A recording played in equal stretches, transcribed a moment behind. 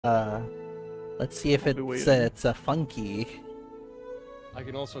Uh, let's see if it's a funky. I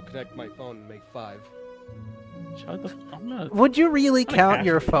can also connect my phone and make 5. Shut the. I'm not. Would you really Not a count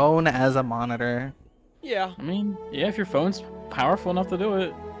your casual. phone as a monitor? Yeah. I mean, yeah, if your phone's powerful enough to do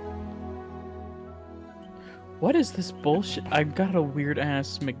it. What is this bullshit? I got a weird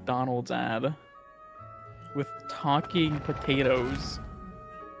ass McDonald's ad with talking potatoes.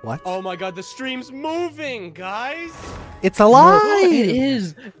 What? Oh my god, the stream's moving, guys! It's alive! It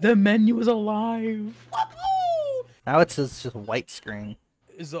is. The menu is alive. Now it's just a white screen.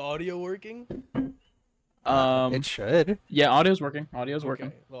 Is the audio working? It should. Yeah, audio's working. Audio's working.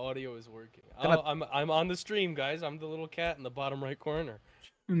 Okay, the audio is working. Gonna- I'm on the stream, guys. I'm the little cat in the bottom right corner.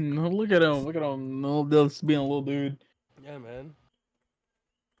 No, look at him. Look at him. No, just being a little dude. Yeah, man.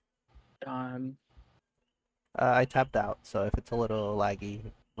 God. I tapped out, so if it's a little laggy,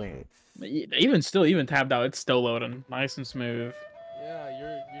 wait. Even tapped out, it's still loading, nice and smooth. Yeah,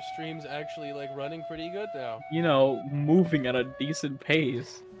 your stream's actually like running pretty good now. You know, moving at a decent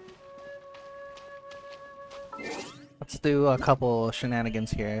pace. Let's do a couple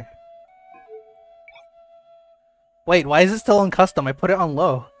shenanigans here. Wait, why is it still on custom? I put it on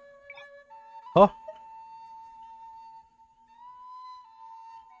low. Oh.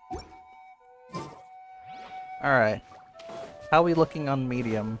 Alright. How are we looking on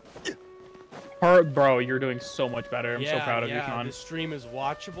medium? Bro, you're doing so much better. I'm yeah, so proud of you, yeah, Sean. the stream is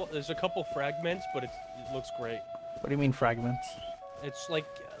watchable. There's a couple fragments, but it looks great. What do you mean fragments? It's like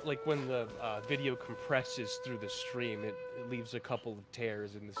when the video compresses through the stream, it leaves a couple of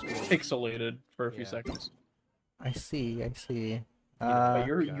tears in the screen. Pixelated for a few Yeah. seconds. I see, I see. But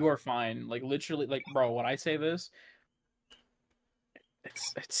you are fine. Like literally, like bro, when I say this,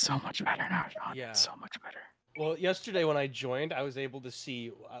 it's so much better now, Sean. Yeah. It's so much better. Well, yesterday when I joined, I was able to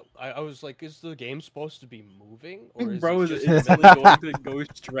see. I was like, "Is the game supposed to be moving?" Or is Bro it is just... instantly going to go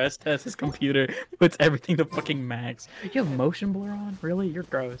stress test his computer, puts everything to fucking max. You have motion blur on? Really? You're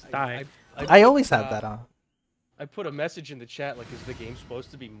gross. Die. I always have that on. I put a message in the chat like, "Is the game supposed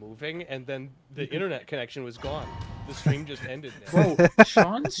to be moving?" And then the internet connection was gone. The stream just ended. Now. Bro,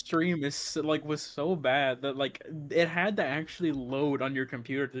 Sean's stream was so bad that like it had to actually load on your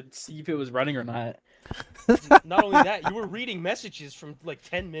computer to see if it was running or not. Not only that, you were reading messages from like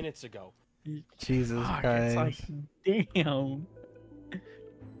 10 minutes ago. Jesus Fuck, Christ. it's like, damn.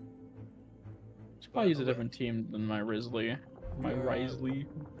 Should probably use a different team than my Risley. My Risley.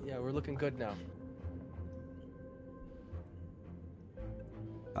 Yeah, we're looking good now.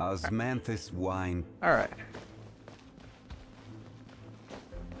 Osmanthus wine. Alright.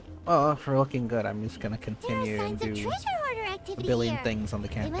 Well, if we're looking good, I'm just gonna continue and do a billion things on the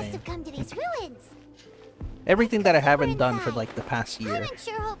They must campaign. have come to these ruins. Everything that I haven't done for like the past year. I'm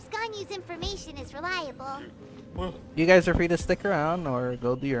sure hope Skanye's information is reliable. You guys are free to stick around or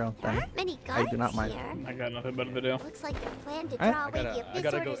go do your own There thing. aren't many I guards do not mind. here. I got nothing but a video. Looks like their plan to Alright. draw I away the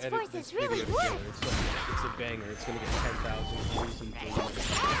gotta Abyss go Order's edit this forces video really together. worked. It's a banger. It's gonna get 10,000 views in 3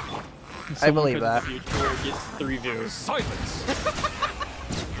 minutes. I believe that. The future gets 3 views. Silence!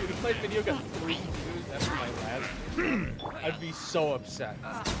 Dude, if my video got 3 views after my last, I'd be so upset.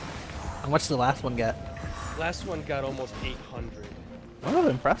 How much did the last one get? Last one got almost 800. Oh,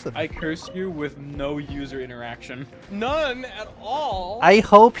 impressive. I curse you with no user interaction. None at all! I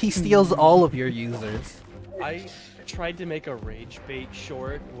hope he steals all of your users. I tried to make a rage bait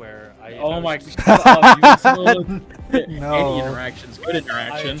short where I. Oh I my was, god, you still No. any interactions, good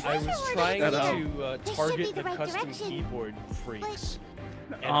interactions. I was trying Shut up. to This should target be the the right custom direction. keyboard freaks.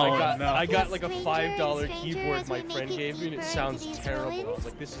 And Oh, I got no. like a $5 keyboard my Stranger, friend as we gave me, and make it it sounds deeper into these terrible. I was ruins.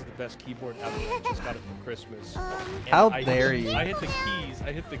 like, this is the best keyboard ever. I just got it for Christmas. And How I dare hit, you. I hit the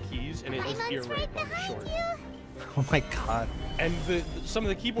keys, and it was Paimon's ear rape right on the behind short. you. Oh my god. And some of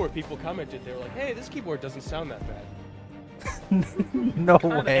the keyboard people commented, they were like, hey, this keyboard doesn't sound that bad. No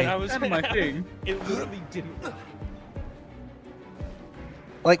Kinda- way. And I was Kinda my thing. It literally didn't.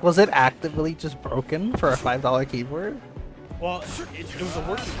 Like, was it actively just broken for a $5 keyboard? Well, it was a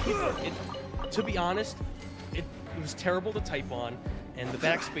working keyboard. To be honest, it was terrible to type on, and the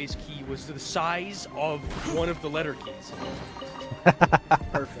backspace key was the size of one of the letter keys.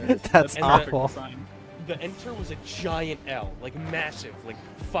 Perfect. That's And awful. Sign. The enter was a giant L, like massive, like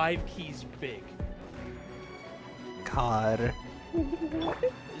 5 keys big. God.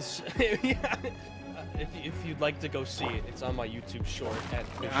 Yeah. If you'd like to go see it, it's on my YouTube short at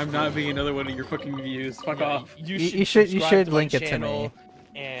I'm not being another one of your fucking views. Fuck Yeah, off. You You should should subscribe to my link it to channel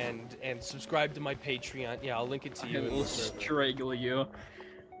me. and subscribe to my Patreon. Yeah, I'll link it to you in We'll the server. strangle you.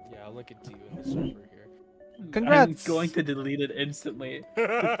 Yeah, I'll link it to you in the server here. Congrats. I'm going to delete it instantly.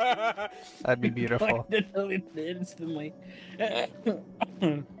 That'd be beautiful. I'm going to delete it instantly.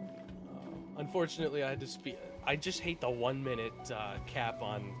 Unfortunately, I had to speak. I just hate the 1 minute cap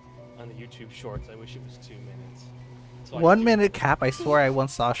on the YouTube Shorts. I wish it was 2 minutes. So 1 minute cap. I swear I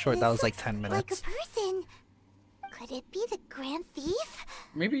once saw a short that was like 10 Like minutes. a person. Could it be the Grand Thief?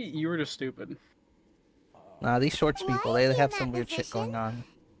 Maybe you were just stupid. Nah, these shorts Why people, is they he have in some that weird shit going on.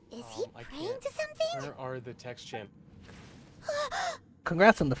 Is he I praying can't. to something? Where are the text channels?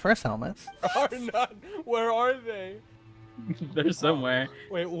 Congrats on the first helmets. Are not. Where are they? They're somewhere.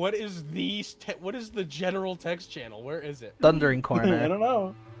 Wait, what is what is the general text channel? Where is it? Thundering I corner. don't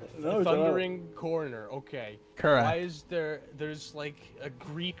know. No, Thundering Corner. Okay. Correct. Why is there's like a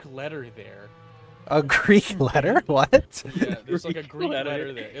Greek letter there? A Greek letter? What? Yeah, there's like a Greek Greek letter.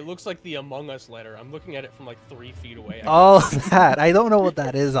 letter there. It looks like the Among Us letter. I'm looking at it from like 3 feet away. Oh, that. I don't know what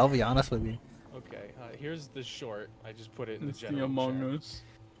that is, I'll be honest with you. Okay, here's the short. I just put it in It's the the general Among chat. Us.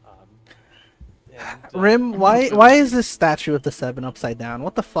 And, Rim, why is this statue of the 7 upside down?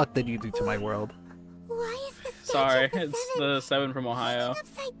 What the fuck did you do to my world? Why is the statue Sorry, of the it's seven the 7 from Ohio. hanging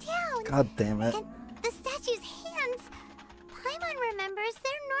upside down? God damn it. And the statue's hands. Paimon remembers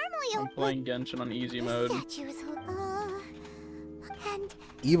they're I'm normally playing Genshin on easy The mode. statue is and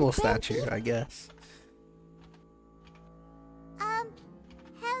Evil statue, I guess.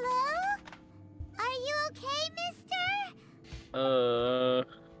 hello? Are you okay, mister?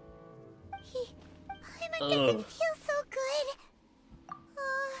 Paimon doesn't feel so good.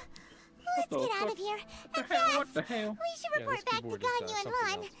 Let's the get out fuck? of here. What the hell? What the hell? We should Yeah, report this back to keyboard is Ganyu and something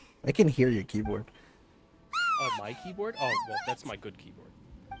Lon. else. I can hear your keyboard. My keyboard? Oh, well, that's my good keyboard.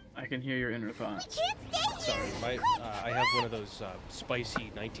 I can hear your inner We thoughts. can't stay Sorry, here. I have one of those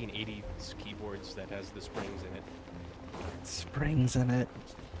spicy 1980s keyboards that has the springs in it. Springs in it.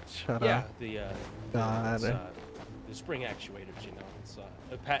 Shut Yeah, up. the God. the spring actuators. You know, it's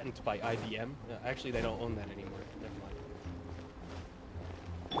a patent by IBM. Actually, they don't own that anymore. Never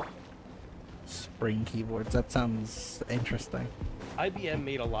mind. Spring keyboards. That sounds interesting. IBM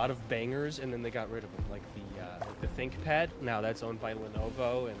made a lot of bangers, and then they got rid of them, like the ThinkPad. Now that's owned by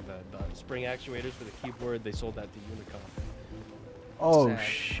Lenovo, and the spring actuators for the keyboard, they sold that to Unicom. Oh Sad.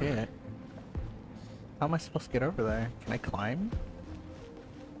 shit. How am I supposed to get over there? Can I climb?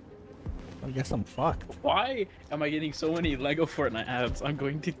 I guess I'm fucked. Why am I getting so many Lego Fortnite ads? I'm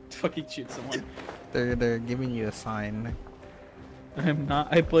going to fucking shoot someone. They're giving you a sign. I'm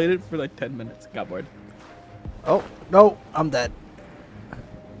not. I played it for like 10 minutes. Got bored. Oh no, I'm dead.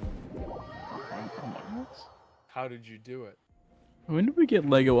 Among Us? How did you do it? When did we get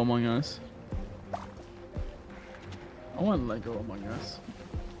Lego Among Us? I want Lego Among Us.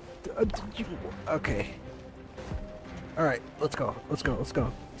 Okay. All right, let's go. Let's go. Let's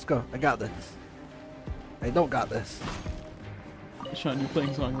go. Let's go. I got this. I don't got this. Sean, you're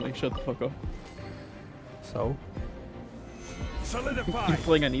playing song like shut the fuck up. So. Solidify. You're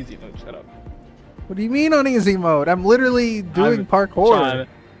playing on easy mode. Shut up. What do you mean on easy mode? I'm literally doing parkour. Sean,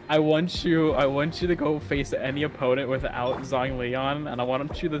 I want you to go face any opponent without Zhang Leon, and I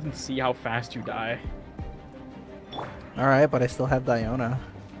want you to see how fast you die. All right, but I still have Diona.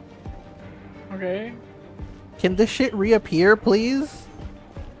 Okay. Can this shit reappear, please?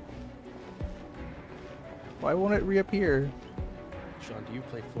 Why won't it reappear? Sean, do you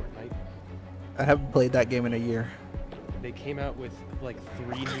play Fortnite? I haven't played that game in a year. They came out with like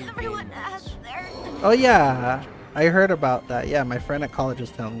 3 new game Everyone modes. there. Oh yeah, I heard about that. Yeah, my friend at college was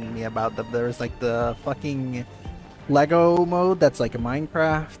telling me about that. There was like the fucking Lego mode that's like a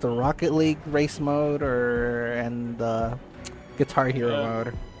Minecraft, the Rocket League race mode, and the Guitar Hero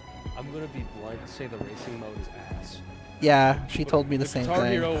mode. I'm gonna be blunt and say the racing mode is ass. Yeah, she told me the same Guitar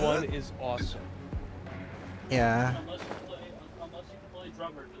thing. Hero 1 is awesome. Yeah. Unless you play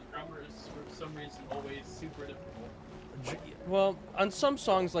drummer, because drummer is for some reason always super difficult. Well, on some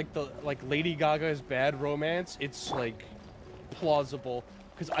songs like Lady Gaga's Bad Romance, it's like plausible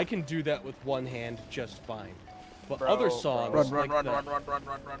because I can do that with one hand just fine. But other songs like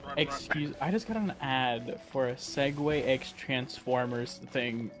Excuse, I just got an ad for a Segway X Transformers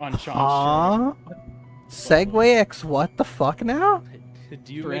thing on Sean's Huh? Segway X what the fuck now?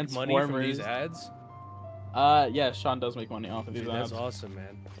 do you make money from these ads? channel. Yeah, Sean does make money off of these Dude, ads. that's awesome,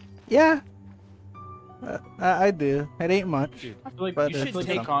 man. Yeah. I do. It ain't much. Dude, I feel like But you it's should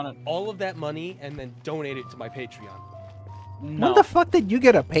take something. on it. all of that money and then donate it to my Patreon. No, When the fuck did you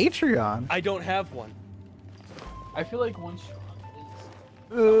get a Patreon? I don't have one. I feel like once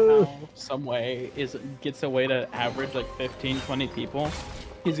Sean Ugh. somehow, some way gets a way to average like 15, 20 people,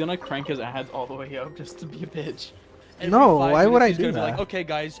 he's gonna crank his ads all the way up just to be a bitch. Every No, 5 why would minutes I he's do gonna be that? like, okay,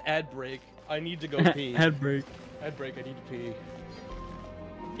 guys, ad break. I need to go pee. Head break. Head break. I need to pee.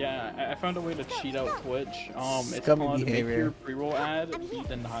 Yeah, I found a way to cheat out Twitch. It's Scummy called make behavior. your pre-roll ad be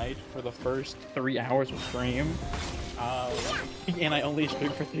denied for the first 3 hours of stream. And I only stream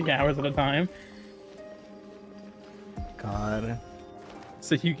for 3 hours at a time. God.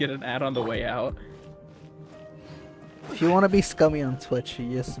 So you get an ad on the way out. If you want to be scummy on Twitch, you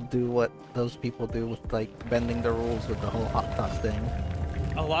just do what those people do with like bending the rules with the whole hot top thing.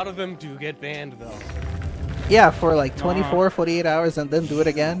 A lot of them do get banned though. Yeah, for like 24, 48 hours and then do it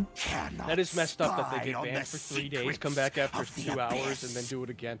again. That is messed up that they get banned for 3 days, come back after 2 hours, and then do it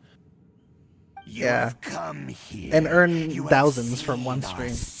again. Yeah. Come here. And earn You have thousands from one seen our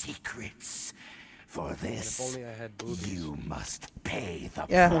stream. Secrets. For And if this, only I had boobies. you must pay the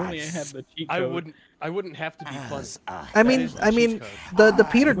Yeah. If only I price. had the cheat I code. wouldn't have to be funny. As a I mean, is the cheat the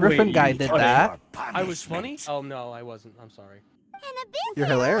Peter Griffin Wait, guy you did funny. that. I was funny? Oh no, I wasn't. I'm sorry. An abyss. You're I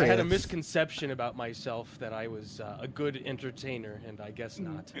had a hilarious. misconception about myself that I was a good entertainer, and I guess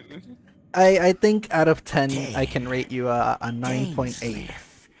not. I think out of 10, I can rate you a 9.8. Dainsmith.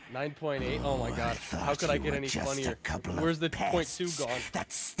 9.8? Oh my god. How could I get any funnier? Where's the point 2 gone?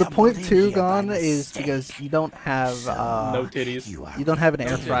 The point 2 gone is because you don't have No titties. you don't have an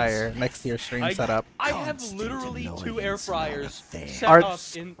air fryer next to your stream setup. I have literally 2 air fryers set Are- up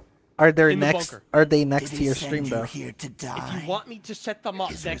in... Are they in the next? bunker. Are they next to your stream though? If you want me to set them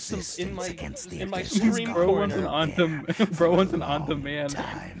up His next to in my resistance against the stream Bro wants an corner. bro wants an on-demand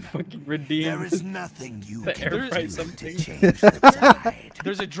fucking redeem. There is nothing you The can air fry do to something. change the tide.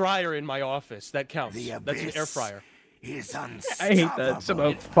 There's a dryer in my office. That counts. The That's an air abyss fryer. is I hate that. Shut unstoppable.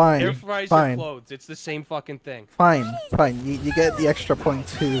 up. Fine, Air fries are fine, clothes. It's the same fucking thing. fine. You get the extra point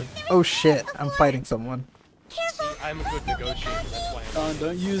 2. Oh shit! I'm fighting someone. See, I'm a good negotiator. That's why I'm...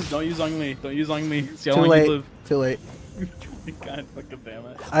 Don't use on me. Don't use on me. It's the Too only late. you live. Too late. God fucking damn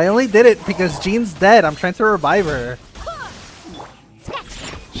it. I only did it because Jean's dead. I'm trying to revive her.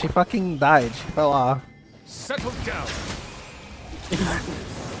 She fucking died. She fell off. Settle down.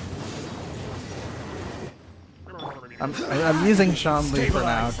 I'm using Sean Lee for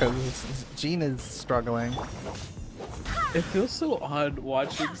now because Jean is struggling. It feels so odd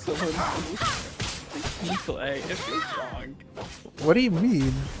watching someone play. It feels wrong. What do you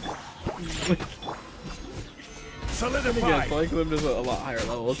mean? Again, playing them just at a lot higher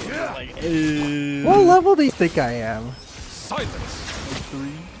levels. So Yeah. like, What level do you think I am? Silence.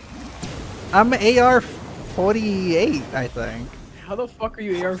 I'm AR 48, I think. how the fuck are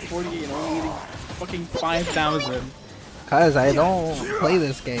you AR-48 and only eating fucking 5,000? Cause I don't play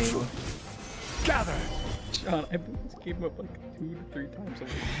this game. Gather. John, I put this game up like 2 to 3 times a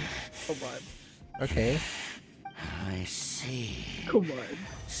week. Come on. Okay. I see. Come on.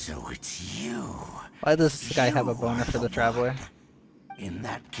 So it's you. Why does this guy have a boner for the traveler? In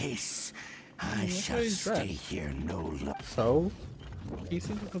that case, I that's shall why he's stay dressed. here no longer. So? He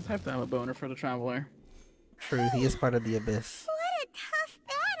seems like the type to have a boner for the traveler. True, he is part of the abyss. What a tough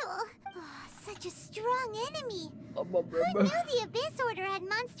battle. Oh, such a strong enemy. Who knew the Abyss Order had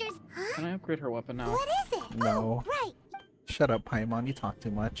monsters? Huh? Can I upgrade her weapon now? What is it? No. Oh, right. Shut up, Paimon, you talk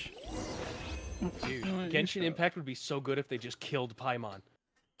too much. Dude, Genshin Impact would be so good if they just killed Paimon.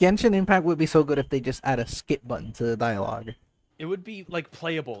 Genshin Impact would be so good if they just add a skip button to the dialogue. It would be like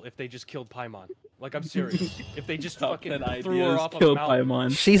playable if they just killed Paimon. Like I'm serious. If they just Top fucking 10 threw her ideas, off of a kill mountain.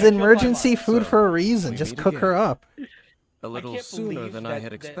 Paimon. She's Yeah, kill emergency Paimon. food So, for a reason. we Just meet cook her again. up. A little I can't sooner believe than I that-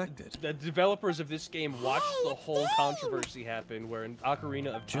 had that expected. The developers of this game watched the whole controversy happen, where in Ocarina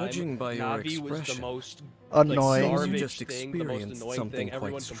of Time, Judging by your Navi was the expression, most Annoying. You garbage just thing, the most experienced annoying something thing. quite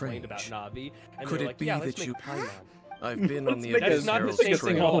Everyone complained about strange. Navi, and Could they're it like, be yeah, let's that make you- Paimon. I've been on the That is Abyss not the Herald's same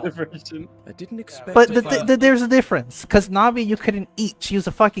thing trail. at all. version. I didn't expect But to find- there's a difference, because Navi you couldn't eat. She was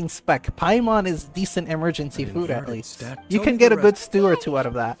a fucking speck. Paimon is decent emergency An food at inverted least. stack. You Tell can me get the a good rest. stew or two out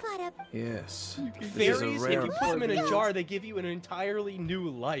of that. Fought up. Yes. This is a Fairies, if rare you put them in a jar, they give you an entirely new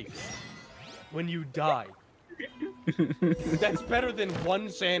life when you die. That's better than one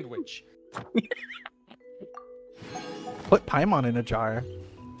sandwich. Put Paimon in a jar.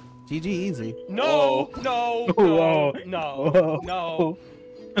 GG easy. No, no, no, Whoa. no, Whoa. no.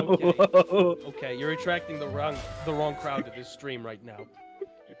 Okay. Whoa. Okay, you're attracting the wrong crowd to this stream right now.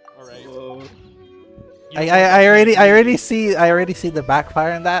 All right. Whoa. I already see the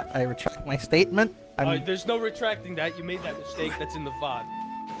backfire in that. I retract my statement. There's no retracting that. You made that mistake. That's in the VOD.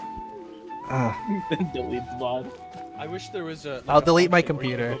 Then delete the VOD. I wish there was a. I'll a delete my function where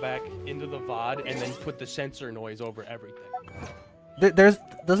you could computer. Go back into the VOD and then put the censor noise over everything.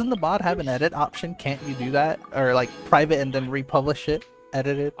 Doesn't the bot have an edit option? Can't you do that, or like private and then republish it,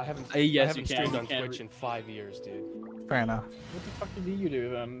 edit it? I haven't. Yes, I haven't you can. streamed You on can Twitch in 5 years, dude. Fair enough. What the fuck did you do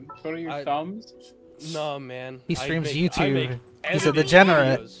then? Go to your I- thumbs? No, man. He I streams make- I YouTube. make He's a editing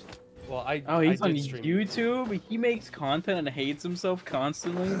degenerate. videos. Well, I Oh, he's I on did stream. YouTube? He makes content and hates himself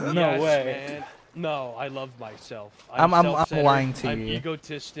constantly? No Yes, way. man. No, I love myself. I'm self-centered, lying to I'm you.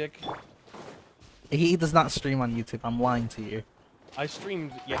 egotistic. He does not stream on YouTube. I'm lying to you. I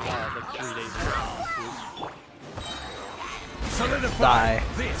streamed like 3 days ago on YouTube. Solidify. Die.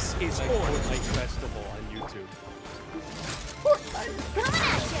 This is Like order. Fortnite Festival on YouTube. I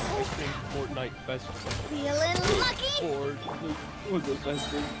streamed Fortnite Festival. Feeling lucky? Or Was it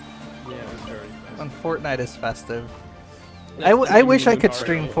festive? yeah, it was very festive. When Fortnite is festive. That's I the wish I movie could part.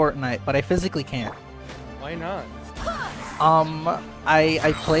 stream Fortnite, but I physically can't. Why not?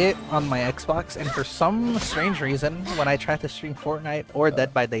 I play it on my Xbox, and for some strange reason, when I try to stream Fortnite or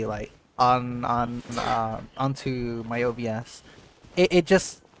Dead by Daylight onto my OBS, it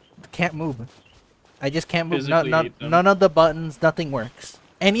just can't move. I just can't move. Physically hate them. None of the buttons, nothing works.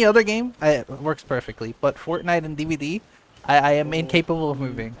 Any other game, it works perfectly, but Fortnite and DVD, I am incapable of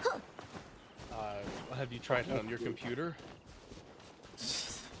moving. Have you tried it on your computer?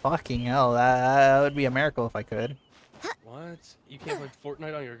 Fucking hell, that would be a miracle if I could. What? You can't play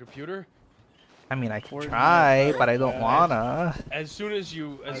Fortnite on your computer? I mean, I could Fortnite, try, but I don't yeah. wanna. As soon as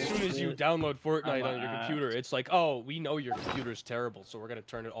you download Fortnite on your computer, it's like, oh, we know your computer's terrible, so we're gonna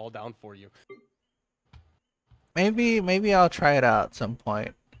turn it all down for you. Maybe I'll try it out at some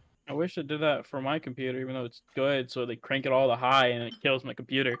point. I wish it did that for my computer, even though it's good, so they crank it all the high and it kills my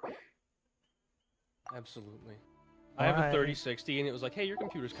computer. Absolutely. I have a Alright. 3060, and it was like, hey, your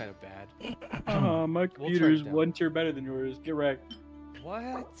computer's kind of bad. My turn it computer's down. 1 tier better than yours. Get wrecked.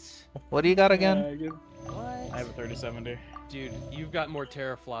 What? What do you got again? Yeah, What? I have a 3070. Dude, you've got more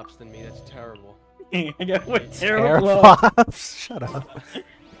teraflops than me. That's terrible. I got what Airflops? Shut up.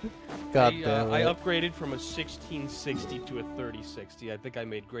 God damn I it. upgraded from a 1660 to a 3060. I think I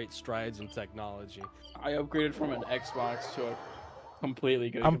made great strides in technology. I upgraded from an Xbox to a completely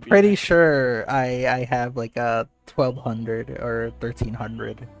good I'm computer. pretty sure I have like a 1200 or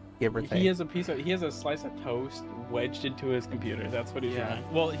 1300, give or He take. has a slice of toast wedged into his computer. That's what he's Yeah.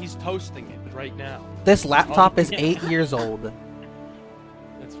 doing. Well, he's toasting it right now. This laptop is yeah. 8 years old.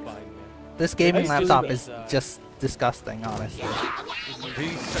 That's fine, man. This gaming I still laptop do is just disgusting, honestly. Be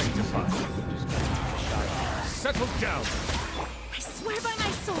sanctified. Settle down. I swear by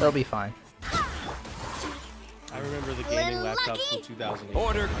my sword. They'll be fine. I remember the gaming Little laptops lucky? from 2008.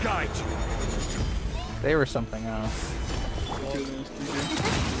 Order guide you. They were something else.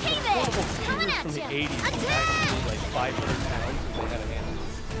 Hey there! Coming Computers from the at 80s ya! were actually like 500 pounds, and they had a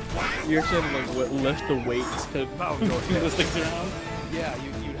handle. You actually have to like lift the weights to move those things around. Yeah,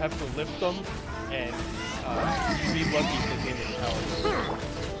 you'd have to lift them, and you'd be lucky if they came in power.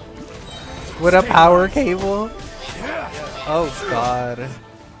 With a power cable? Oh god.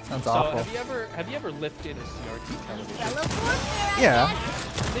 Sounds So awful. have you ever lifted a CRT television? Fellow warfare, I Yeah.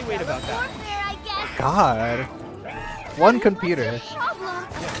 guess. They weighed about Fellow that. warfare, I guess. God. One computer. What's your problem?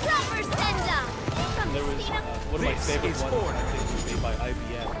 Proper sender. From There was Christina. one of my This favorite is ones. order. I think was made by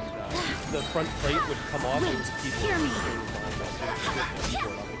IBM. And, the front plate would come off and the keyboard hear me. was straight on that. So you flip the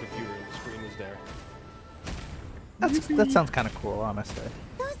keyboard on the computer and the screen was there. That sounds kind of cool, honestly.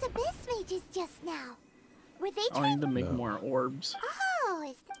 Those abyss mages just now. Were they I trying need to make more orbs. Oh,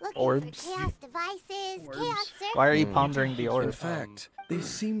 is looking Orbs? for chaos devices, Orbs. chaos Why are you Hmm. pondering the In orb? fact, they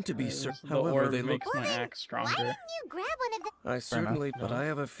seem to be The however orb they look. makes my axe Why stronger. didn't you grab one of the... I certainly, but No. I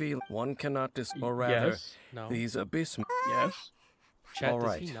have a feel one cannot or rather, Yes. No. these abyss. Yes. Chat, does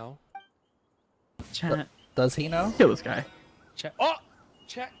Alright. he know? Chat. Does he know? Kill this guy. Chat. Oh!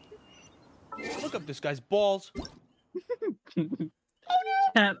 Chat. Look up this guy's balls.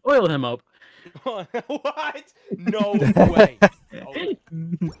 Chat. Oil him up. What? No way. No.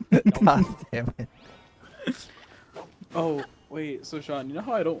 God damn it. Oh wait. So Sean, you know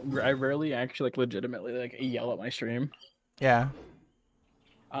how I rarely actually like legitimately like yell at my stream. Yeah.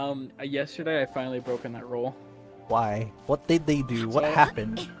 Yesterday I finally broken that rule. Why? What did they do? What So-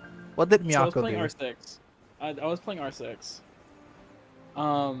 happened? What did So I was Miyako playing do? R6. I was playing R6.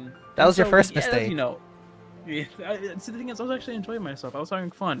 That was your first yeah, mistake. You know, yeah, the thing is, I was actually enjoying myself. I was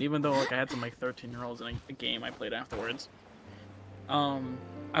having fun, even though like I had some like 13-year-olds in a game I played afterwards.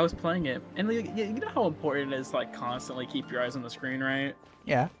 I was playing it, and like, you know how important it is to, like, constantly keep your eyes on the screen, right?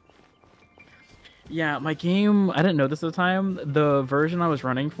 Yeah. Yeah, my game, I didn't know this at the time. The version I was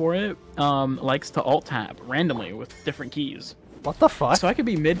running for it likes to alt tab randomly with different keys. What the fuck? So I could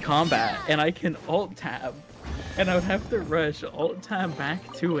be mid combat and I can alt tab, and I would have to rush alt tab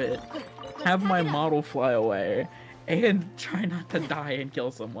back to it, have my model fly away, and try not to die and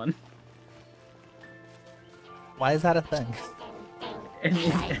kill someone. Why is that a thing? And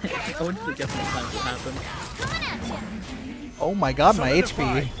I want you to guess what time it happened. Oh my god, my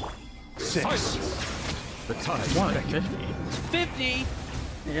HP. 6. The time. 150. 50.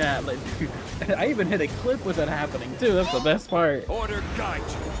 Yeah, like, dude, I even hit a clip with it happening too. That's the best part. Order guide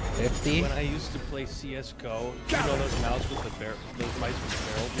you. 50? When I used to play CS:GO, you know those mice with the mice with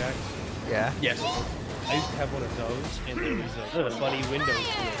the barrel jacks? Yeah. Yes. I used to have one of those, and there was a funny Windows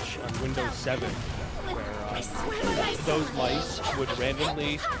glitch on Windows 7 where those mice would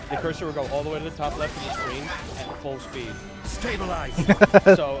randomly, the cursor would go all the way to the top left of the screen at full speed. Stabilize.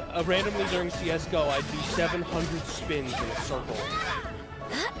 So randomly during CS:GO, I'd do 700 spins in a circle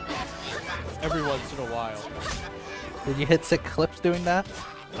every once in a while. Did you hit 6 clips doing that?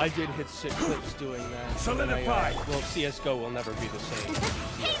 I did hit 6 clips doing that. Solidify. Well, CS:GO will never be the same.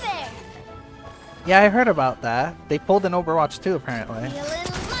 Hey there! Yeah, I heard about that. They pulled in Overwatch 2 apparently. You a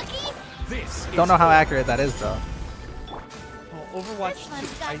little lucky? This Don't know how accurate that is though. Well, Overwatch This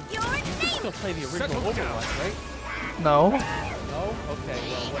one's 2, got your you can name. still play the original Settle down. Overwatch, right? No. No? Okay,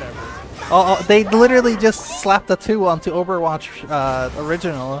 well, whatever. Oh, they literally just slapped the 2 onto Overwatch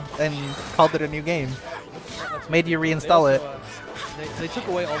original and called it a new game. Made you reinstall it. They took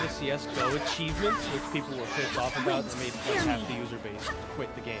away all the CS:GO achievements, which people were pissed off about, and made like half the user base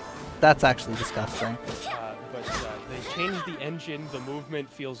quit the game. That's actually disgusting. But they changed the engine. The movement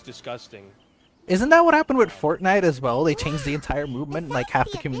feels disgusting. Isn't that what happened with Fortnite as well? They changed the entire movement and like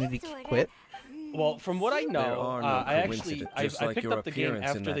half the community quit. Well, from what I There know, are no I coincidence- I just like picked your up the game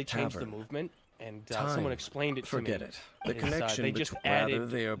appearance in after they that changed the tavern. movement, and Time. someone explained it to me. Forget it. The is, connection they just between added rather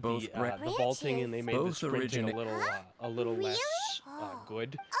they are both the vaulting, and they made the both sprinting originate- a little Really? less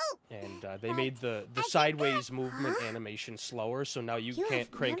good, and they made the sideways movement animation slower, so now you You can't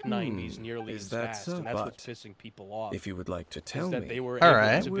have crank memory. 90s nearly Is as that fast, so? and that's what's But pissing people off. If you would like to Is tell that me, they were All able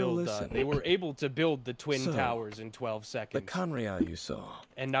right. to I will build listen. they were able to build the twin So, towers in 12 the seconds, Conria you saw.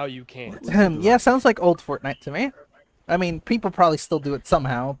 and now you can't. Yeah, sounds like old Fortnite to me. I mean, people probably still do it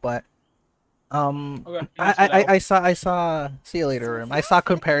somehow, but Okay, I saw. See you later, Rim. I saw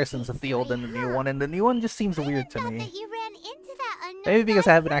comparisons of the old and the new one, and the new one just seems weird to Thought me. that you ran into that unknown Maybe because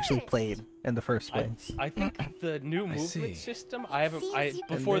I guy haven't actually first. played in the first place. I think the new I see. movement system. I haven't. Seems I you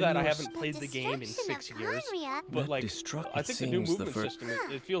before And that then I your haven't The played the game in destruction of 6 years. Conria. But That like, destruct- I it think the new seems the movement fir- system.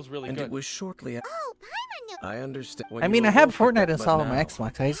 It feels really And good. it was shortly. Oh, Paimon, I understand. when I you mean, were I have both picked Fortnite up, but installed on my now-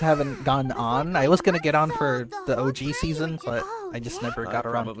 Xbox. I just haven't gone on. I was gonna get on for the OG season, but I just never got I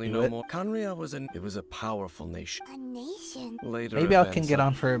around probably to know it. more. Conria was it was a powerful nation. a nation. Later Maybe I can events get of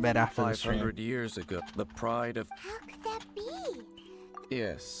on for a bit after the 500 stream. years ago, the pride of How could that be?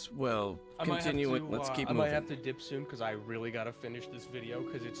 yes. Well, I might have continue it. to, Let's keep I moving. might have to dip soon because I really gotta finish this video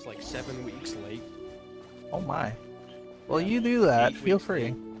because it's like 7 weeks late. Oh my. Well, Yeah, you do that. 8 Feel weeks free.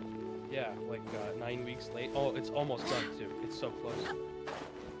 late. Yeah, like 9 weeks late. Oh, it's almost done too. It's so close.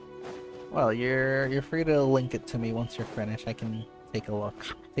 Well, you're free to link it to me once you're finished. I can take a look,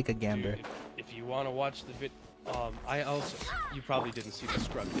 take a gander. Dude, if you want to watch the vid, I also you probably didn't see the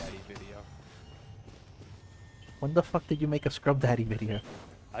Scrub Daddy video. When the fuck did you make a Scrub Daddy video?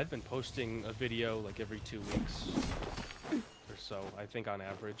 I've been posting a video like every 2 weeks or so. I think on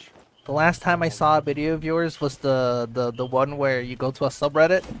average. The last time I saw a video of yours was the one where you go to a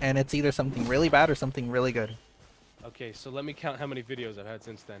subreddit and it's either something really bad or something really good. Okay, so let me count how many videos I've had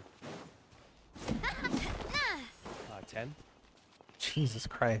since then. 10. Jesus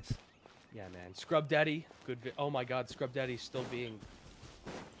Christ. Yeah, man. Scrub Daddy, good. Oh my God, Scrub Daddy's still being.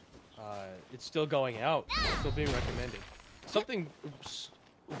 It's still going out. It's still being recommended. Something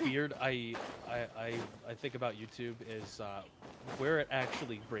weird I think about YouTube is where it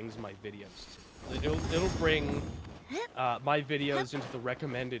actually brings my videos to. It'll bring my videos into the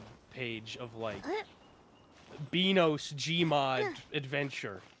recommended page of like Beanos Gmod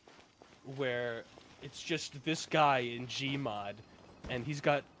Adventure, where it's just this guy in Gmod, and he's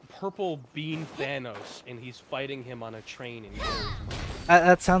got purple bean Thanos, and he's fighting him on a train in gold.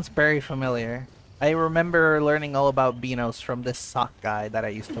 That sounds very familiar. I remember learning all about Beanos from this sock guy that I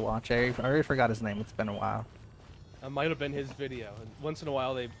used to watch. I already forgot his name. It's been a while. That might have been his video. And once in a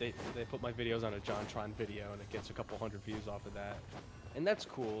while, they put my videos on a JonTron video, and it gets a couple hundred views off of that, and that's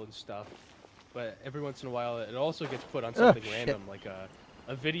cool and stuff. But every once in a while, it also gets put on something shit. random, like a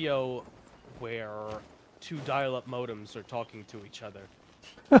video where 2 dial-up modems are talking to each other.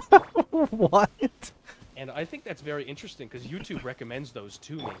 What? And I think that's very interesting because YouTube recommends those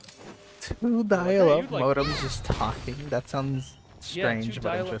to me. 2 dial-up you'd like- modems just talking? That sounds Yeah, 2 strange, but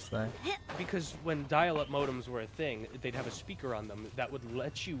dial-up- interesting. Because when dial-up modems were a thing, they'd have a speaker on them that would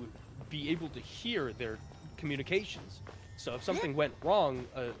let you be able to hear their communications. So if something went wrong,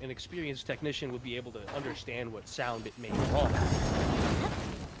 an experienced technician would be able to understand what sound it made wrong.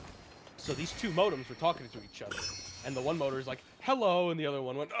 So these two modems were talking to each other, and the one motor is like, hello, and the other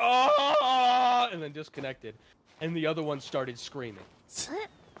one went, ah, and then disconnected, and the other one started screaming.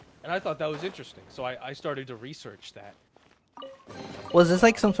 And I thought that was interesting, so I started to research that. Was this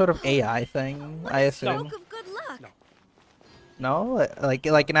like some sort of AI thing, I assume? Stroke of good luck. No? Like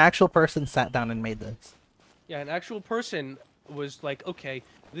an actual person sat down and made this? Yeah, an actual person was like, okay,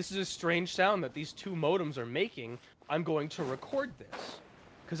 this is a strange sound that these two modems are making. I'm going to record this.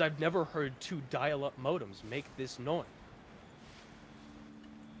 Because I've never heard two dial-up modems make this noise.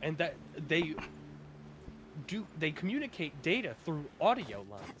 And that they communicate data through audio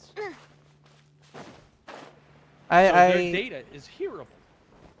lines. Their data is hearable.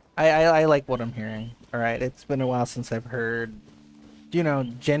 I like what I'm hearing. Alright, it's been a while since I've heard, you know,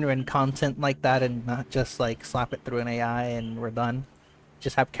 genuine content like that, and not just like slap it through an AI and we're done.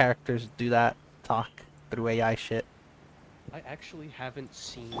 Just have characters do that, talk through AI shit. I actually haven't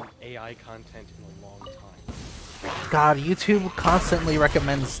seen AI content in a long time. God, YouTube constantly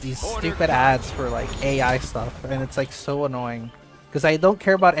recommends these stupid ads for like AI stuff, and it's like so annoying. Because I don't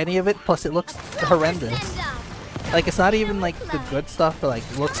care about any of it, plus it looks horrendous. Like, it's not even like the good stuff, but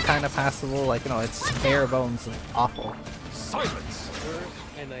like looks kind of passable. Like, you know, it's bare bones and awful. Silence!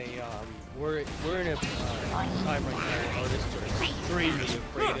 We're in a time right now where artists are extremely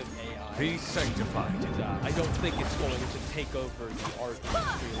afraid of AI. Be sanctified. And, I don't think it's going to take over the art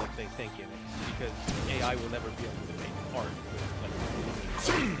industry like they think it is, because AI will never be able to make art with,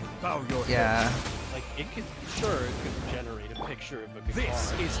 like, Bow your Yeah. head. like it could generate a picture of a guitar.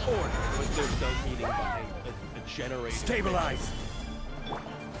 This is order. But there's no meaning behind a generator. Stabilize.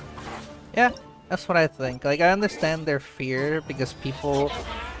 Yeah, that's what I think. Like, I understand their fear because people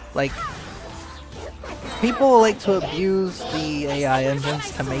like to abuse the AI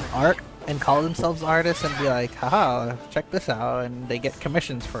engines to make art and call themselves artists and be like, haha, check this out, and they get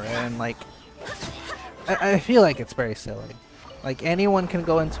commissions for it, and like, I feel like it's very silly. Like, anyone can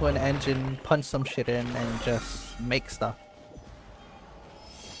go into an engine, punch some shit in, and just make stuff.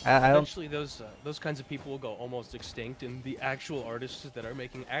 I don't... Eventually, those kinds of people will go almost extinct, and the actual artists that are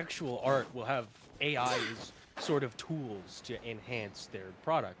making actual art will have AI as sort of tools to enhance their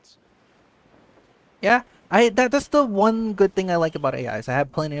products. Yeah, that's the one good thing I like about AIs. I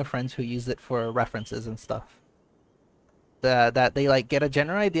have plenty of friends who use it for references and stuff. That they like get a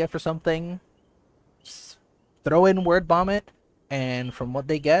general idea for something, throw in word bomb it, and from what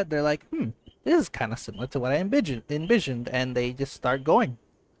they get, they're like, this is kind of similar to what I envisioned, and they just start going,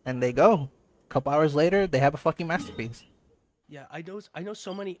 and they go. A couple hours later, they have a fucking masterpiece. Yeah, I know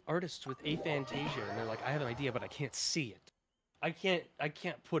so many artists with aphantasia, and they're like, I have an idea, but I can't see it. I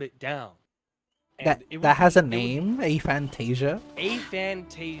can't put it down. And That has a name, aphantasia.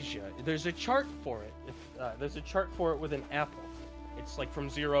 Aphantasia. There's a chart for it. There's a chart for it with an apple. It's like from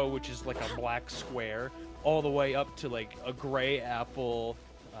 0, which is like a black square, all the way up to like a gray apple,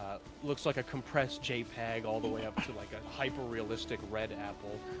 looks like a compressed JPEG, all the way up to like a hyper-realistic red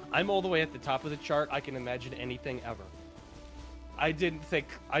apple. I'm all the way at the top of the chart. I can imagine anything ever. I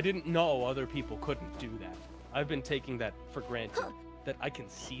didn't know other people couldn't do that. I've been taking that for granted, that I can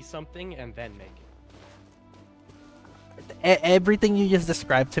see something and then make it. Everything you just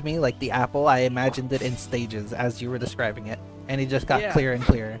described to me, like the apple, I imagined it in stages as you were describing it, and it just got clearer and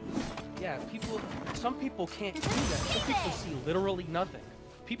clearer. Yeah, some people can't do that. Some people see literally nothing.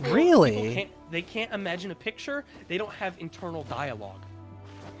 Really? They can't imagine a picture. They don't have internal dialogue.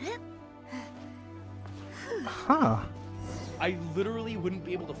 Huh. I literally wouldn't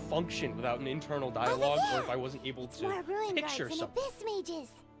be able to function without an internal dialogue, or if I wasn't able to picture something.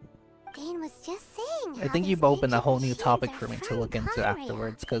 Dane was just saying. I think you've opened a whole new topic for me to look into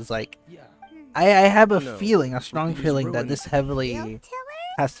afterwards, because like, Yeah. I have a No. feeling, a strong feeling that ruined. this heavily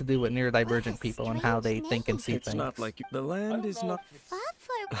has to do with neurodivergent people and how they think and see It's things. not like the land is not.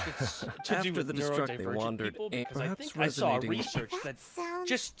 It's to do After with the destruction, they neurodivergent wandered, people, and because I perhaps think I saw resonating- research that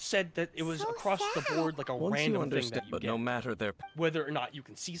just said that it was so across the sad. board like a Once you random thing understand, that you but get. no matter their Whether or not you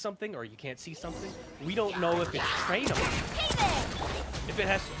can see something or you can't see something, we don't know if it's trainable. If it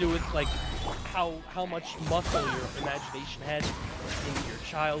has to do with like how much muscle your imagination had in your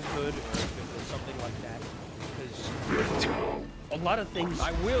childhood, or if it was something like that. Because a lot of things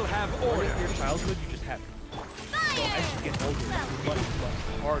I will have order order. in your childhood you just have. So as you get older, it's much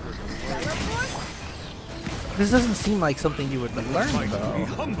harder to learn. This doesn't seem like something you would learn, Might be though,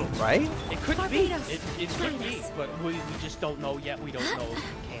 humble. right? It could be. It could be, but we just don't know yet. We don't know if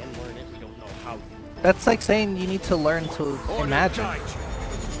we can learn it. We don't know how. That's like saying you need to learn to Order imagine. guide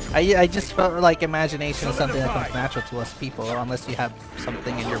you. I just felt like imagination is something that comes natural to us people, unless you have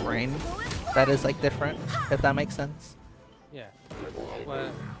something in your brain that is like different, if that makes sense. Yeah.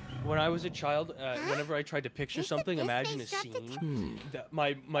 When I was a child, whenever I tried to picture something, imagine a scene, that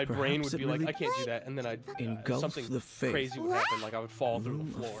my brain would Perhaps it be like, really I can't do that, and then I'd engulf something the faith. crazy would happen, like I would fall through the Room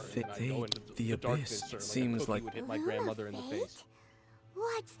of floor, and then I'd go into the the abyss. darkness, or It like seems a cookie like would hit my grandmother in the face.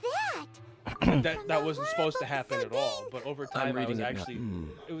 What's that? That wasn't supposed to happen at all, but over time I was reading it now. actually,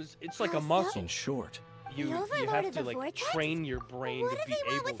 it's like a muscle. In short, You Overlord have of to the like vortex? train your brain What to do be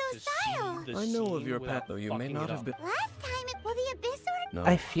they want able with to those see files? the I know of scene your without path, though you may fucking not it have up. been. Last time it will the abyss order. No,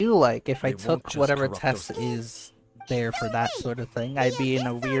 I feel like if I They won't took just whatever corrupt test those- is there for that sort of thing, I'd be in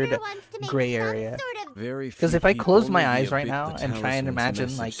a weird gray area. very Because few if I people- close my only the eyes right abyss- now the and try and talisman's imagine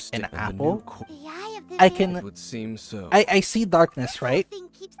message like stick an on the new apple, co- The eye of the I bear can It would seem so. I see darkness, right? thing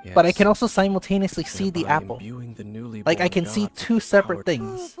keeps But I Yes, can also simultaneously see the thereby apple. imbuing the newly Like I born can see god with two the separate power-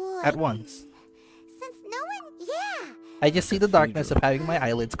 things Oh, boy. at once. Since no one, yeah. I just see the darkness of having my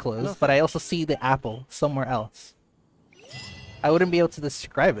eyelids closed, but I also see the apple somewhere else. I wouldn't be able to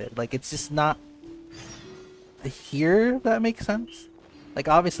describe it. Like it's just not here. If that makes sense. Like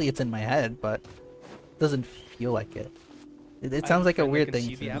obviously it's in my head, but it doesn't feel like it. It sounds like a weird thing.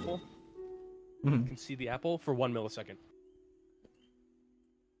 See the apple? Mhm. Can see the apple for 1 millisecond.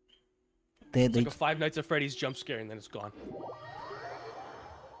 They, It's like a Five Nights at Freddy's jump scare, and then it's gone.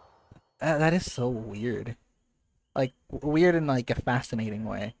 that is so weird. Like weird in like a fascinating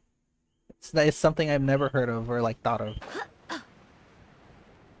way. It's something I've never heard of or like thought of.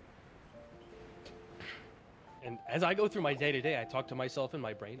 And as I go through my day to day, I talk to myself in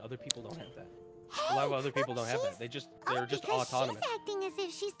my brain. Other people don't have that. A lot of other people don't have that. They're just because autonomous. She's acting as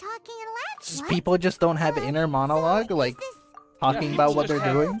if she's talking aloud. Just What? people just don't have inner monologue, So like is this talking Yeah, about people what just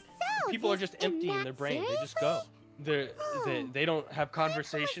they're have- doing. so? People are This just is empty in not their brain. They just go. They don't have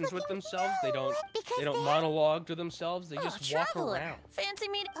conversations with themselves. They don't monologue to themselves. They just walk around. Fancy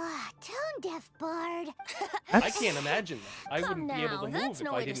me? Tone deaf bard. I can't imagine that. I Come wouldn't be able now, to that's move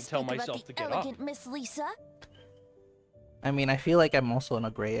no if I way to didn't tell speak about myself the to get up. elegant Miss Lisa. I mean, I feel like I'm also in a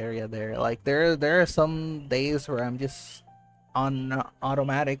gray area there. Like there are some days where I'm just on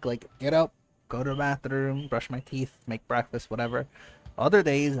automatic, like get up, go to the bathroom, brush my teeth, make breakfast, whatever. Other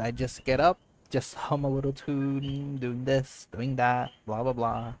days I just get up, just hum a little tune, doing this, doing that, blah blah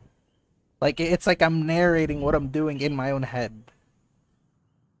blah. Like it's like I'm narrating what I'm doing in my own head.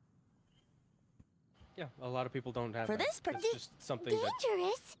 Yeah, a lot of people don't have For that. this part- It's just something that,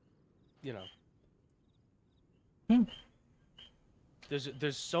 Dangerous. you know. Hmm.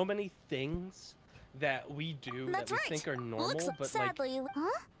 There's so many things that we do That's that we right. think are normal, Looks but like sadly.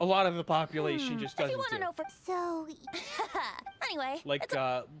 a lot of the population just If you doesn't want to do. know for. So, Anyway. Like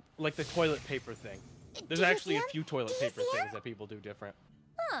the toilet paper thing. There's Do you actually a see him? few toilet Do you paper see things him? that people do different.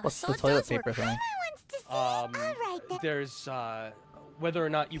 What's so the it toilet does work. paper thing? wants to see. All right then. There's whether or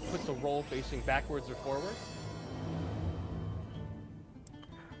not you put the roll facing backwards or forwards.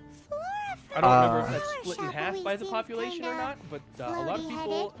 I don't remember if that's split in half by the population or not, but a lot of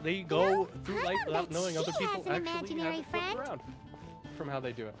people, they go through life without knowing other she people has an actually have imaginary it flipped friend. around from how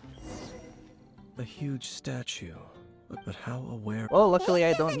they do it. A huge statue. But how aware? Well, luckily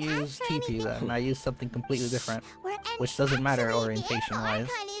I don't This isn't use actually TP then. I use something completely different. Where Which doesn't matter actually the orientation-wise.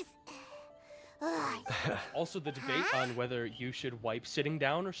 animal icon is- Ugh, Also, the debate on whether you should wipe sitting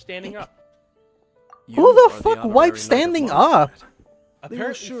down or standing up. Who the are fuck honorary wipes knight of standing Mondstadt. up? They will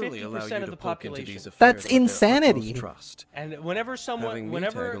Apparently, surely allow 50% you of to the poke into population. these affairs That's with their utmost insanity. Trust. And whenever Having me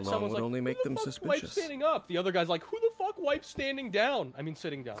whenever tag along someone's would like, only make who them the fuck wipes suspicious. standing up? The other guy's like, who the fuck wipes standing down? I mean,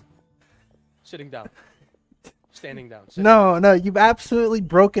 sitting down. Sitting down. Standing down. Sitting No, no, you've absolutely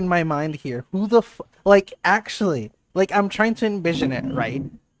broken my mind here. Who the like, actually, like, I'm trying to envision it, right?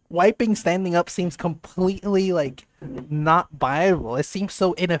 Wiping standing up seems completely, like, not viable. It seems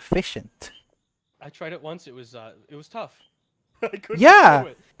so inefficient. I tried it once. It was tough. I couldn't Yeah, do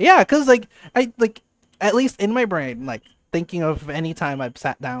it. yeah, because, like, at least in my brain, like, thinking of any time I've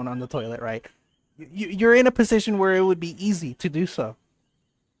sat down on the toilet, right? You're in a position where it would be easy to do so.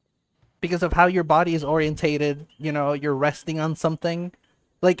 Because of how your body is orientated, you know, you're resting on something.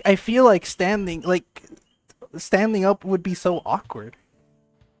 Like, I feel like standing up would be so awkward.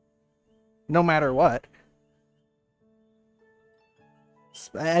 No matter what.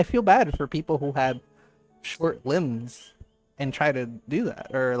 I feel bad for people who have short limbs and try to do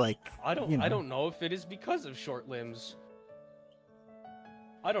that, or like, I don't you know. I don't know if it is because of short limbs.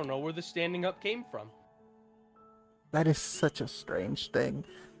 I don't know where the standing up came from. That is such a strange thing.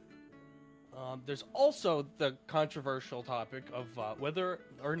 There's also the controversial topic of whether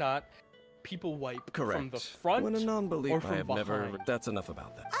or not people wipe Correct. from the front When a or non-believer, from I have behind. never. That's enough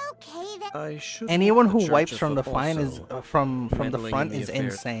about that. Okay, then. I should. Anyone hope the who church wipes of from the foot front is also from the meddling front in the is affair.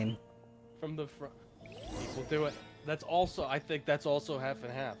 insane. From the front, people do it. That's also, I think that's also half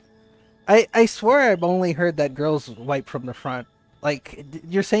and half. I swear I've only heard that girls wipe from the front. Like,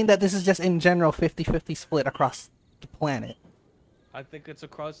 you're saying that this is just in general 50-50 split across the planet. I think it's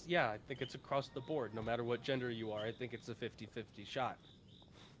across, yeah, I think it's across the board. No matter what gender you are, I think it's a 50-50 shot.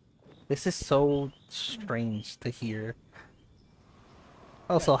 This is so strange to hear.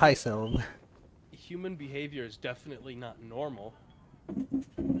 Also, hi, Sylv. Human behavior is definitely not normal.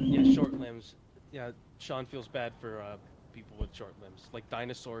 Yeah, short limbs. Yeah, Sean feels bad for people with short limbs, like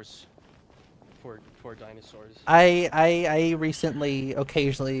dinosaurs. Poor dinosaurs. I recently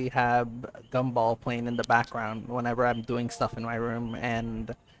occasionally have Gumball playing in the background whenever I'm doing stuff in my room,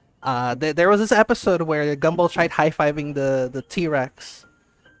 and there was this episode where Gumball tried high-fiving the T-Rex,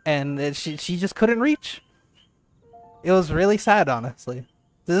 and she just couldn't reach. It was really sad, honestly.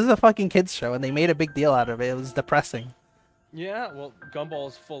 This is a fucking kids show, and they made a big deal out of it. It was depressing. Yeah, well, Gumball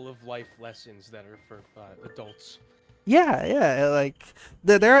is full of life lessons that are for adults. Yeah, like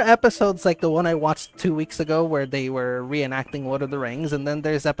there are episodes like the one I watched 2 weeks ago where they were reenacting Lord of the Rings, and then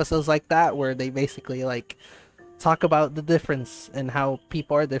there's episodes like that where they basically like talk about the difference and how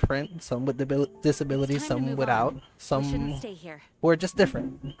people are different, some with disabilities, some without, some who are just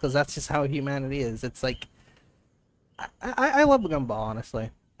different, because that's just how humanity is. It's like I love Gumball, honestly,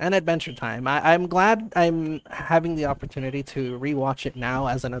 and Adventure Time. I'm glad I'm having the opportunity to rewatch it now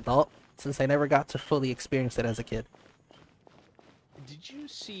as an adult, since I never got to fully experience it as a kid. Did you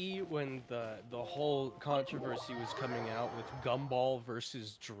see when the whole controversy was coming out with Gumball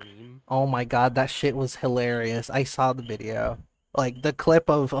versus Dream? Oh my god, that shit was hilarious. I saw the video. Like, the clip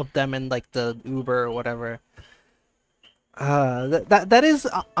of them in, like, the Uber or whatever. That is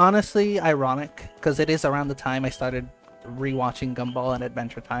honestly ironic, because it is around the time I started rewatching Gumball and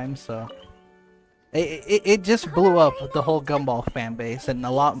Adventure Time, so... It just blew up the whole Gumball fan base, and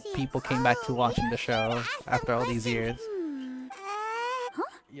a lot of people came back to watching the show after all these years.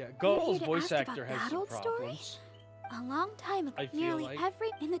 Yeah, Gumball's voice actor has some problems. A long time ago, I feel nearly like- every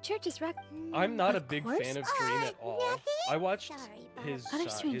in the church's rec. I'm not a Of big course. fan of Dream at all. I watched his What a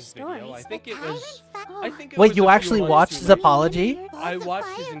strange his video. story. I think it was. I think it Wait, was you a few actually months watched too his late. apology? I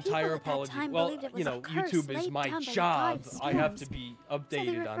watched his entire apology. Well, you know, YouTube is my job. I have to be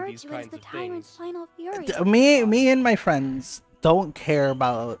updated on these kinds of things. Me and my friends don't care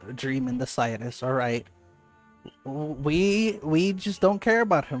about Dream in the slightest, alright? We just don't care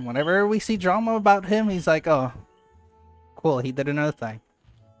about him. Whenever we see drama about him, he's like, oh, cool, he did another thing.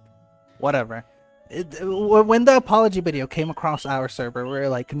 Whatever. When the apology video came across our server, we were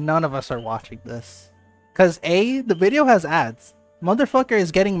like, none of us are watching this. Because A, the video has ads. Motherfucker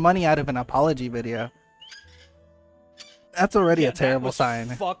is getting money out of an apology video. That's already a terrible sign.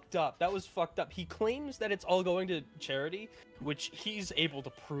 Fucked up. That was fucked up. He claims that it's all going to charity, which he's able to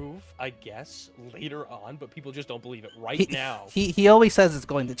prove, I guess, later on, but people just don't believe it now. He always says it's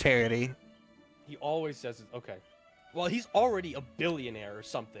going to charity. He always says it. Okay. Well, he's already a billionaire or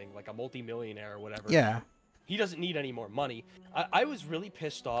something, like a multi-millionaire or whatever. Yeah. He doesn't need any more money. I was really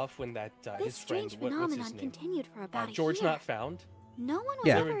pissed off when that his friend, what's his name? Continued for about a George year. Not Found. No one was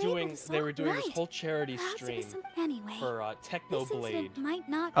Yeah. ever They were doing this right. whole charity Perhaps it stream was some... Anyway, for this Technoblade, incident might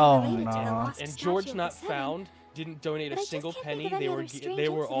not be Oh, related to the no. lost and statue George of Not the Seven. Found didn't donate But a I just single can't think penny. of any They were other strange they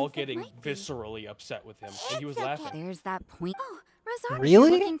were all incidents that getting might be. viscerally upset with him, and he was It's okay. laughing. There's that point. Oh, Rosario.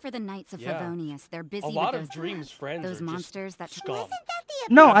 Really? Looking for the Knights of Yeah. Favonius. They're busy A with lot those, of Dream's friends those are monsters that just scum. Wasn't that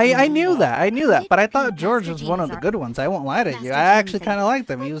the No, abyss? I knew that. I knew that. But I thought Master George was one of the Genies good ones. I won't lie to you. Master I actually Genies kind of liked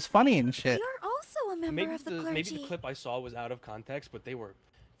him. He was funny and shit. You're also a member Maybe of the the clergy. clip I saw was out of context, but they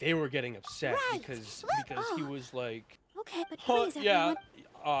were getting upset Right. because Oh. he was like, Okay, but huh, please, yeah,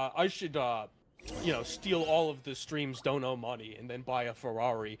 everyone. I should steal all of the streams Dono money and then buy a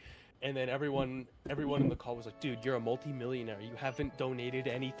Ferrari. And then everyone in the call was like, dude, you're a multi-millionaire. You haven't donated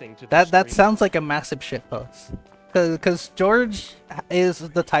anything to the That stream." sounds like a massive shitpost. Because George is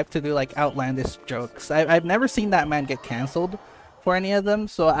the type to do like outlandish jokes. I've never seen that man get canceled for any of them,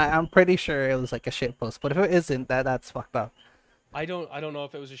 so I'm pretty sure it was like a shitpost. But if it isn't, that's fucked up. I don't know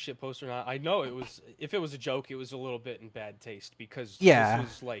if it was a shit post or not. I know it was. If it was a joke, it was a little bit in bad taste because Yeah. this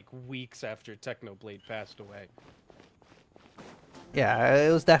was like weeks after Technoblade passed away. Yeah,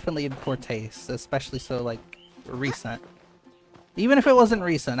 it was definitely in poor taste, especially so like recent. Even if it wasn't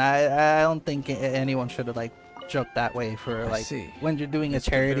recent, I don't think anyone should have like joked that way for like see. when you're doing a This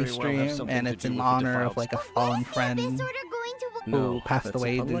could charity very well have stream something and to it's do in with the honor of defiled like a Where's fallen the friend abyss order going to... who No, passed that's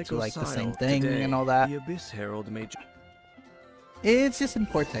away due unlike to like the same Osial. thing Today, and all that. The Abyss Herald made It's just in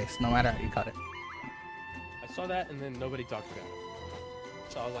poor taste, no matter how you cut it. I saw that, and then nobody talked about it.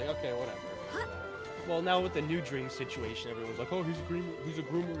 So I was like, okay, whatever. Well, now with the new Dream situation, everyone's like, oh, he's a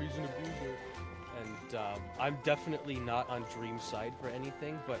groomer, he's an abuser. And I'm definitely not on Dream's side for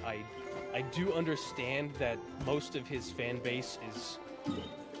anything, but I do understand that most of his fan base is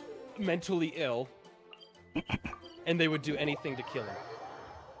mentally ill, and they would do anything to kill him.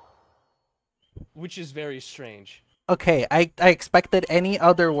 Which is very strange. Okay, I expected any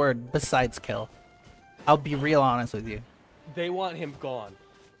other word besides kill. I'll be real honest with you. They want him gone.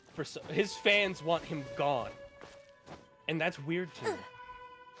 His fans want him gone. And that's weird to me.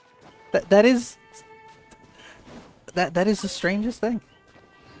 That is the strangest thing.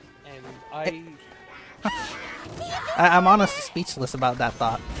 And I'm honestly speechless about that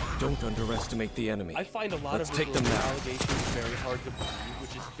thought. Don't underestimate the enemy. I find a lot Let's of take them those now. allegations very hard to believe,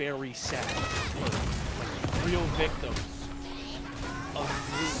 which is very sad. Like real victims of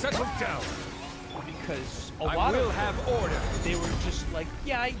Settle down. because a I lot will of have them, order. they were just like,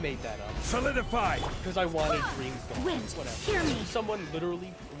 yeah, I made that up Solidify. because I wanted Dreams gone. Wait, Whatever. hear me. Someone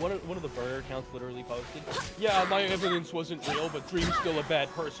literally, one of the burner accounts literally posted, yeah, my evidence wasn't real, but Dream's still a bad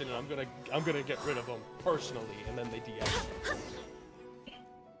person, and I'm gonna get rid of him personally, and then they DM him.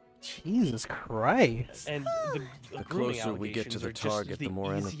 Jesus Christ. And the grooming closer we get to allegations the are just target, the the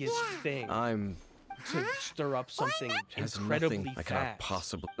more enemy. easiest thing I'm to stir up something has incredibly nothing I fast. cannot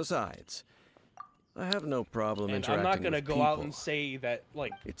possibly. Besides, I have no problem And I'm interacting not gonna with go people. out and say that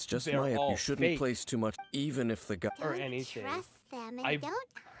like It's just they're my. all You shouldn't fake place too much, even if the guy. or Don't anything. trust them and I- don't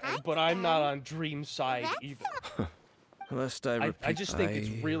hunt But I'm not them. on Dream's side That's either. Lest I repeat, I just think it's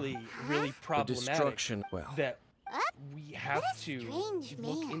really the problematic destruction. Well, that Up? we have What a to strange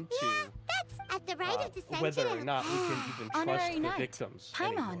look man. into That's at the right of dissension. whether or not we can even trust Honorary the knight. victims Paimon,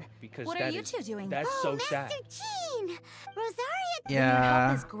 anymore, because what are that you is- two doing? That's Oh, so Master sad. Jean! Rosaria. Your help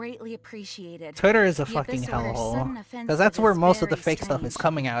Yeah. is greatly appreciated. Twitter is a The fucking Abyss Order's hellhole. sudden offensive Because that's where is most of the very fake stuff is strange.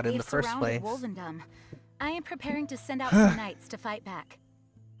 coming out in They've the first surrounded place. Wolvendom. I am preparing to send out some knights to fight back.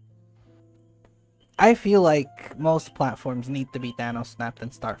 I feel like most platforms need to be Thanos snapped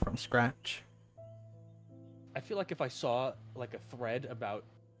and start from scratch. I feel like if I saw like a thread about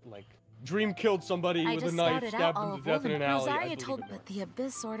like Dream killed somebody I with a just knife, scouted out stabbed all him of to death in an Wolvendom. alley, Rosaria I'd told, believe it but the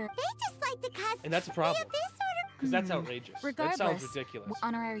Abyss Order. They just like to cause And that's a problem. The Abyss Order. because that's outrageous. That Regardless, sounds ridiculous.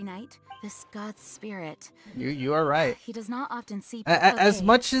 Honorary Knight, this god's spirit. You are right. He does not often see. As Okay,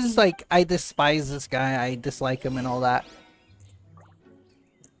 much as like I despise this guy, I dislike him and all that.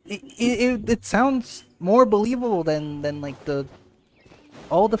 It sounds more believable than like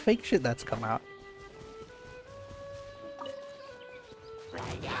all the fake shit that's come out.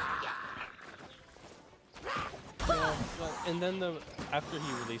 Yeah, well, and then after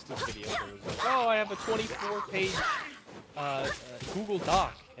he released this video, there was like, oh, I have a 24-page Google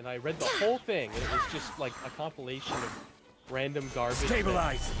Doc, and I read the whole thing. And it was just like a compilation of random garbage. that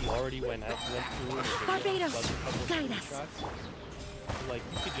Stabilize. He already went through. In the video, Barbados, plus a couple of guide us. screenshots. Like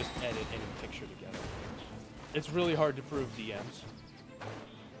you could just edit any picture together. It's really hard to prove DMs.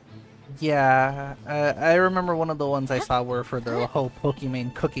 Yeah, I remember one of the ones I saw were for the whole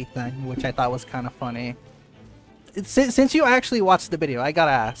Pokemon cookie thing, which I thought was kind of funny. Since you actually watched the video, I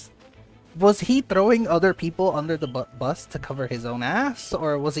gotta ask, was he throwing other people under the bus to cover his own ass,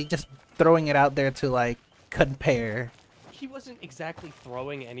 or was he just throwing it out there to like compare? He wasn't exactly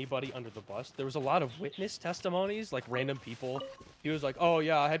throwing anybody under the bus. There was a lot of witness testimonies, like random people. He was like, "Oh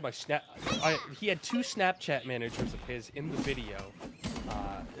yeah, I had my he had 2 Snapchat managers of his in the video.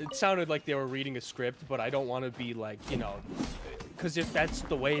 It sounded like they were reading a script, but I don't want to be like, you know, because if that's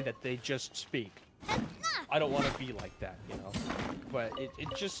the way that they just speak, I don't want to be like that, you know. But it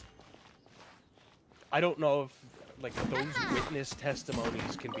just, I don't know if like those witness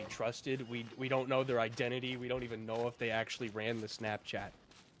testimonies can be trusted. We don't know their identity. We don't even know if they actually ran the Snapchat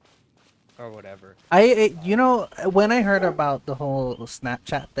or whatever. You know, when I heard about the whole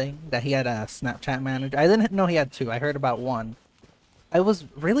Snapchat thing, that he had a Snapchat manager, I didn't know he had 2. I heard about 1. I was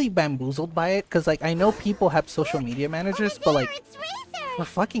really bamboozled by it, because like I know people have social media managers, but like for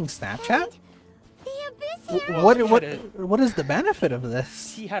fucking Snapchat? What is the benefit of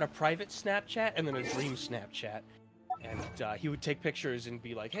this? He had a private Snapchat and then a Dream Snapchat. And he would take pictures and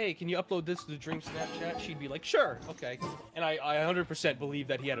be like, "Hey, can you upload this to the Dream Snapchat?" She'd be like, "Sure, okay." And I 100% believe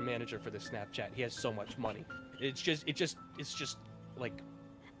that he had a manager for the Snapchat. He has so much money. It's just like,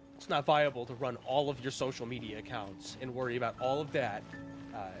 it's not viable to run all of your social media accounts and worry about all of that.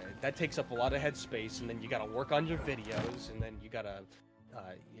 That takes up a lot of headspace, and then you gotta work on your videos, and then you gotta,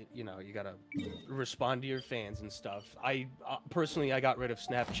 you gotta respond to your fans and stuff. Personally, I got rid of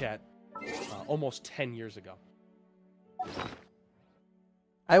Snapchat almost 10 years ago.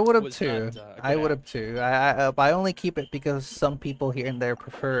 I would have was too. not, a I good would app. have too. But I only keep it because some people here and there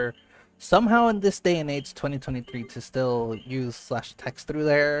prefer somehow in this day and age 2023 to still use slash text through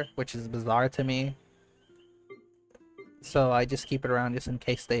there, which is bizarre to me. So I just keep it around just in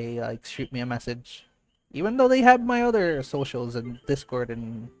case they like shoot me a message. Even though they have my other socials and Discord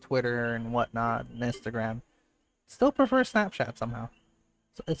and Twitter and whatnot and Instagram. Still prefer Snapchat somehow.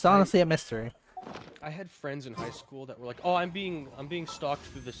 It's honestly a mystery. I had friends in high school that were like, "Oh, I'm being stalked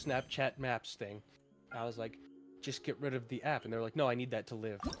through the Snapchat Maps thing." I was like, "Just get rid of the app." And they're like, "No, I need that to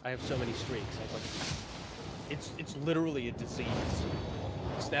live. I have so many streaks." I was like, "It's literally a disease.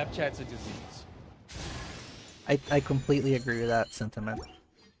 Snapchat's a disease." I completely agree with that sentiment.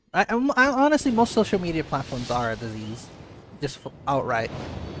 I honestly, most social media platforms are a disease, just outright.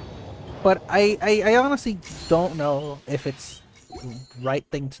 But I honestly don't know if it's the right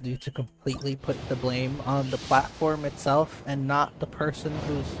thing to do to completely put the blame on the platform itself and not the person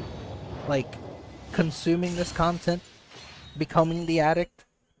who's like consuming this content, becoming the addict.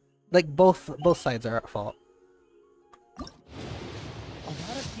 Like both sides are at fault. A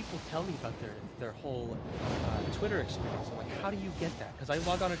lot of people tell me about their whole Twitter experience. I'm like, how do you get that? Because I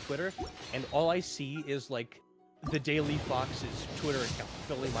log on to Twitter and all I see is like the Daily Fox's Twitter account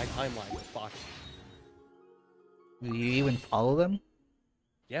filling my timeline with Fox. Do you even follow them?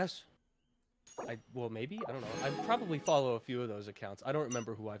 Yes. Well, maybe, I don't know. I probably follow a few of those accounts. I don't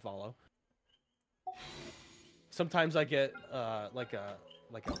remember who I follow. Sometimes I get like a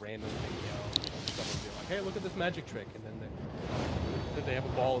random video. Someone will be like, "Hey, look at this magic trick," and then they have a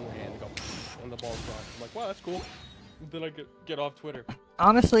ball in their hand and go, and the ball's gone. I'm like, "Wow, that's cool." And then I get off Twitter.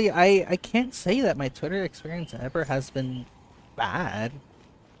 Honestly, I can't say that my Twitter experience ever has been bad.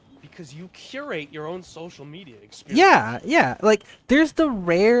 Because you curate your own social media experience. Yeah. Like, there's the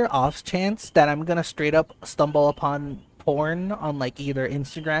rare off chance that I'm gonna straight up stumble upon porn on like either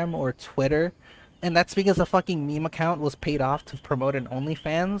Instagram or Twitter, and that's because a fucking meme account was paid off to promote an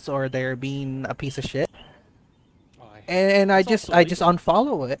OnlyFans or they're being a piece of shit. Oh, And I that's just also legal.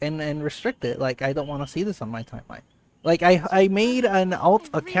 unfollow it and restrict it. Like, I don't want to see this on my timeline. Like, I made an alt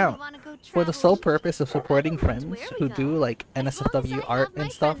account for the sole purpose of supporting friends who do like NSFW art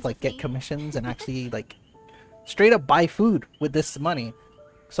and stuff, like get commissions and actually like straight up buy food with this money.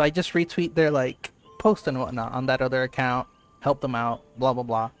 So I just retweet their like post and whatnot on that other account, help them out, blah blah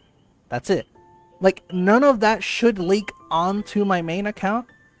blah. That's it. Like, none of that should leak onto my main account,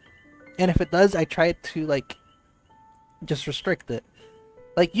 and if it does, I try to like just restrict it.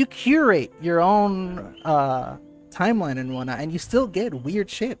 Like, you curate your own timeline and whatnot, and you still get weird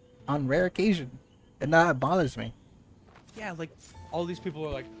shit on rare occasion, and that bothers me. Yeah, like all these people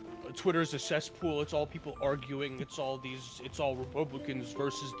are like, Twitter's a cesspool. It's all people arguing. It's all Republicans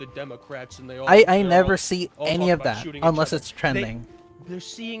versus the Democrats, and I never see all any talk of about that shooting each unless other. it's trending. They're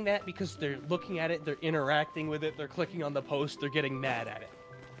seeing that because they're looking at it, they're interacting with it, they're clicking on the post, they're getting mad at it.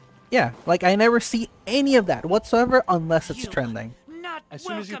 Yeah, like I never see any of that whatsoever unless it's trending. Not As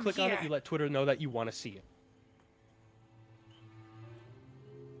soon as you click on it, here. you let Twitter know that you want to see it.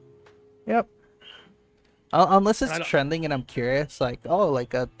 Yep. Unless it's And I don't- trending and I'm curious, like, oh,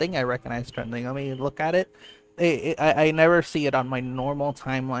 like a thing I recognize trending. Let me look at it. I never see it on my normal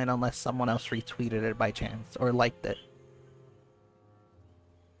timeline unless someone else retweeted it by chance or liked it.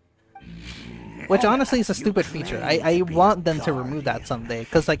 Which honestly is a stupid feature. I want them to remove that someday,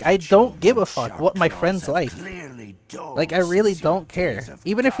 because like I don't give a fuck what my friends like. Like, I really don't care.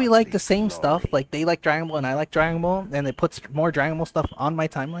 Even if we like the same stuff, like they like Dragon Ball and I like Dragon Ball, and it puts more Dragon Ball stuff on my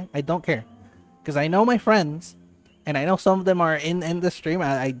timeline, I don't care. Because I know my friends, and I know some of them are in the stream.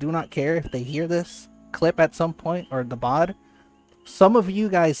 I do not care if they hear this clip at some point, or the VOD. Some of you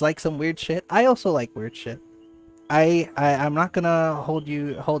guys like some weird shit. I also like weird shit. I'm not gonna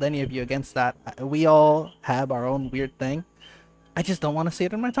hold any of you against that. We all have our own weird thing. I just don't want to see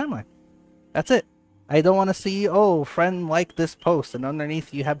it in my timeline. That's it. I don't want to see, oh, friend like this post, and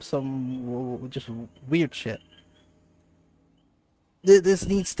underneath you have some just weird shit. This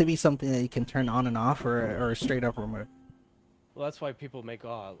needs to be something that you can turn on and off, or straight up remove. Well, that's why people make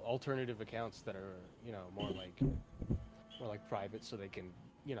alternative accounts that are, more like private, so they can,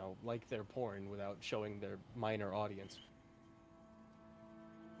 like their porn without showing their minor audience.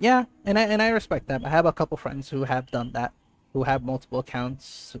 Yeah, and I respect that. I have a couple friends who have done that, who have multiple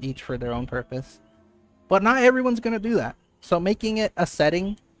accounts, each for their own purpose. But not everyone's gonna do that. So making it a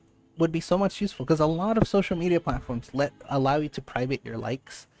setting would be so much useful, because a lot of social media platforms allow you to private your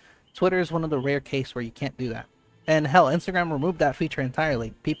likes. Twitter is one of the rare cases where you can't do that. And hell, Instagram removed that feature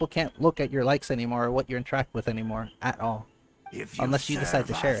entirely. People can't look at your likes anymore or what you interact with anymore at all. Unless you decide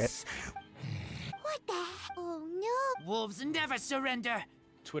to share it. What the? Oh no! Wolves never surrender.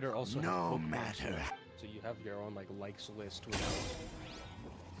 Twitter also has No bookmarks, matter. so you have your own like likes list without,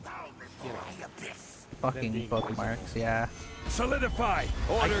 you know. Fucking being bookmarks, yeah. Solidify.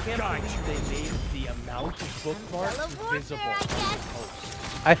 I Order can't guide. believe they made the amount of bookmarks visible on the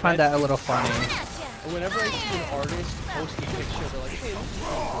post. I find that a little funny. Whenever I see an artist post a picture, they're like, hey, this is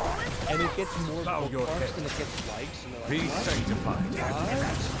cool. And it gets more Bow your bookmarks head. than it gets likes, and they're Be like, what? sanctified.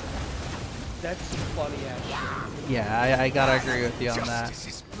 That's some funny ass shit. Yeah, I gotta agree with you on that. Justice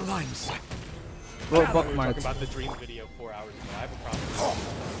is blindsight. Well, We were talking bookmarks. about the Dream video 4 hours ago. I have a problem.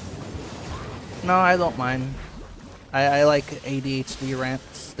 No, I don't mind. I like ADHD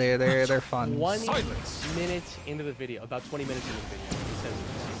rants. They're fun. 20 Silence. minutes into the video, about 20 minutes into the video,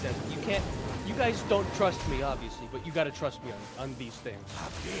 he says, you can't, you guys don't trust me, obviously, but you gotta trust me on these things.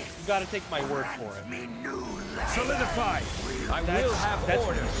 You gotta take my word for it. Solidify. I will have That's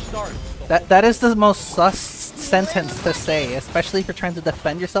order. where it starts. That is the most sus sentence to say, especially if you're trying to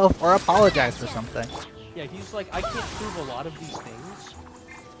defend yourself or apologize for something. Yeah, he's like, I can't prove a lot of these things,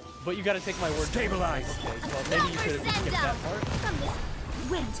 but you gotta take my word. Stabilize. Okay, well, maybe you could have skipped that part.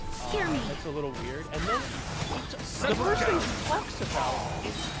 Wind, hear me. That's a little weird. And then, the first thing he talks about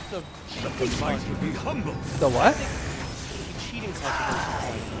is the cheating Might controversy. be humble. The what? The cheating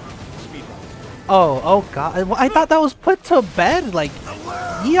controversy. Speedrun. Oh god. Well, I thought that was put to bed like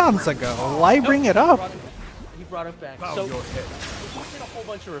eons ago. Why bring it up? He brought it back. Bow So, your head. he did a whole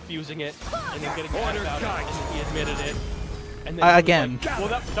bunch of refusing it, and then getting mad Order about it, guide. and then he admitted it. And then he was Again. like, well,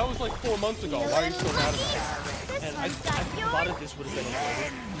 that was like 4 months ago. Why are you still mad about it? And I thought that this would have been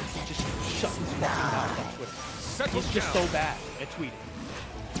avoided. He just shut his fucking mouth on Twitter. Settle He's just down. so bad at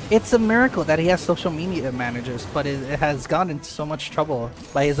tweeting. It's a miracle that he has social media managers, but it has gone into so much trouble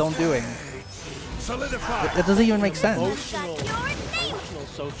by his own doing. Solidify. It doesn't even make sense. Emotional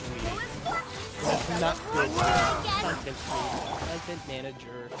social media. That's not good. Content creator, content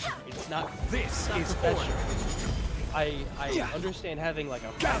manager. It's not. This It's not is professional. I understand having like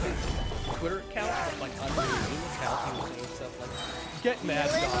a private Twitter account, but like on my main account, he was saying stuff like, "Get mad,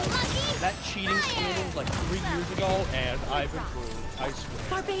 guys. That cheating scandal was like 3 years ago, and I've improved. I swear."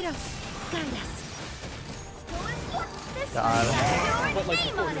 Barbados, guide us. God. But like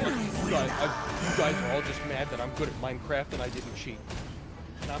before, he was like, you guys are all just mad that I'm good at Minecraft and I didn't cheat.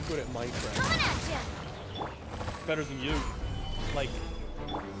 And I'm good at Minecraft. Better than you. Like,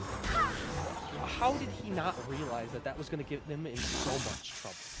 how did he not realize that that was going to get them in so much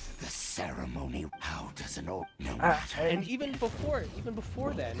trouble? The ceremony. How does an old no matter? And even before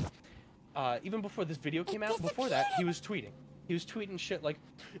then, even before this video came out, before that, he was tweeting. He was tweeting shit like,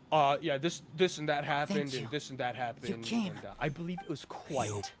 yeah, this and that happened, and this and that happened. came. And, I believe it was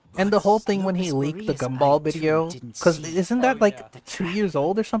quite. And the whole thing when he leaked the Gumball video, because isn't that Oh, like yeah. 2 years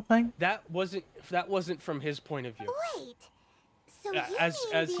old or something? That wasn't from his point of view. Wait. So As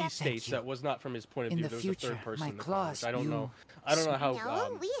you he states, you. that was not from his point of In view. the There was a future, third person my in the claws, comments. I don't you- know. I don't know how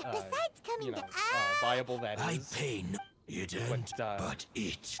No, besides coming to viable that I is. pain didn't, But,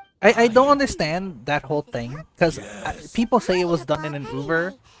 it. I don't understand that whole thing, because people say it was done in an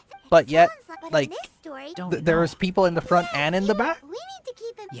Uber, but yet, like, Don't there know. was people in the front and in the back? We need to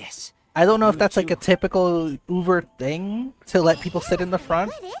keep him. Yes. I don't know if You that's like a too. typical Uber thing to let people sit in the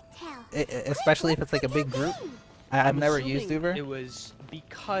front, Good intel. especially if it's like a big group. I've I'm never assuming used Uber. It was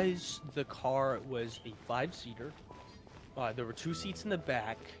because the car was a 5-seater. There were 2 seats in the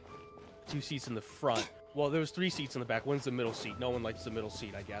back, 2 seats in the front. Well, there was 3 seats in the back. One's the middle seat. No one likes the middle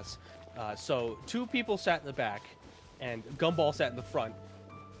seat, I guess. So 2 people sat in the back, and Gumball sat in the front.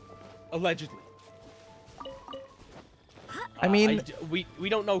 Allegedly. I mean, we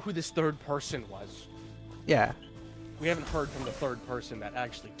don't know who this third person was. yeah. We haven't heard from the third person that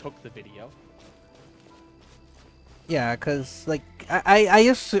actually took the video. Yeah, because, like,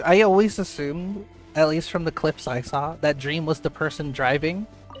 I always assumed, at least from the clips I saw, that Dream was the person driving,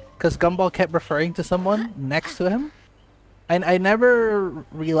 because Gumball kept referring to someone next to him. And I never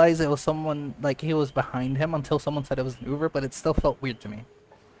realized it was someone, like, he was behind him until someone said it was an Uber, but it still felt weird to me.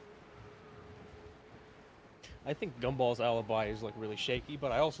 I think Gumball's alibi is like really shaky,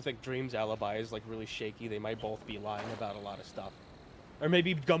 but I also think Dream's alibi is like really shaky. They might both be lying about a lot of stuff. Or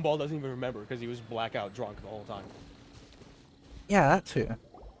maybe Gumball doesn't even remember because he was blackout drunk the whole time. Yeah, that too.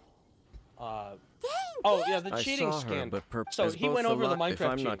 Oh yeah, the I cheating saw her, scandal. but So as he both went the over the lot- if Minecraft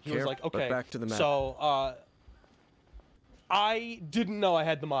I'm cheat. not He was like, careful, but okay, back to the map. so I didn't know I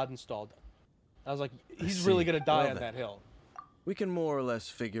had the mod installed. I was like, he's really see. gonna die Well on then. that hill. We can more or less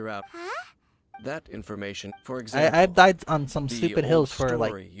figure out Huh? that information. For example, I've died on some the stupid old hills for, like,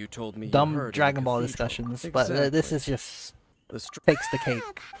 story you told me you dumb heard in the Dragon Ball cathedral. discussions, but this Exactly. is just The str- takes the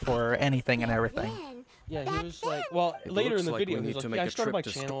cake for anything and everything. Man, Yeah, he was like, well, It later looks in the like video, we he need was to like, make yeah, I a started my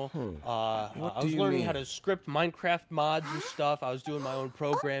trip to channel. What I do was you learning how mean? to script Minecraft mods and stuff. I was doing my own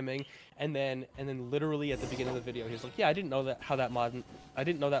programming, and then literally at the beginning of the video, he was like, yeah, I didn't know that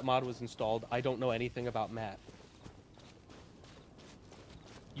mod was installed. I don't know anything about math.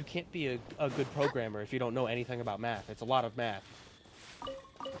 You can't be a good programmer if you don't know anything about math. It's a lot of math.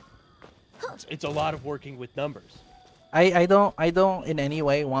 It's a lot of working with numbers. I don't in any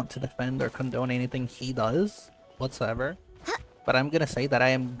way want to defend or condone anything he does whatsoever. But I'm gonna say that I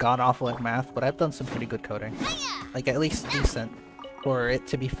am god awful at math, but I've done some pretty good coding. Like at least decent for it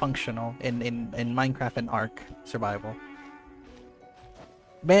to be functional in Minecraft and Ark survival.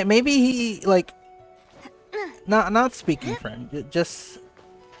 Maybe he like not speaking for him, just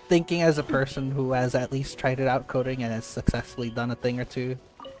thinking as a person who has at least tried it out coding and has successfully done a thing or two.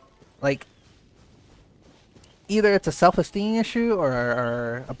 Like either it's a self-esteem issue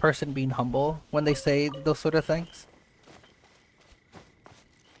or a person being humble when they say those sort of things.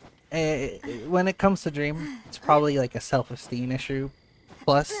 When it comes to Dream, it's probably like a self-esteem issue.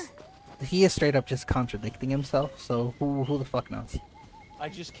 Plus, he is straight up just contradicting himself, so who the fuck knows? I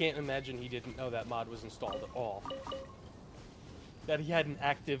just can't imagine he didn't know that mod was installed at all. That he had an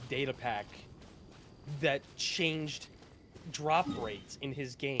active data pack that changed drop rates in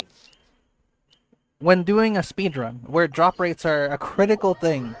his game. When doing a speedrun, where drop rates are a critical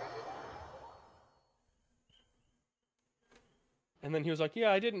thing. And then he was like,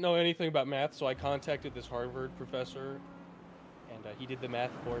 yeah, I didn't know anything about math, so I contacted this Harvard professor, and he did the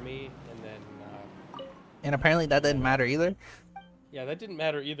math for me, and then... And apparently that didn't matter either. Yeah, that didn't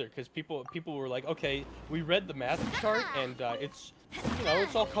matter either, because people were like, okay, we read the math chart, and it's, you know,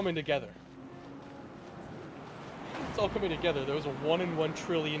 it's all coming together. It's all coming together. There was a 1 in 1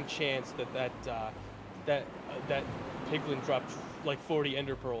 trillion chance that Piglin dropped like 40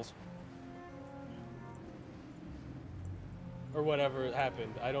 ender pearls. Or whatever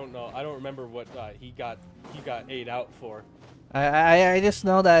happened. I don't know. I don't remember what he got ate out for. I just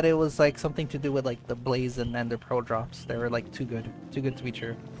know that it was like something to do with like the Blaze and Ender Pearl drops. They were like too good to be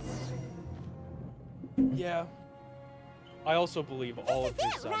true. Yeah. I also believe all of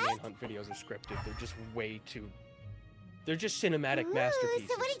his manhunt videos are scripted. They're just way too... They're just cinematic masterpieces.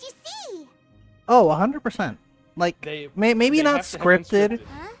 So what did you see? Oh, 100%. Like, maybe they not have to have been scripted,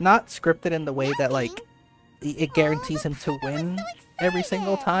 scripted. not scripted in the way that like it guarantees him to win every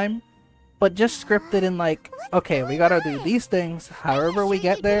single time, but just scripted in like, okay, we gotta do these things. However we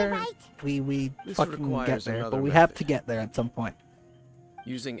get there, we This fucking requires get there, another but we have method. to get there at some point.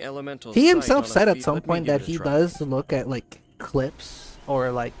 Using elemental He sight himself on a said at feat- some let me point give that it a he try. does look at like clips or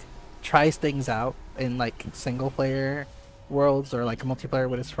like tries things out in like single player worlds or like multiplayer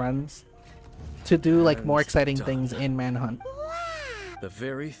with his friends to do like more And exciting done. things in Manhunt. The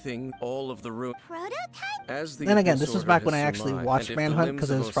very thing all of the room. Prototype? As the Then again, Abyss this was Order back when has I actually surmised, watched and if the Manhunt limbs because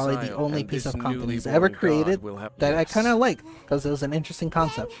it of was probably the Osiel only and piece this of content newly he's ever born god created will have- that I Yes. kind of liked because it was an interesting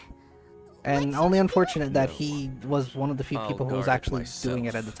concept. And only unfortunate that he was one of the few I'll people who was guard it actually doing it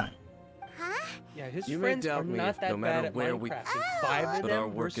at myself. the time. Huh? Yeah, his You may friends doubt are me not if that no matter bad at where Minecraft. we- And 5 of But them our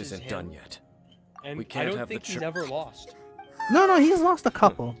work versus isn't him. done yet. And We I can't don't have the think he's tr- ever lost. No, he's lost a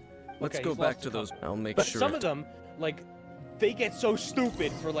couple. Let's Okay, go he's back lost to a those. couple. I'll make But sure. some of them, like, they get so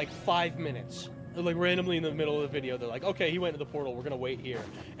stupid for like 5 minutes. Like randomly in the middle of the video, they're like, okay, he went to the portal, we're gonna wait here.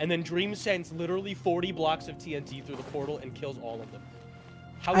 And then Dream sends literally 40 blocks of TNT through the portal and kills all of them.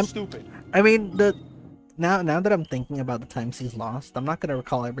 How stupid. I mean, now that I'm thinking about the times he's lost, I'm not gonna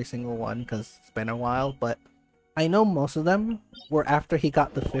recall every single one because it's been a while, but I know most of them were after he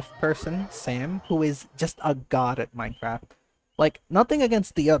got the 5th person, Sam, who is just a god at Minecraft. Like, nothing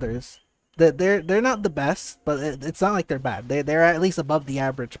against the others. They're not the best, but it's not like they're bad. They're at least above the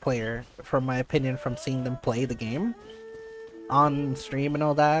average player, from my opinion, from seeing them play the game on stream and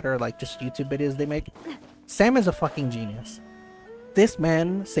all that, or like just YouTube videos they make. Sam is a fucking genius. This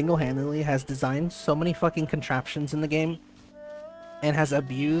man single-handedly has designed so many fucking contraptions in the game and has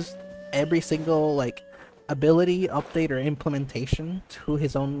abused every single like ability, update, or implementation to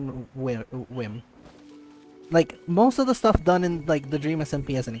his own whim. Like most of the stuff done in like the Dream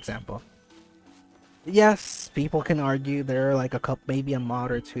SMP as an example. Yes, people can argue there are like a couple, maybe a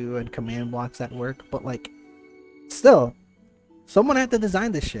mod or two and command blocks that work, but like still, someone had to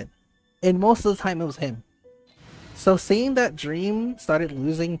design this shit. And most of the time it was him. So seeing that Dream started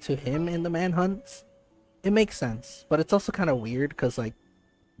losing to him in the manhunts, it makes sense. But it's also kind of weird because like,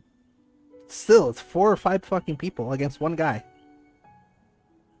 still, it's 4 or 5 fucking people against one guy.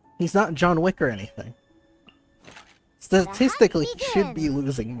 He's not John Wick or anything. Statistically, he should be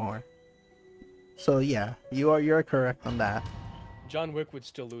losing more. So yeah, you're correct on that. John Wick would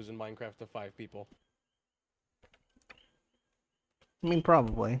still lose in Minecraft to 5 people. I mean,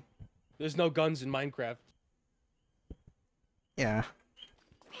 probably. There's no guns in Minecraft. Yeah.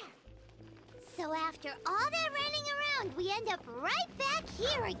 So after all that running around, we end up right back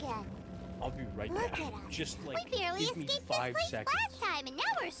here again. I'll be right Look back. at us. Just We like barely give me escaped 5 this place seconds. last time, and now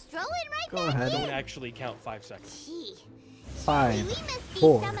we're strolling right Go back ahead. Don't in. actually count 5 seconds. Gee. Five, We must be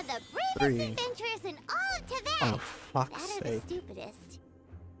 4, some of the bravest 3. adventurers in all of Tibet. Oh, fuck's That are the sake. stupidest.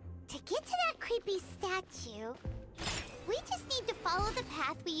 To get to that creepy statue, we just need to follow the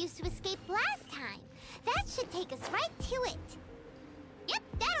path we used to escape last time. That should take us right to it. Yep,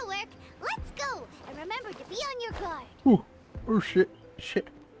 that'll work. Let's go. And remember to be on your guard. Ooh. Oh, shit. Shit.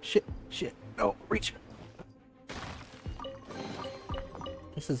 Shit. Shit. No, reach.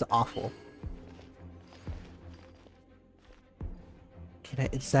 This is awful.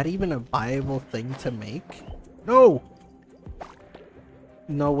 Is that even a viable thing to make? No!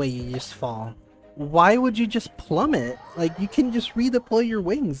 No way you just fall. Why would you just plummet? Like, you can just redeploy your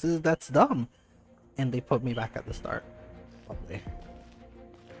wings. That's dumb. And they put me back at the start. Lovely.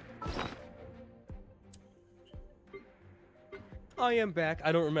 I am back.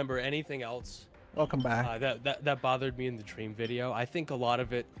 I don't remember anything else Welcome back. that bothered me in the dream video. I think a lot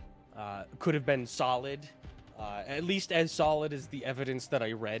of it could have been solid, at least as solid as the evidence that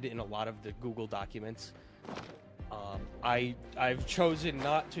I read in a lot of the Google documents. I've chosen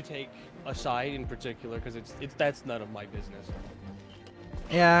not to take a side in particular because that's none of my business.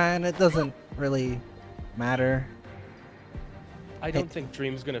 Yeah, and it doesn't really matter. I don't think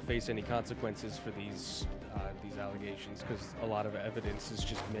Dream's gonna face any consequences for these allegations because a lot of evidence is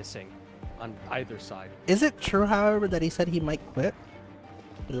just missing on either side. Is it true, however, that he said he might quit?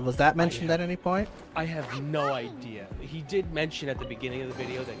 Was that mentioned at any point? I have no idea. He did mention at the beginning of the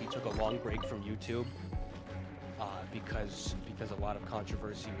video that he took a long break from YouTube because a lot of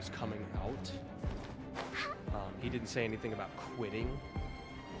controversy was coming out. He didn't say anything about quitting,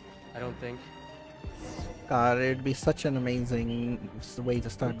 I don't think. God, it'd be such an amazing way to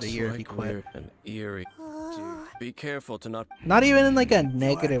start the year if he quit. Weird and eerie. Dude, be careful to not. Not even in like a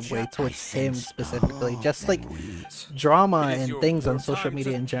negative way towards him specifically, just like drama and things on social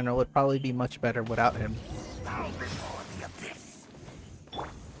media in general would probably be much better without him.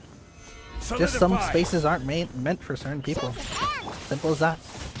 Just some spaces aren't meant for certain people. Simple as that.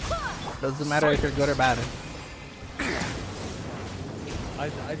 Doesn't matter if you're good or bad. I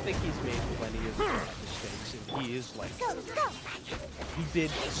think he's made plenty of mistakes, and he is like, he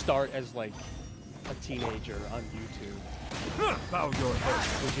did start as like a teenager on YouTube, Bow your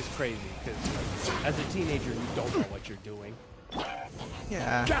head. which is crazy because as a teenager you don't know what you're doing.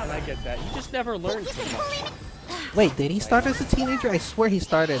 Yeah. And I get that. You just never learn so much. Wait, did he start as a teenager? I swear he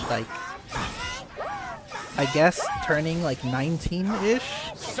started like, I guess turning like 19-ish,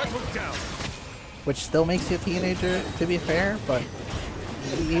 Settle down. which still makes you a teenager to be fair, but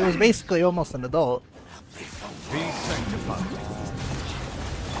he was basically almost an adult. Be sanctified.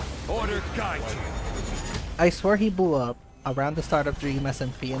 Order guide you. I swear he blew up around the start of Dream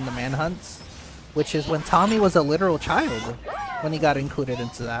SMP and the Manhunts, which is when Tommy was a literal child when he got included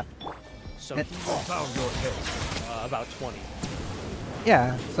into that. So he was Bow your head. about 20.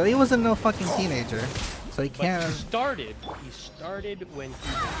 Yeah, so he wasn't no fucking teenager, so he But can't. he started when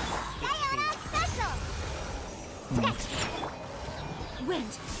he was 15. Wind,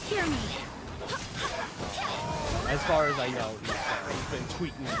 hear me. As far as I know, he's been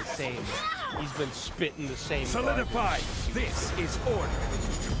tweeting the same. He's been spitting the same. Solidify. garbage. This is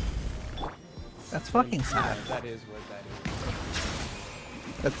order. That's fucking sad. Yeah, that is what that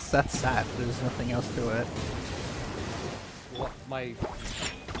is. That's sad. There's nothing else to it. Well,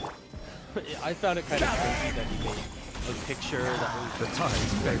 I found it kind of crazy that he made a picture that was The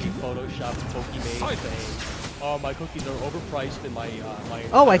time's begging. photoshopped Pokimane saying, "Oh, my cookies are overpriced and my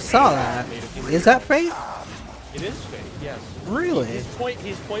Oh, I saw that. Is that fake? It is fake, yes. Really? His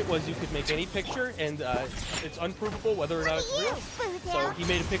point was you could make any picture and it's unprovable whether or not it's real. So he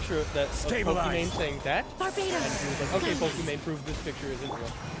made a picture of Pokimane saying that, and Barbados. he was like, okay, Pokimane, prove this picture isn't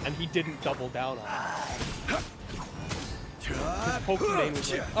real. And he didn't double down on it. Pokimane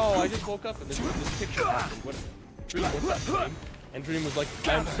was like, oh, I just woke up and this picture happened. Dream, what's up, Dream? And Dream was like,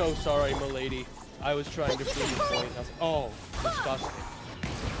 I'm so sorry, milady. I was trying to prove the point. I was like, oh, disgusting.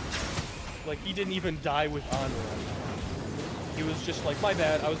 Like, he didn't even die with honor. He was just like, my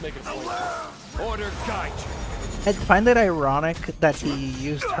bad, I was making a point. Order guide you. I find it ironic that he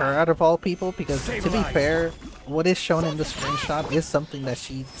used her out of all people because, to be fair, what is shown in the screenshot is something that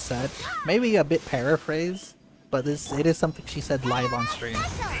she said. Maybe a bit paraphrased, but it is something she said live on stream.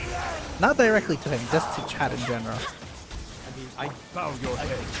 Not directly to him, just to chat in general. I mean, Bow your I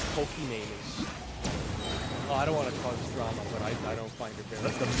head. think Pokimane is Oh, I don't want to cause drama, but I don't find her very.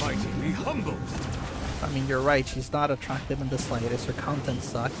 Let the mighty be humbled. I mean, you're right. She's not attractive in the slightest. Her content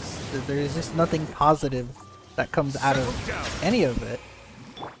sucks. There's just nothing positive that comes out of any of it.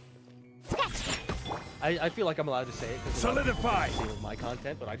 I feel like I'm allowed to say it because Solidify. with my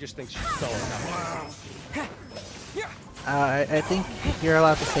content, but I just think she's so enough. I think you're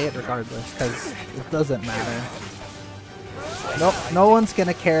allowed to say it regardless, because it doesn't matter. No one's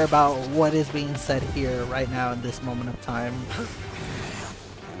gonna care about what is being said here right now in this moment of time. I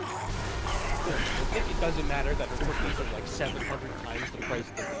think it doesn't matter that her cookies are like 700 times the price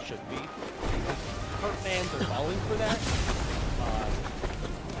that they should be. Her fans are falling for that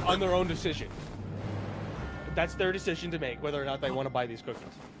on their own decision. That's their decision to make, whether or not they want to buy these cookies.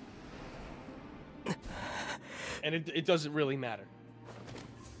 And it doesn't really matter.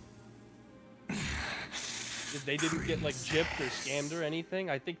 If they didn't get like gypped or scammed or anything,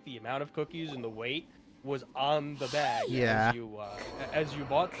 I think the amount of cookies and the weight was on the bag as you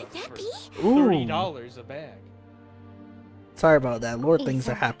bought them for $30 a bag. Sorry about that. Lord, things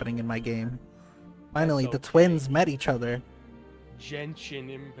are happening in my game. Finally, the twins met each other. Genshin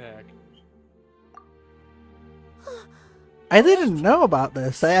Impact. I didn't know about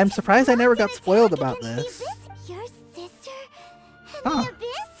this. I'm surprised I never got spoiled about this. Your sister? Huh.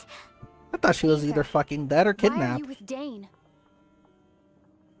 I thought she was either fucking dead or Why are kidnapped. you with Dane?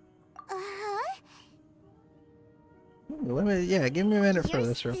 Give me a minute for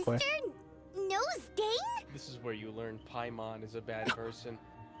this real quick. Knows Dane? This is where you learn Paimon is a bad person.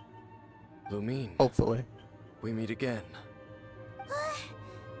 Lumine, Hopefully. we meet again.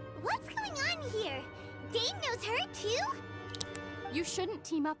 What's going on here? Dane knows her too? You shouldn't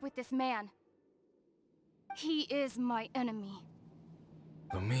team up with this man. He is my enemy.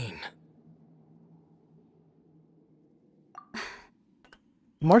 Lumine.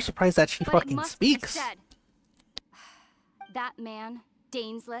 I'm more surprised that she But it fucking must be speaks. said. That man,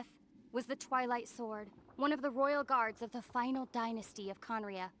 Dainsleif, was the Twilight Sword, one of the royal guards of the final dynasty of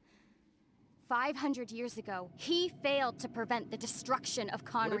Conria. 500 years ago, he failed to prevent the destruction of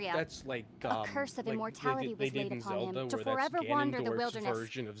What if Conria. that's like A curse of immortality they was did laid in upon Zelda, him to where forever that's wander the Ganondorf's wilderness.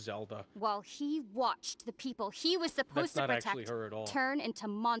 version of Zelda. While he watched the people he was supposed That's to not actually protect her at all. turn into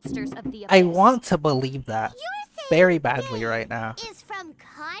monsters of the abyss. I want to believe that You're saying very badly Dane right now. is from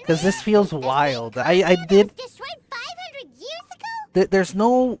Conria? Because this feels The same wild. Conria I that did... was destroyed 500 years ago? There's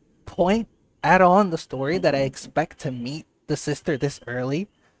no point at all in the story that I expect to meet the sister this early.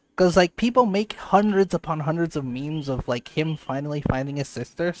 Because, like, people make hundreds upon hundreds of memes of, like, him finally finding his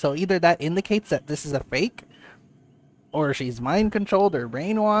sister. So either that indicates that this is a fake, or she's mind-controlled or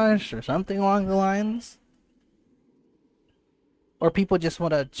brainwashed or something along the lines. Or people just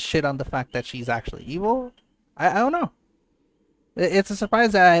want to shit on the fact that she's actually evil. I don't know. It's a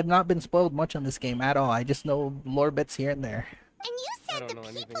surprise that I have not been spoiled much on this game at all. I just know lore bits here and there. And you I said don't the know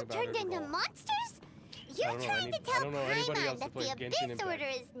anything people about turned it at into all. monsters? I You're don't know trying to I tell don't know anybody Paimon else that that the plays Abyss Genshin Impact. Order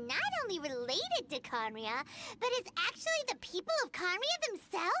is not only related to Conria, but is actually the people of Conria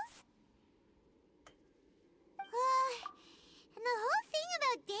themselves? And the whole thing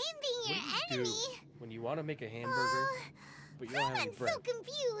about Dane being What your do you enemy... do when you want to make a hamburger, but you don't have any Paimon's bread? so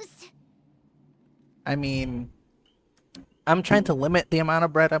confused. I mean, I'm trying to limit the amount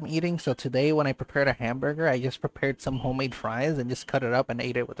of bread I'm eating, so today when I prepared a hamburger, I just prepared some homemade fries and just cut it up and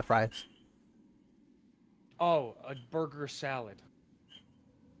ate it with the fries. Oh, a burger salad.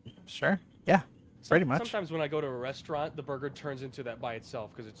 Sure. Yeah, pretty much. Sometimes when I go to a restaurant, the burger turns into that by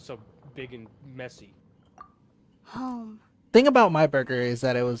itself because it's so big and messy. Home. Thing about my burger is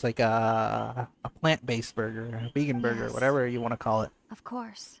that it was like a plant-based burger, a vegan burger, Yes. whatever you want to call it. Of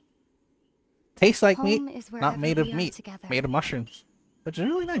course. Tastes like Home meat, is not wherever made of we are meat, together. made of mushrooms, which is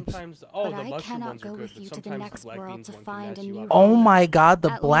really nice. Sometimes, But the I mushroom cannot ones are go good, with but you to the sometimes next black world beans to one can find mess a you new up. Oh home. my god,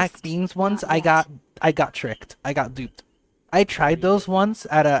 the At black least, beans ones, not I yet. got tricked. I got duped. I tried those once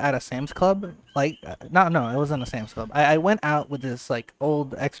at a Sam's Club. Like, no, it wasn't a Sam's Club. I went out with this like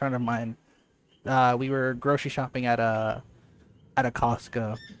old ex-friend of mine. We were grocery shopping at a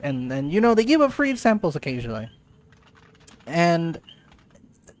Costco, and then they give up free samples occasionally, and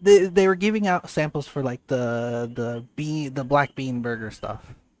they were giving out samples for like the black bean burger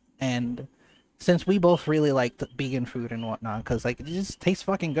stuff, and since we both really liked vegan food and whatnot, because like it just tastes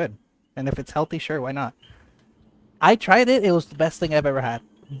fucking good, and if it's healthy, sure, why not? I tried it. It was the best thing I've ever had.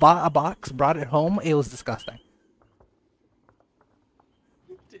 Bought a box, brought it home. It was disgusting.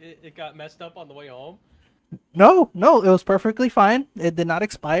 It got messed up on the way home. No, it was perfectly fine. It did not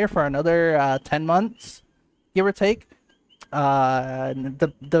expire for another 10 months, give or take.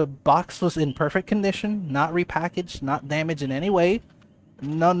 The box was in perfect condition, not repackaged, not damaged in any way.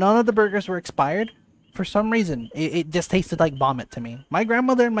 None of the burgers were expired. For some reason, it just tasted like vomit to me. My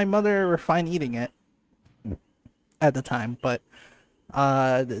grandmother and my mother were fine eating it at the time, but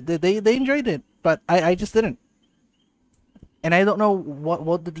they enjoyed it, but I just didn't. And I don't know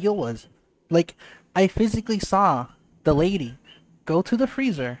what the deal was. Like, I physically saw the lady go to the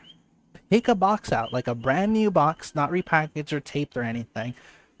freezer, pick a box out, like a brand new box, not repackaged or taped or anything,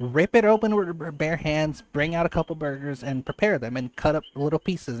 rip it open with her bare hands, bring out a couple burgers, and prepare them and cut up little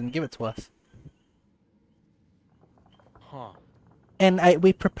pieces and give it to us. Huh. And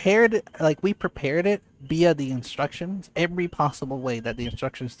we prepared it via the instructions, every possible way that the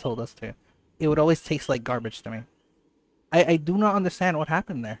instructions told us to. It would always taste like garbage to me. I do not understand what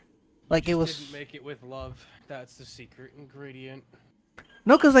happened there. Like, it was... Didn't make it with love. That's the secret ingredient.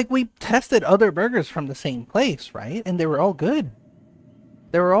 No, because, like, we tested other burgers from the same place, right? And they were all good.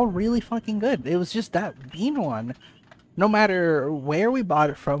 They were all really fucking good. It was just that bean one. No matter where we bought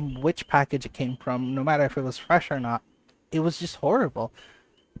it from, which package it came from, no matter if it was fresh or not, it was just horrible.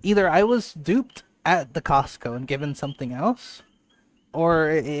 Either I was duped at the Costco and given something else, or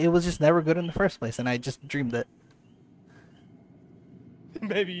it was just never good in the first place, and I just dreamed it.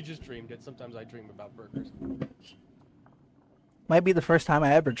 Maybe you just dreamed it. Sometimes I dream about burgers. Might be the first time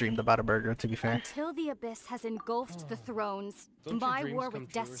I ever dreamed about a burger, to be fair. Until the abyss has engulfed the thrones, Don't your my dreams war come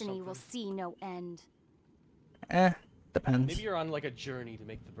with true or destiny will something? see no end. Depends. Maybe you're on like a journey to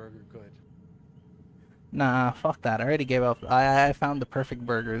make the burger good. Nah, fuck that. I already gave up. I found the perfect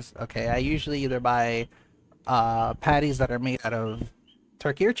burgers. Okay, I usually either buy patties that are made out of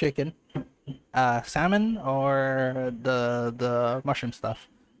turkey or chicken, salmon, or the mushroom stuff.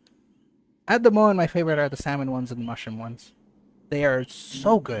 At the moment, my favorite are the salmon ones and the mushroom ones. They are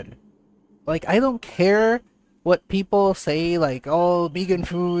so good. Like, I don't care what people say, like, oh, vegan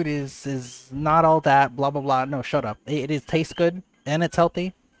food is not all that, blah, blah, blah. No, shut up. It tastes good, and it's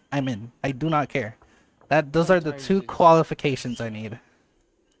healthy. I'm in. I do not care. Those are the Sometimes two it's- qualifications I need.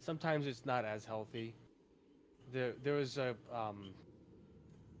 Sometimes it's not as healthy. There was a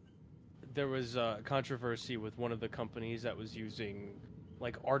controversy with one of the companies that was using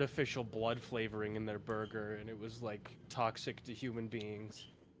like artificial blood flavoring in their burger, and it was like toxic to human beings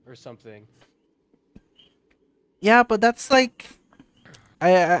or something. Yeah, but that's like,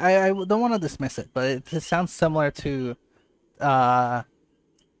 I don't want to dismiss it, but it sounds similar to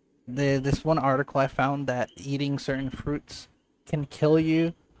this one article I found that eating certain fruits can kill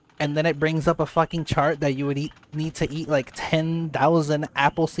you, and then it brings up a fucking chart that you would need to eat like 10,000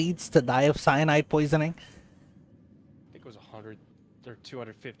 apple seeds to die of cyanide poisoning. I think it was 100 or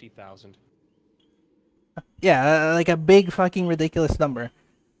 250,000. Yeah, like a big fucking ridiculous number.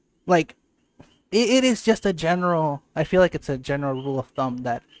 Like, it is just a general, I feel like it's a general rule of thumb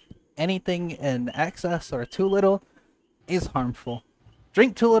that anything in excess or too little is harmful.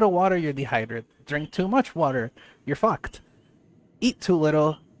 Drink too little water, you're dehydrated. Drink too much water, you're fucked. Eat too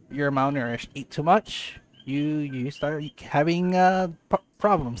little, you're malnourished. Eat too much, you start having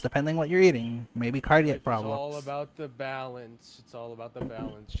problems depending what you're eating. Maybe cardiac problems. It's all about the balance. It's all about the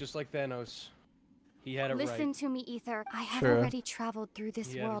balance. Just like Thanos. He had it Listen right. to me, Ether. I have Sure. already traveled through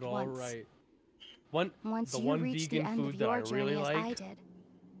this He had world it all once. right. Once The you one reach the vegan end food of that your I really journey as I like did,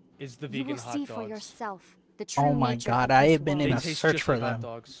 is the you vegan will hot see dogs. for yourself the true Oh my nature god, of I this have been world. in They a taste search just for like hot them.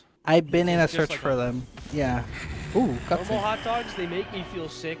 dogs. I've been in a Tastes just search like for hot them. Yeah. Ooh, cutscene. Normal hot dogs, they make me feel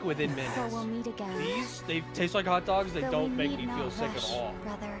sick within minutes. So we'll meet again. These, they taste like hot dogs, they Though don't we make need me not feel sick rush, at all.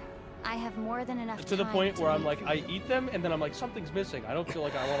 Brother, I have more than enough To the time point to where I'm wait like, for I you. eat them, and then I'm like, something's missing. I don't feel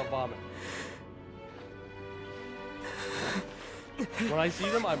like I want to vomit. When I see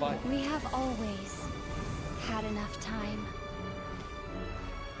them, I buy. We have always had enough time.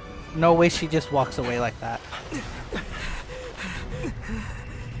 No way she just walks away like that.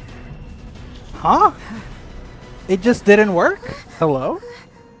 Huh? It just didn't work? Hello?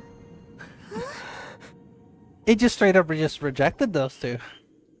 It just straight up just rejected those two.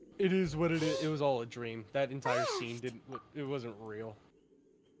 It is what it is. It was all a dream. That entire scene didn't. It wasn't real.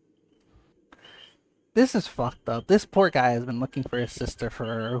 This is fucked up. This poor guy has been looking for his sister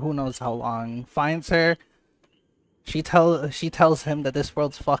for who knows how long. Finds her. She tells him that this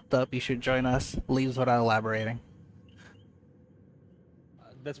world's fucked up. You should join us. Leaves without elaborating.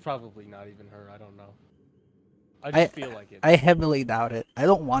 That's probably not even her. I don't know. I just feel like it. I heavily doubt it. I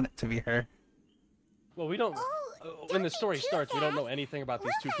don't want it to be her. Well, we don't. When the story starts, we don't know anything about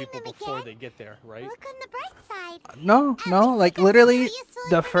these two We'll find people them before again. they get there, right? Look on the bright side. No, no, like literally,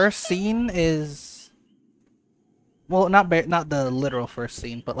 the first scene is. Well, not the literal first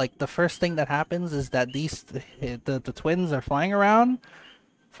scene, but like the first thing that happens is that the twins are flying around,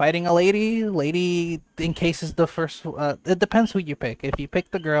 fighting a lady. Lady encases the first. It depends who you pick. If you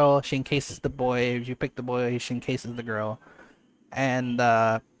pick the girl, she encases the boy. If you pick the boy, she encases the girl. And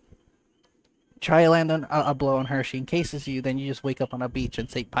try to land a blow on her. She encases you. Then you just wake up on a beach and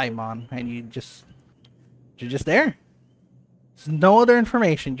say Paimon, and you're just there. There's no other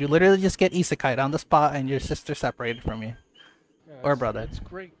information. You literally just get isekai on the spot, and your sister separated from you, Yeah, or brother. It's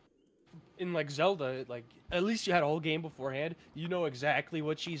great. In like Zelda, like at least you had a whole game beforehand. You know exactly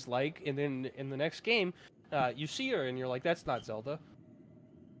what she's like, and then in the next game, you see her and you're like, "That's not Zelda.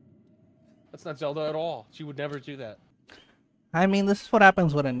 That's not Zelda at all. She would never do that." I mean, this is what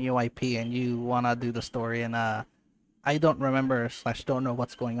happens with a new IP, and you wanna do the story, and I don't remember / don't know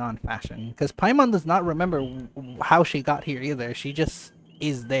what's going on fashion, because Paimon does not remember how she got here either. She just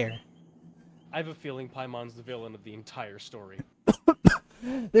is there. I have a feeling Paimon's the villain of the entire story.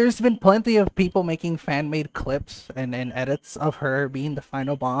 There's been plenty of people making fan-made clips and edits of her being the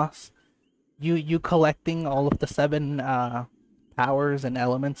final boss. You collecting all of the 7 powers and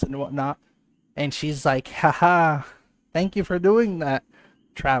elements and whatnot, and she's like, haha, thank you for doing that,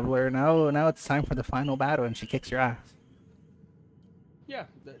 traveler. Now it's time for the final battle, and she kicks your ass. Yeah,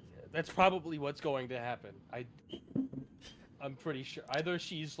 that's probably what's going to happen. I'm pretty sure. Either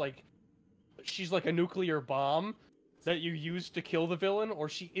she's like a nuclear bomb that you use to kill the villain, or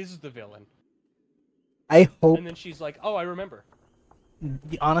she is the villain. I hope. And then she's like, "Oh, I remember."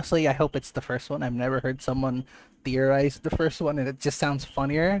 Honestly, I hope it's the first one. I've never heard someone theorize the first one, and it just sounds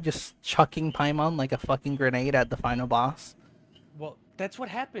funnier. Just chucking Paimon like a fucking grenade at the final boss. Well, that's what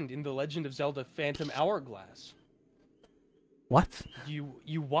happened in The Legend of Zelda: Phantom Hourglass. What?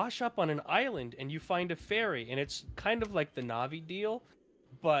 You wash up on an island and you find a ferry, and it's kind of like the Navi deal,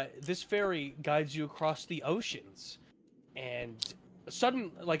 but this ferry guides you across the oceans. And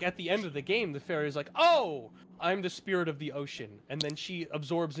like at the end of the game, the fairy is like, "Oh, I'm the spirit of the ocean," and then she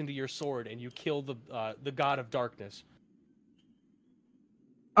absorbs into your sword, and you kill the god of darkness.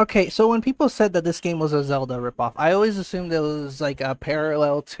 Okay, so when people said that this game was a Zelda ripoff, I always assumed it was like a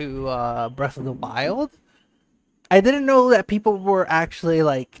parallel to Breath of the Wild. I didn't know that people were actually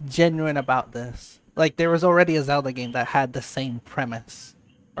like genuine about this. Like there was already a Zelda game that had the same premise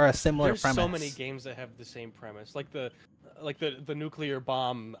or a similar premise. There's so many games that have the same premise, like the nuclear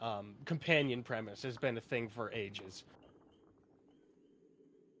bomb companion premise has been a thing for ages.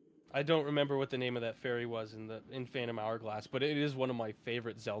 I don't remember what the name of that fairy was in Phantom Hourglass, but it is one of my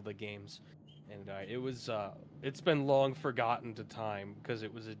favorite Zelda games, and it's been long forgotten to time because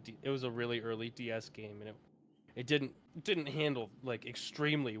it was a really early DS game, and it didn't handle like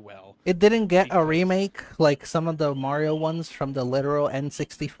extremely well. It didn't get a remake like some of the Mario ones from the literal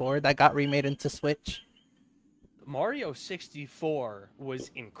N64 that got remade into Switch. Mario 64 was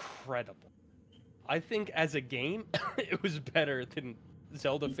incredible. I think as a game, it was better than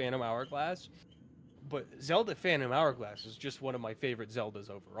Zelda Phantom Hourglass, but Zelda Phantom Hourglass is just one of my favorite Zeldas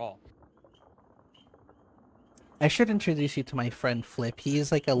overall. I should introduce you to my friend Flip. He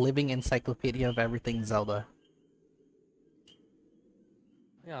is like a living encyclopedia of everything Zelda.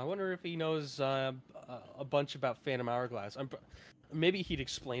 Yeah, I wonder if he knows a bunch about Phantom Hourglass. Maybe he'd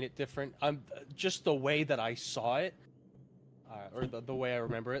explain it different. Just the way that I saw it, or the way I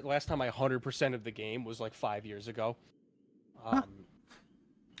remember it. Last time I 100%ed the game was like 5 years ago.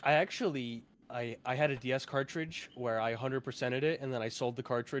 I actually I had a DS cartridge where I 100%ed it, and then I sold the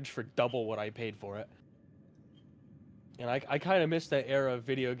cartridge for double what I paid for it. And I kind of miss that era of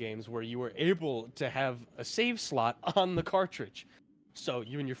video games where you were able to have a save slot on the cartridge. So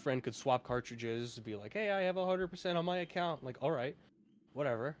you and your friend could swap cartridges to be like, "Hey, I have 100% on my account." Like, all right,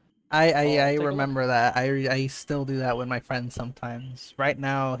 whatever. I remember that. I still do that with my friends sometimes. Right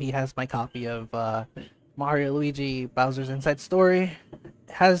now, he has my copy of Mario Luigi Bowser's Inside Story.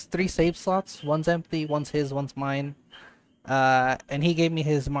 It has 3 save slots. One's empty, one's his, one's mine. And he gave me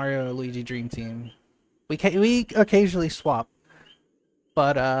his Mario Luigi Dream Team. We occasionally swap.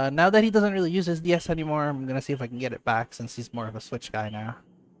 But now that he doesn't really use his DS anymore, I'm gonna see if I can get it back since he's more of a Switch guy now.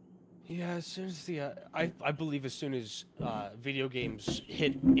 Yeah, as soon as I believe as soon as video games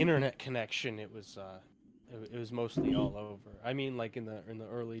hit internet connection, it was mostly all over. I mean, like in the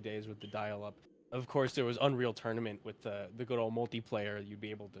early days with the dial-up. Of course, there was Unreal Tournament with the good old multiplayer. You'd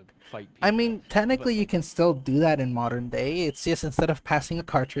be able to fight people. I mean, technically, you can still do that in modern day. It's just instead of passing a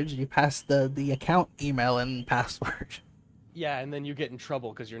cartridge, you pass the account email and password. Yeah, and then you get in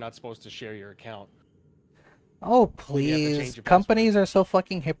trouble because you're not supposed to share your account. Oh, Well, you have to change please. your Companies are so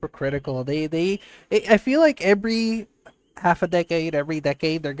fucking hypocritical. I feel like every half a decade, every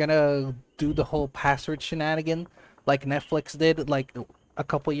decade, they're gonna do the whole password shenanigan like Netflix did like a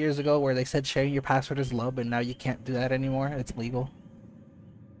couple years ago where they said sharing your password is love, and now you can't do that anymore. It's legal.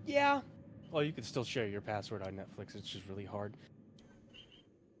 Yeah. Well, you can still share your password on Netflix. It's just really hard.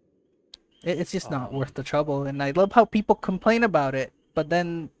 It's just not worth the trouble, and I love how people complain about it, but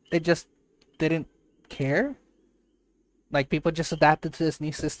then it just didn't care. Like, people just adapted to this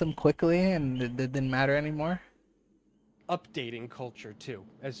new system quickly, and it didn't matter anymore. Updating culture too.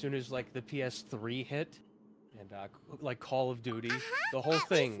 As soon as like the PS3 hit, and like Call of Duty, the whole at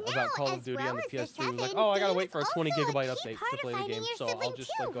thing least about now, Call as of Duty well on the as the PS3 was like, 7, oh, I gotta games wait for a 20 also a gigabyte key update part to of play the finding game, your so I'll sibling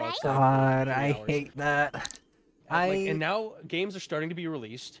just too, like go right? outside God, for 3 I hours. hate that. And now games are starting to be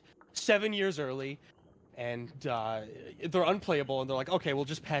released 7 years early, and they're unplayable, and they're like, okay, we'll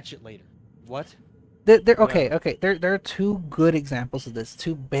just patch it later. What? Okay, Whatever. okay. There are two good examples of this.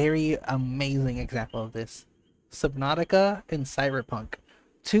 Two very amazing examples of this. Subnautica and Cyberpunk.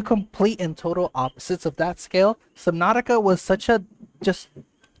 Two complete and total opposites of that scale. Subnautica was such a just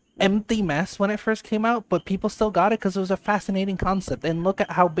empty mess when it first came out, but people still got it because it was a fascinating concept. And look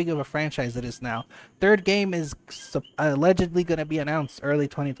at how big of a franchise it is now. Third game is allegedly going to be announced early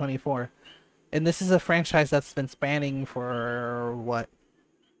 2024. And this is a franchise that's been spanning for what?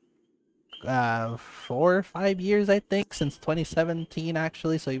 4 or 5 years, I think, since 2017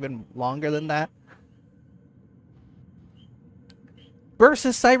 actually, so even longer than that.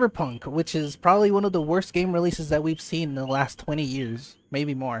 Versus Cyberpunk, which is probably one of the worst game releases that we've seen in the last 20 years,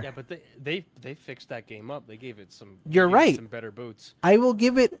 maybe more. Yeah, but they fixed that game up. They gave it some. You're they gave it right. Some better boots. I will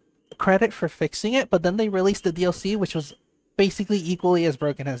give it credit for fixing it, but then they released the DLC, which was basically equally as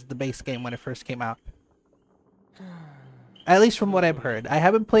broken as the base game when it first came out. At least from what I've heard. I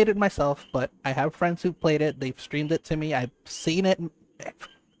haven't played it myself, but I have friends who played it. They've streamed it to me. I've seen it,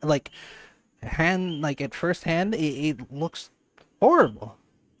 like at first hand. It looks horrible.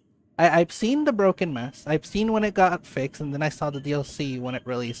 I've seen the broken mess. I've seen when it got fixed, and then I saw the DLC when it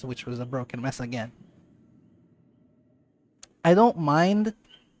released, which was a broken mess again. I don't mind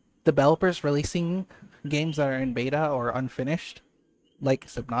developers releasing games that are in beta or unfinished, like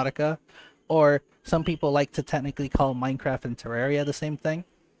Subnautica, or some people like to technically call Minecraft and Terraria the same thing.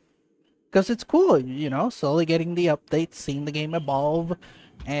 Because it's cool, you know, slowly getting the updates, seeing the game evolve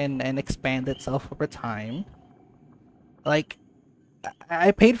and expand itself over time. Like, I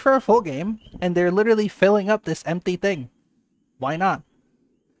paid for a full game, and they're literally filling up this empty thing. Why not?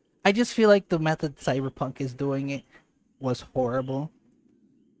 I just feel like the method Cyberpunk is doing it was horrible.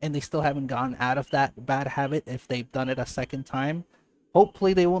 And they still haven't gotten out of that bad habit if they've done it a second time.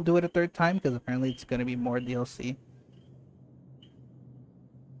 Hopefully they won't do it a third time, because apparently it's going to be more DLC.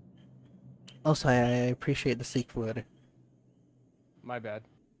 Also, I appreciate the seafood. My bad.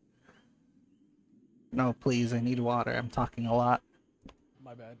 No, please, I need water. I'm talking a lot.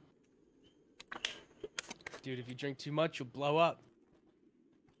 My bad. Dude, if you drink too much, you'll blow up.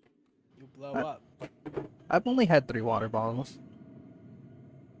 You'll blow up. I've only had 3 water bottles.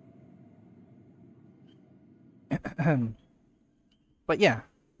 But yeah,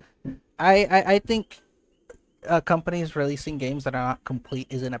 I think companies releasing games that are not complete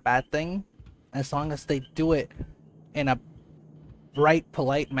isn't a bad thing, as long as they do it in a right,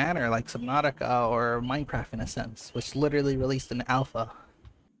 polite manner, like Subnautica or Minecraft in a sense, which literally released an alpha.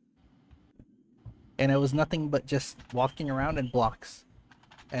 And it was nothing but just walking around in blocks.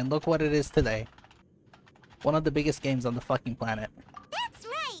 And look what it is today. One of the biggest games on the fucking planet. That's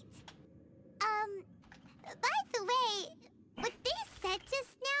right. By the way, what they said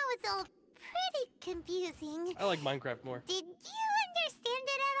just now is all pretty confusing. I like Minecraft more. Did you understand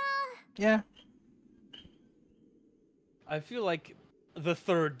it at all? Yeah. I feel like the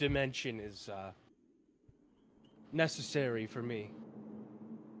third dimension is necessary for me.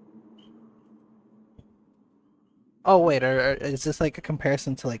 Oh wait, is this like a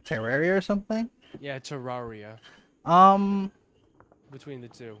comparison to like Terraria or something? Yeah, Terraria. Between the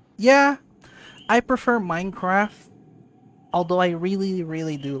two. Yeah, I prefer Minecraft. Although I really,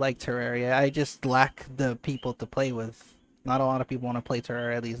 really do like Terraria. I just lack the people to play with. Not a lot of people want to play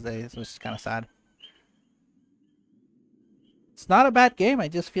Terraria these days, which is kind of sad. It's not a bad game. I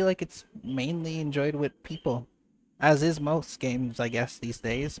just feel like it's mainly enjoyed with people. As is most games, I guess, these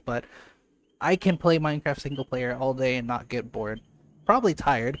days. But I can play Minecraft single player all day and not get bored. Probably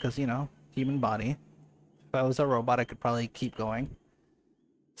tired, because, you know, human body. If I was a robot, I could probably keep going.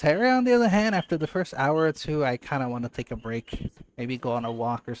 Terraria, on the other hand, after the first hour or two, I kind of want to take a break. Maybe go on a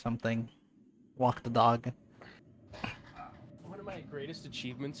walk or something. Walk the dog. One of my greatest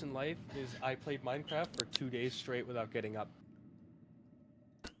achievements in life is I played Minecraft for 2 days straight without getting up.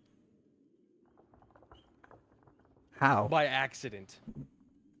 How? By accident.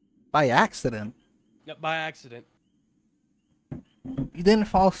 By accident? Yep, by accident. You didn't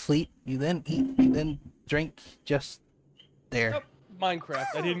fall asleep. You didn't eat. You didn't drink. Just there. Nope. Minecraft.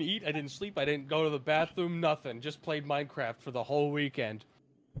 I didn't eat, I didn't sleep, I didn't go to the bathroom, nothing. Just played Minecraft for the whole weekend.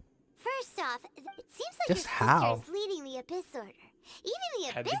 First off, it seems like Just your how? sister's leading the Abyss Order. Even the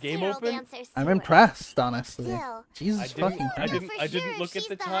Had the Abyss game Herald open? answers to I'm her. impressed, honestly. Still, Jesus fucking I Christ. didn't for sure look at she's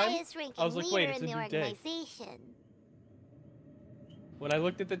the the time. highest ranking I was like, leader wait, it's in a the new day. organization. When I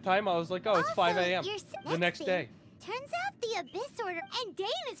looked at the time, I was like, oh, it's 5 Also, a.m. your the next thing, day. Turns out the Abyss Order and Dane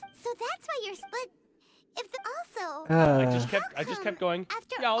is so that's why you're split. If the also I just kept going.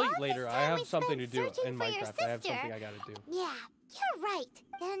 after Yeah, I'll all eat this later. I time have we something to spent do searching in for your Minecraft. I have sister, something I gotta do. Yeah, you're right.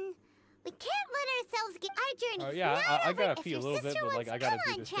 Then we can't let ourselves get our journey. Oh yeah, I gotta pee a little bit, but like I gotta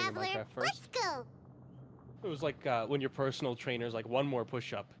do this thing in Minecraft first. Let's go. It was like when your personal trainer's like one more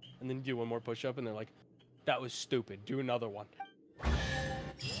push-up, and then you do one more push-up, and they're like, that was stupid. Do another one.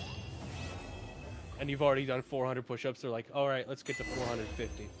 And you've already done 400 push-ups. They're like, all right, let's get to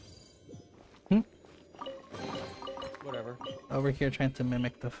 450. Whatever. Over here trying to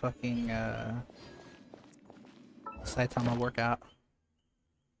mimic the fucking Saitama workout.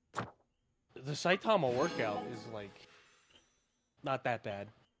 The Saitama workout is like not that bad.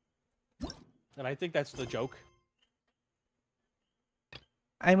 And I think that's the joke.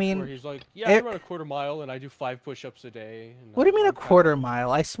 I Where mean, he's like, yeah, I run a quarter mile and I do 5 push-ups a day. And what do you mean a I'm kinda- quarter mile?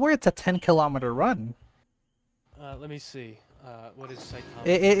 I swear it's a 10-kilometer run. Let me see. What is Saitama?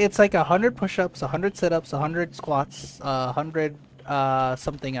 It's like 100 push-ups, 100 sit-ups, 100 squats, 100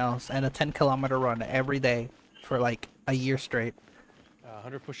 something else, and a 10-kilometer run every day for like a year straight.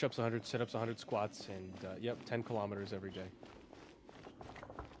 100 push-ups, 100 sit-ups, 100 squats, and yep, 10 kilometers every day.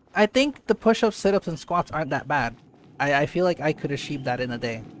 I think the push-ups, sit-ups, and squats aren't that bad. I feel like I could achieve that in a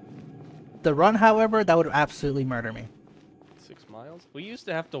day. The run, however, that would absolutely murder me. 6 miles? We used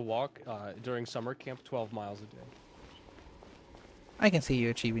to have to walk during summer camp 12 miles a day. I can see you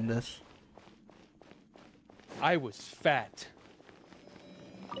achieving this. I was fat.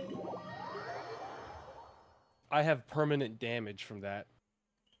 I have permanent damage from that.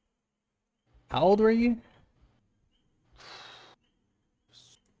 How old were you?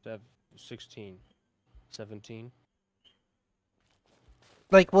 16. 17.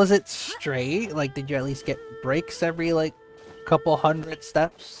 Like, was it straight? Like, did you at least get breaks every, like, couple hundred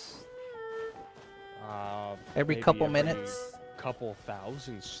steps? Every Maybe couple every minutes? Couple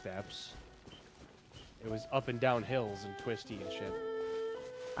thousand steps. It was up and down hills and twisty and shit.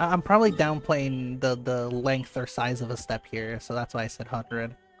 I'm probably downplaying the length or size of a step here, so that's why I said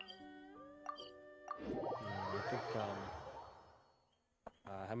 100. I think,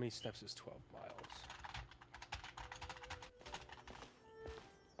 how many steps is 12 miles?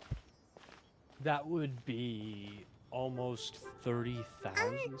 That would be almost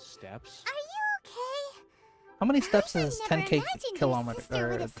 30,000 steps. Are you okay? How many steps is Never 10k imagined your kilometers, sister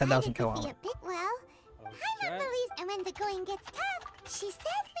would or have 10,000 sided with the kilometers? Abyss. Well, I'm at least, and when the going gets tough, she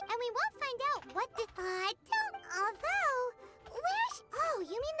says, and we won't find out what the. Don't. Although, where's? Oh,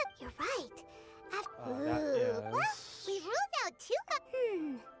 you mean the? You're right. That Well, is... we've ruled out 2.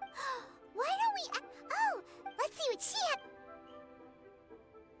 Why don't we? Oh, let's see what she had.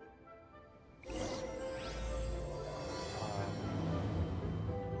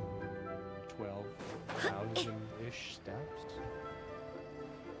 12,000-ish steps?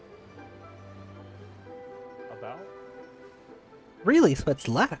 About? Really? So it's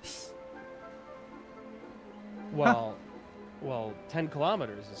less? Well, 10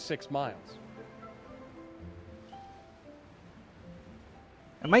 kilometers is 6 miles.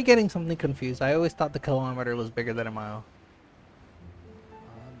 Am I getting something confused? I always thought the kilometer was bigger than a mile. I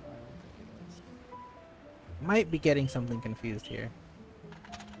don't think it is. Might be getting something confused here.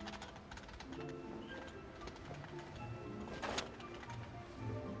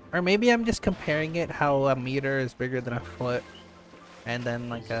 Or maybe I'm just comparing it how a meter is bigger than a foot, and then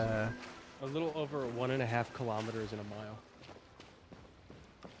like a... A little over 1.5 kilometers in a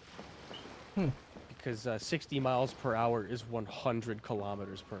mile. Because 60 miles per hour is 100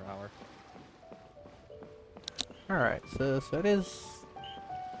 kilometers per hour. Alright, so it is...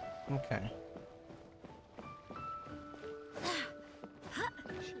 Okay.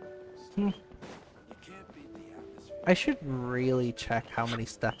 I should really check how many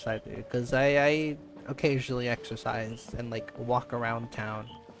steps I do, because I occasionally exercise and like walk around town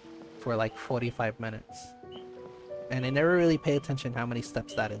for like 45 minutes. And I never really pay attention how many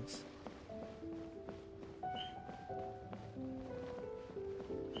steps that is.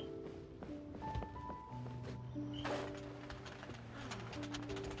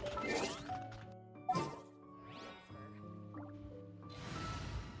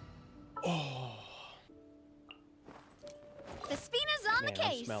 The spina's on Man, the I'm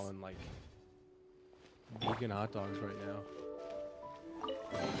case. smelling like vegan hot dogs right now.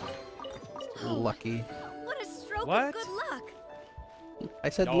 Lucky. What a stroke What? of good luck. I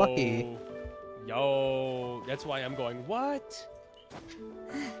said lucky. Yo, that's why I'm going, what?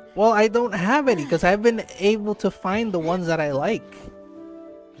 Well, I don't have any because I've been able to find the ones that I like.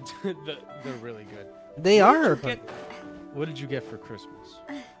 They're really good. They are. What did you get for Christmas?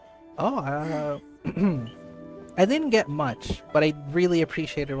 Oh, I didn't get much, but I really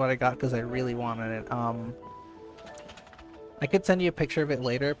appreciated what I got because I really wanted it. I could send you a picture of it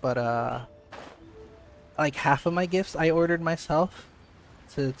later, but like half of my gifts I ordered myself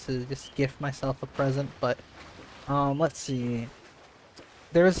to just gift myself a present. But let's see.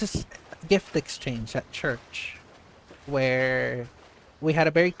 There was this gift exchange at church where we had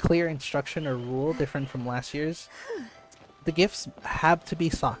a very clear instruction or rule different from last year's. The gifts have to be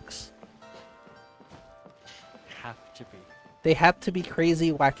socks. Have to be. They have to be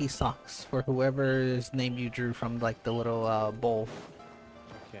crazy, wacky socks for whoever's name you drew from, like, the little bowl.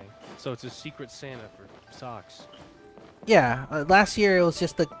 Okay. So it's a secret Santa for socks. Yeah, last year it was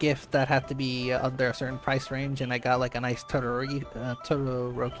just a gift that had to be under a certain price range, and I got, like, a nice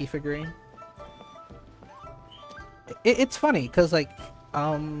Todoroki figurine. It's funny, because, like,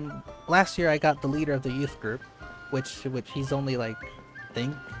 last year I got the leader of the youth group, which he's only, like, I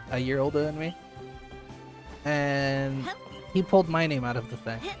think, a year older than me. And he pulled my name out of the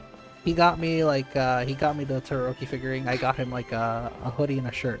thing. He got me like he got me the Todoroki figurine. I got him like a hoodie and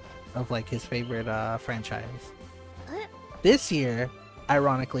a shirt of like his favorite franchise. This year,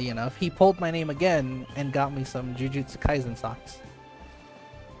 ironically enough, he pulled my name again and got me some Jujutsu Kaisen socks,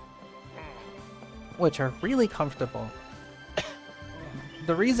 which are really comfortable.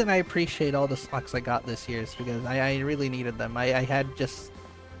 The reason I appreciate all the socks I got this year is because I really needed them. I had just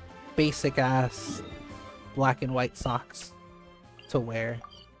basic ass black and white socks to wear,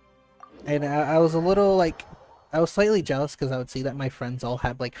 and I was a little like, I was slightly jealous because I would see that my friends all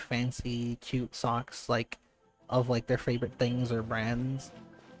had like fancy cute socks like of like their favorite things or brands.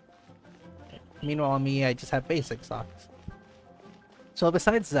 Meanwhile me, I just have basic socks. So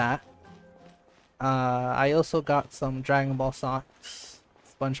besides that, I also got some Dragon Ball socks,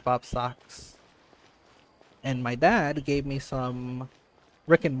 SpongeBob socks, and my dad gave me some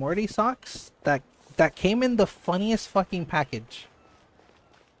Rick and Morty socks that came in the funniest fucking package.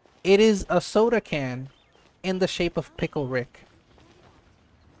 It is a soda can in the shape of Pickle Rick.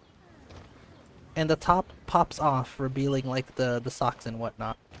 And the top pops off, revealing like the socks and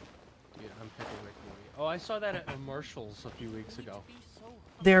whatnot. Yeah, I'm picking Rick Morty. Oh, I saw that at Marshall's a few weeks ago.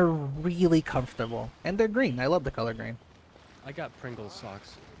 They're really comfortable. And they're green. I love the color green. I got Pringles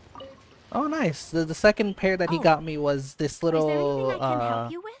socks. Oh, nice. The second pair that he got me was this little... Is there anything I can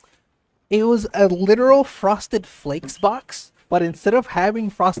help you with? It was a literal Frosted Flakes box, but instead of having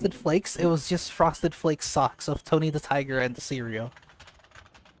Frosted Flakes, it was just Frosted Flakes socks of Tony the Tiger and the cereal.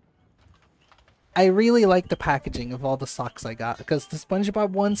 I really like the packaging of all the socks I got, because the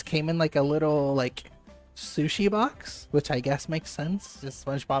SpongeBob ones came in like a little, like, sushi box, which I guess makes sense. Just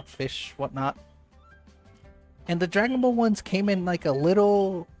SpongeBob, fish, whatnot. And the Dragon Ball ones came in like a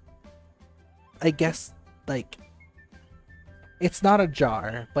little, I guess, like, it's not a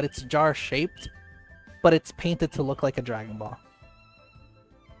jar, but it's jar shaped, but it's painted to look like a Dragon Ball.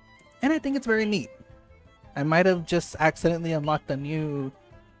 And I think it's very neat. I might have just accidentally unlocked a new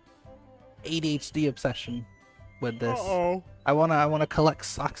ADHD obsession with this. Uh-oh. I wanna collect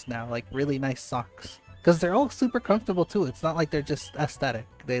socks now, like really nice socks, because they're all super comfortable too. It's not like they're just aesthetic.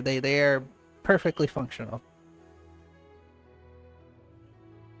 They are perfectly functional.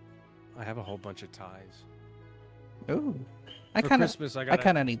 I have a whole bunch of ties. Ooh, For Christmas, I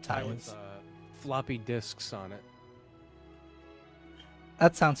kind of need tie ties. with floppy disks on it.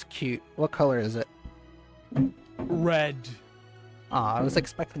 That sounds cute. What color is it? Red. Aw, I was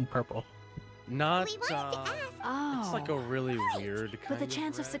expecting purple. Not, We wanted to ask. Oh. it's like a really weird kind With a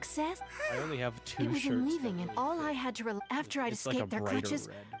chance of red. success, I only have two it was shirts. in that leaving, and really all fit. I had to after I'd It's like a escaped their brighter clutches.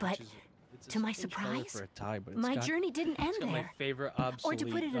 red, But which is- it's a to my strange color surprise, for a tie, but my got, journey didn't end it's got my there. favorite Or obsolete, to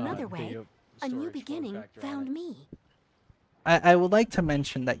put it another way, video a new storage beginning form factor on found it. me. I would like to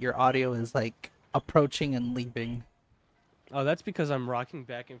mention that your audio is like approaching and leaving. Oh, that's because I'm rocking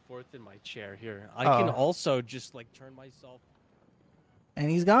back and forth in my chair here. I can Oh. also just like turn myself. And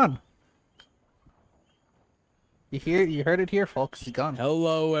he's gone. You heard it here, folks. He's gone.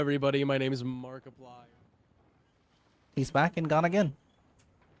 Hello, everybody. My name is Markiplier. He's back and gone again.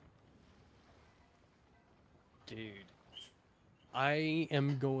 Dude, I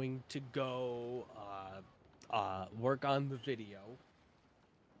am going to go work on the video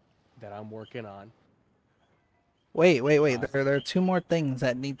that I'm working on. Wait. There are two more things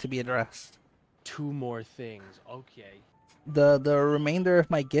that need to be addressed. Two more things. Okay. the remainder of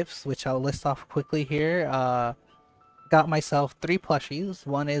my gifts, which I'll list off quickly here. Got myself 3 plushies.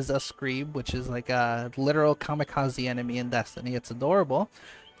 One is a Screeb, which is like a literal kamikaze enemy in Destiny. It's adorable.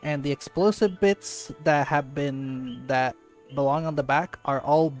 And the explosive bits that belong on the back are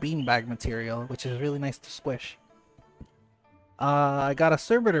all beanbag material, which is really nice to squish. I got a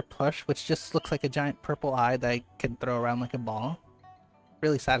Servitor plush, which just looks like a giant purple eye that I can throw around like a ball.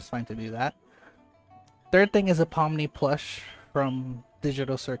 Really satisfying to do that. Third thing is a Pomni plush from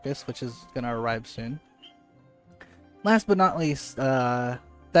Digital Circus, which is gonna arrive soon. Last but not least,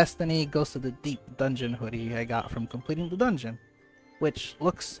 Destiny Ghost of the Deep dungeon hoodie I got from completing the dungeon, which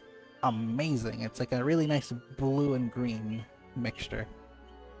looks amazing. It's like a really nice blue and green mixture.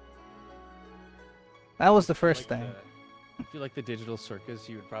 That was the first thing. If you like the Digital Circus,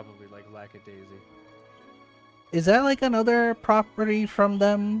 you would probably like Lackadaisy. Is that like another property from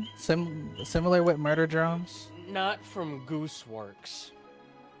them? Similar with Murder Drones? Not from Gooseworks.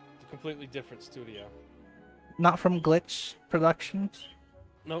 It's a completely different studio. Not from Glitch Productions?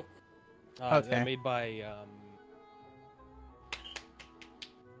 Nope. Okay. They're made by,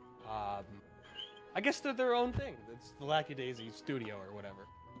 I guess they're their own thing. It's the Lackadaisy studio or whatever.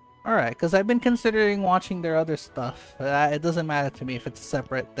 Alright, because I've been considering watching their other stuff. It doesn't matter to me if it's a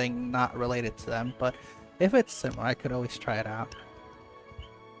separate thing not related to them, but if it's similar, I could always try it out.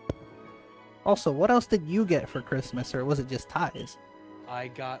 Also, what else did you get for Christmas, or was it just ties? I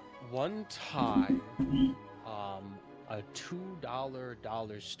got one tie, a $2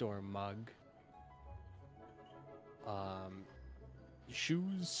 dollar store mug,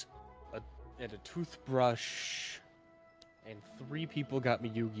 shoes, and a toothbrush, and 3 people got me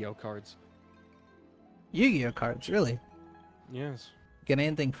Yu-Gi-Oh cards. Yu-Gi-Oh cards, really? Yes. Get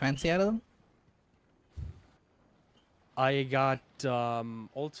anything fancy out of them? I got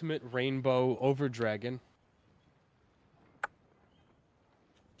Ultimate Rainbow Overdragon.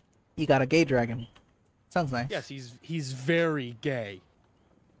 You got a gay dragon. Sounds nice. Yes, he's very gay.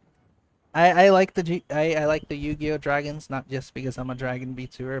 I like the I like the Yu-Gi-Oh dragons, not just because I'm a Dragon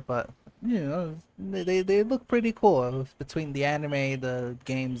B2er, but you know, they look pretty cool between the anime, the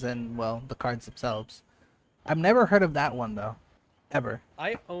games, and well, the cards themselves. I've never heard of that one though, ever.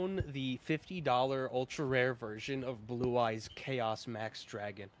 I own the $50 ultra rare version of Blue Eyes Chaos Max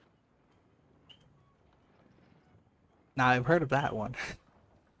Dragon. Now I've heard of that one.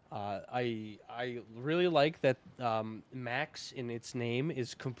 I really like that Max in its name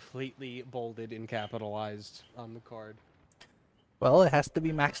is completely bolded and capitalized on the card. Well, it has to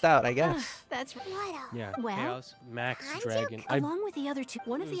be maxed out, I guess. That's right. Yeah, Well, Chaos Max kind of. Dragon. Along with the other two,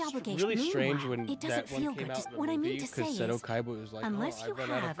 one of It the was obligations. really strange Meanwhile, when it doesn't that one feel came good. out Just in the what I movie, mean to say because is, Seto Kaiba was like, unless oh, you I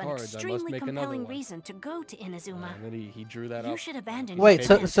run out have of an cards, I must extremely make another compelling one. reason to go to Inazuma, And then he drew that you up. should abandon. Wait,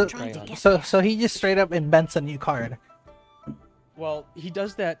 your plans and try to get there. so he just straight up invents a new card. Well, he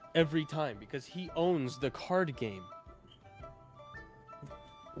does that every time because he owns the card game.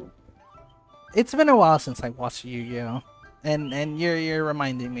 It's been a while since I watched Yu-Gi-Oh, and you're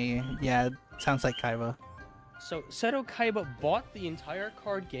reminding me. Yeah, it sounds like Kaiba. So Seto Kaiba bought the entire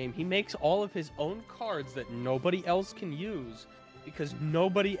card game. He makes all of his own cards that nobody else can use because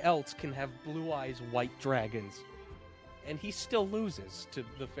nobody else can have Blue Eyes White Dragons. And he still loses to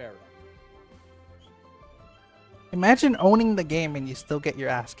the Pharaoh. Imagine owning the game and you still get your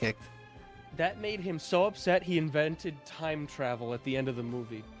ass kicked. That made him so upset he invented time travel at the end of the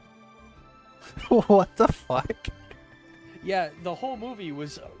movie. What the fuck? Yeah, the whole movie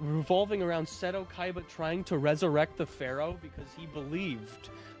was revolving around Seto Kaiba trying to resurrect the Pharaoh because he believed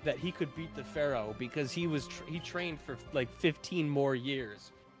that he could beat the Pharaoh because he trained for like 15 more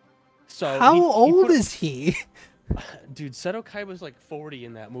years. So how old is he? Dude, Seto Kaiba's like 40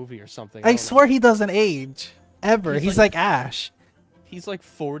 in that movie or something. I swear he doesn't age ever. He's like Ash. He's like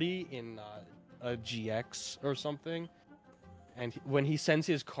 40 in a GX or something. And when he sends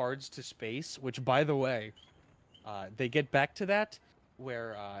his cards to space, which by the way, they get back to that,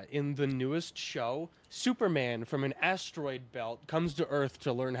 where in the newest show, Superman from an asteroid belt comes to Earth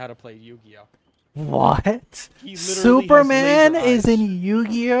to learn how to play Yu-Gi-Oh! What? He literally Superman has laser is eyes. in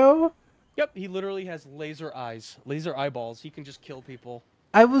Yu-Gi-Oh? Yep, he literally has laser eyes, laser eyeballs. He can just kill people.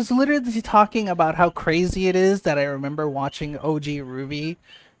 I was literally talking about how crazy it is that I remember watching OG Ruby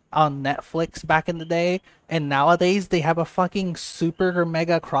on Netflix back in the day, and nowadays they have a fucking super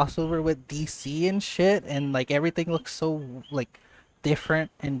mega crossover with DC and shit, and like everything looks so like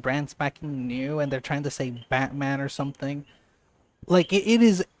different and brand spanking new, and they're trying to say Batman or something. Like it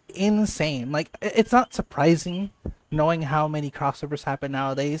is insane. Like it's not surprising knowing how many crossovers happen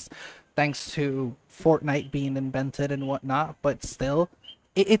nowadays, thanks to Fortnite being invented and whatnot. But still,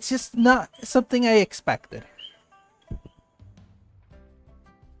 it's just not something I expected.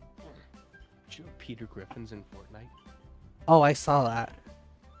 Peter Griffin's in Fortnite? Oh, I saw that.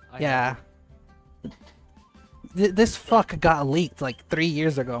 I Yeah. haven't. This fuck got leaked like 3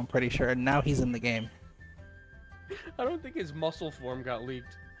 years ago, I'm pretty sure, and now he's in the game. I don't think his muscle form got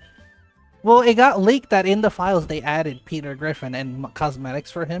leaked. Well, it got leaked that in the files they added Peter Griffin and cosmetics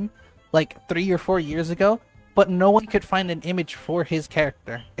for him like 3 or 4 years ago, but no one could find an image for his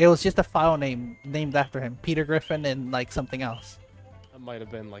character. It was just a file name named after him, Peter Griffin and like something else. That might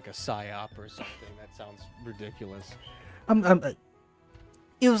have been like a psyop or something. That sounds ridiculous.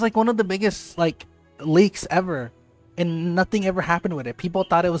 It was like one of the biggest like leaks ever, and nothing ever happened with it. People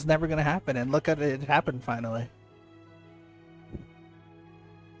thought it was never gonna happen, and look at it, it happened finally.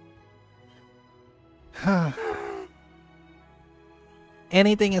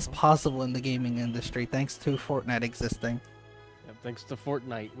 Anything is possible in the gaming industry thanks to Fortnite existing. Yeah, thanks to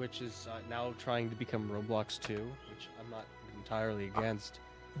Fortnite, which is now trying to become Roblox 2, which I'm not entirely against.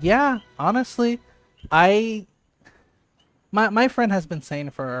 Yeah, honestly, my friend has been saying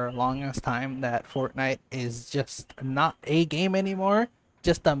for a longest time that Fortnite is just not a game anymore,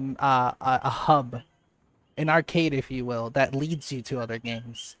 just a hub, an arcade, if you will, that leads you to other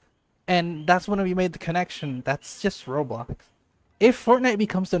games. And that's when we made the connection. That's just Roblox. If Fortnite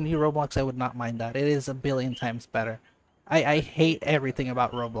becomes the new Roblox, I would not mind that. It is a billion times better. I hate everything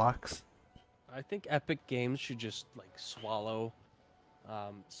about Roblox. I think Epic Games should just like swallow it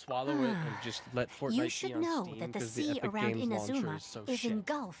and just let Fortnite You should be on know Steam, that the because sea Epic around Games launcher Inazuma is so is shit.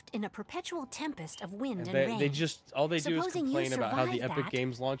 engulfed in a perpetual tempest of wind and They rain. just all they do is Supposing you complain about how the survive Epic that,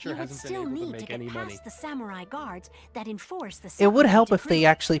 Games launcher you would hasn't been still able to need make get any past money. the samurai guards that enforce the It would samurai help if they decree.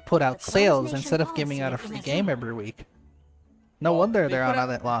 actually put out The closed sales nation instead of giving policy out a of free Inazuma. game every week. No Well, wonder they they're put on out-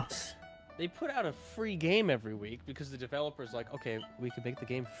 that loss. They put out a free game every week because the developer's like, okay, we can make the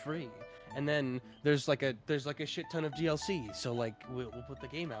game free, and then there's like a shit ton of DLC. So like we'll put the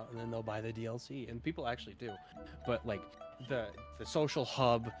game out and then they'll buy the DLC, and people actually do. But like the social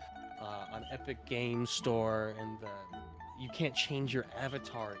hub on Epic Games Store and you can't change your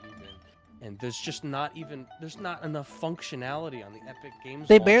avatar even. And there's not enough functionality on the Epic Games.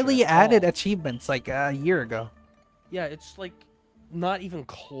 They launcher barely at added all. achievements like a year ago. Yeah, it's like not even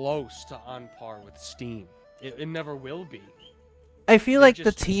close to on par with Steam. It never will be. I feel They like the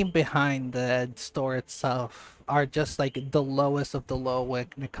just- team behind the store itself are just like the lowest of the low when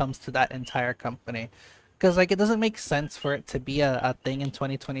it comes to that entire company. Because like it doesn't make sense for it to be a thing in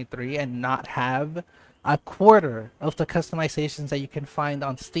 2023 and not have a quarter of the customizations that you can find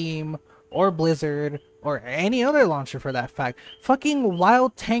on Steam or Blizzard or any other launcher for that fact. Fucking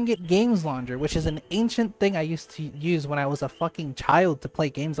Wild Tanget Games Launcher, which is an ancient thing I used to use when I was a fucking child to play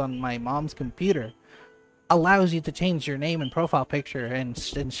games on my mom's computer, allows you to change your name and profile picture and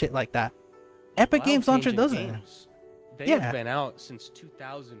shit like that. Epic Wild Games Launcher Tangent doesn't. Games, They Yeah. have been out since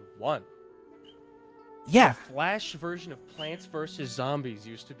 2001. Yeah. The Flash version of Plants vs. Zombies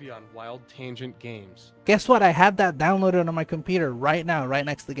used to be on Wild Tangent Games. Guess what? I have that downloaded on my computer right now, right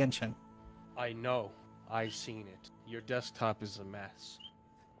next to Genshin. I know. I've seen it. Your desktop is a mess.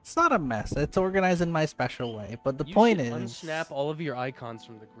 It's not a mess. It's organized in my special way. But the You point should is, unsnap all of your icons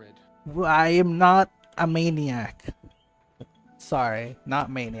from the grid. I am not a maniac. Sorry, not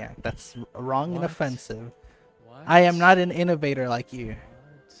maniac. That's wrong and What? offensive. What? I am not an innovator like you.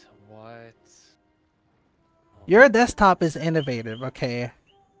 What? Your desktop is innovative, okay?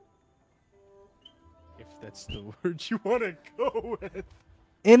 If that's the word you want to go with.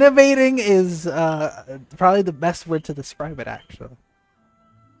 Innovating is probably the best word to describe it, actually.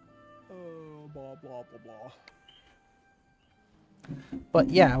 Oh, blah, blah, blah, blah. But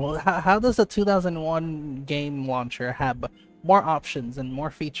yeah, well, how does a 2001 game launcher have more options and more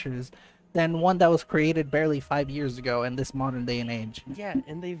features than one that was created barely 5 years ago in this modern day and age? Yeah,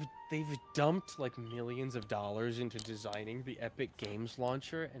 and they've dumped like millions of dollars into designing the Epic Games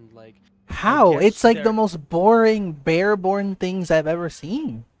launcher, and like How? guess It's like the they're- most boring, bare-born things I've ever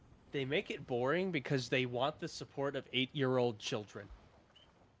seen. they make it boring because they want the support of 8-year-old children.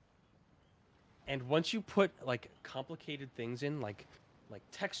 And once you put like complicated things in, like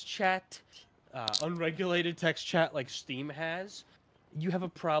text chat, unregulated text chat, like Steam has, you have a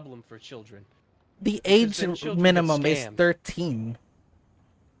problem for children. The Because age then children get minimum is scammed. 13.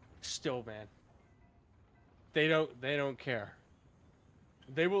 Still, man, they don't care.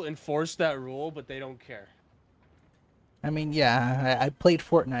 They will enforce that rule, but they don't care. I mean, yeah, I played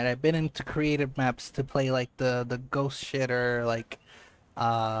Fortnite. I've been into creative maps to play like the ghost shit or like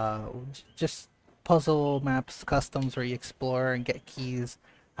just puzzle maps, customs where you explore and get keys.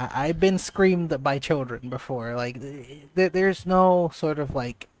 I've been screamed by children before. Like there's no sort of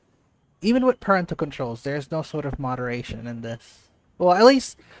like, even with parental controls, there's no sort of moderation in this. Well, at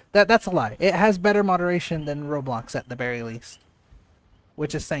least that's a lie. It has better moderation than Roblox at the very least,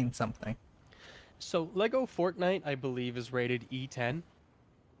 which is saying something. So Lego Fortnite, I believe, is rated E10.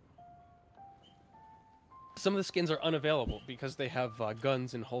 Some of the skins are unavailable because they have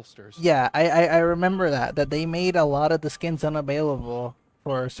guns and holsters. Yeah, I remember that they made a lot of the skins unavailable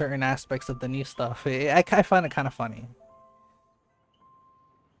for certain aspects of the new stuff. I find it kind of funny.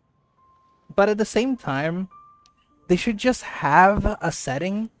 But at the same time, they should just have a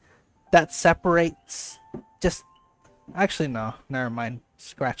setting that separates just... Actually, no. Never mind.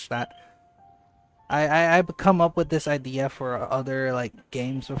 Scratch that. I've come up with this idea for other like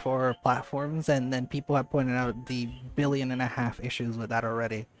games before, platforms, and then people have pointed out the 1.5 billion issues with that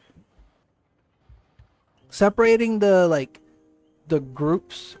already. Separating the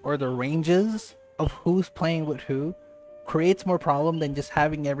groups or the ranges of who's playing with who creates more problem than just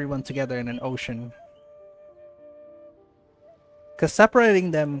having everyone together in an ocean. Because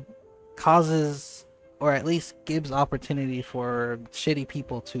separating them causes, or at least gives opportunity for shitty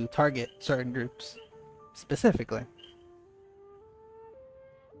people to target certain groups specifically.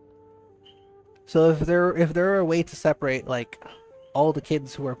 So if there were a way to separate like all the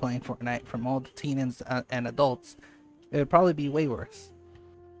kids who are playing Fortnite from all the teens and adults, it would probably be way worse.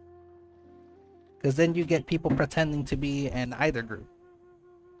 Because then you get people pretending to be in either group.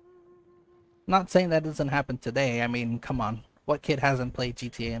 Not saying that doesn't happen today. I mean, come on. What kid hasn't played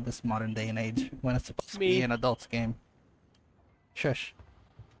GTA in this modern day and age when it's supposed to be an adult's game? Shush.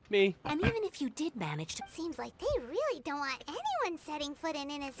 Me. And even if you did manage to... Seems like they really don't want anyone setting foot in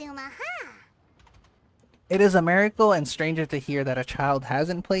Inazuma, huh? It is a miracle and stranger to hear that a child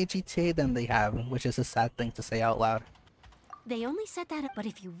hasn't played GTA than they have, which is a sad thing to say out loud. They only said that, but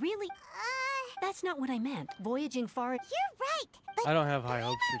if you really... That's not what I meant. Voyaging far... You're right, but I don't have high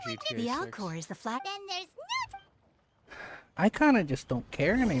hopes for GTA The 6. Alcor is the flat... then there's no... I kind of just don't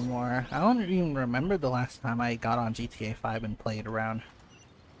care anymore. I don't even remember the last time I got on GTA 5 and played around.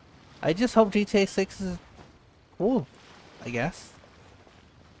 I just hope GTA 6 is cool, I guess.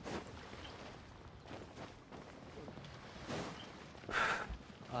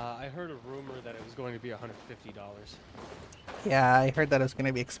 I heard a rumor that it was going to be $150. Yeah, I heard that it was going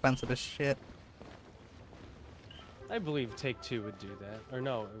to be expensive as shit. I believe Take-Two would do that. Or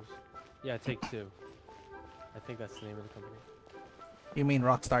no, it was... Yeah, Take-Two. I think that's the name of the company. You mean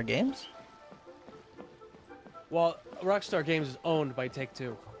Rockstar Games? Well, Rockstar Games is owned by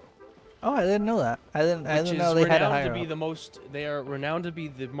Take-Two. Oh, I didn't know that. I didn't know they had a higher up. They are renowned to be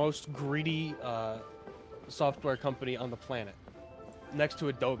the most greedy software company on the planet, next to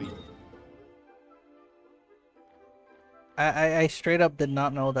Adobe. I straight up did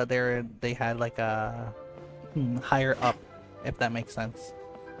not know that they had like a higher up, if that makes sense.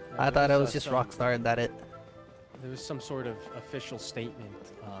 Yeah, I thought it was just Rockstar that it... There was some sort of official statement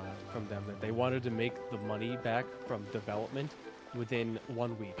from them that they wanted to make the money back from development within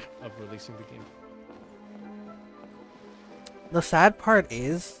 1 week of releasing the game. The sad part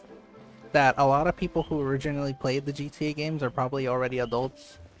is that a lot of people who originally played the GTA games are probably already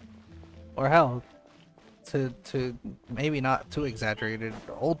adults. Or hell, to maybe not too exaggerated,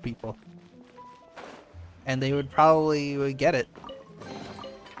 old people. And they would probably get it.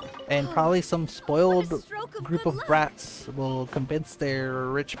 And probably some spoiled group of brats will convince their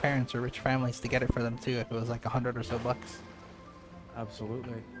rich parents or rich families to get it for them too if it was like $100 or so bucks.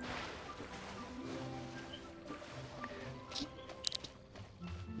 Absolutely.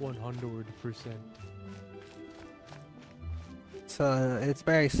 %100%. So it's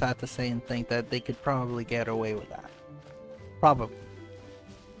very sad to say and think that they could probably get away with that. Probably.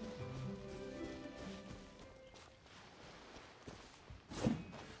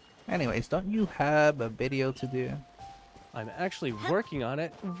 Anyways, don't you have a video to do? I'm actually working on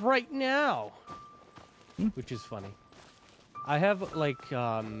it right now, which is funny. I have like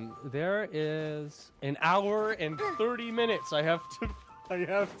there is an hour and 30 minutes. I have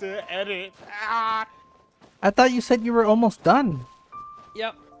to edit. Ah! I thought you said you were almost done.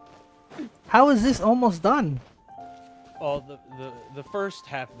 Yep. How is this almost done? Well, the first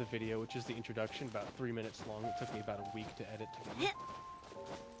half of the video, which is the introduction, about 3 minutes long. It took me about a week to edit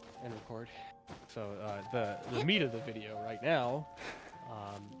and record. So the meat of the video right now.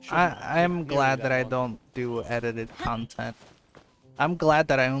 I'm glad that I don't do edited content. I'm glad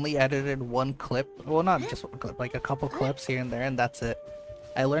that I only edited one clip. Well, not just one clip, like a couple clips here and there, and that's it.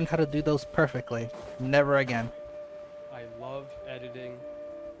 I learned how to do those perfectly. Never again. I love editing.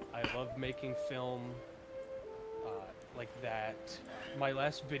 I love making film like that. My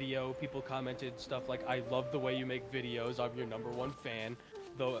last video, people commented stuff like, I love the way you make videos. I'm your #1 fan.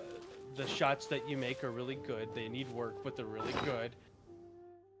 Though the shots that you make are really good. They need work, but they're really good.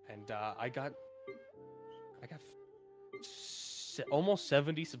 and I got almost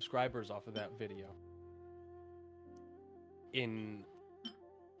 70 subscribers off of that video in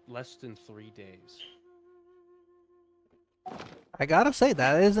less than 3 days. I gotta say,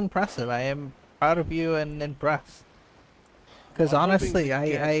 that is impressive. I am proud of you and impressed. Because I'm hoping honestly,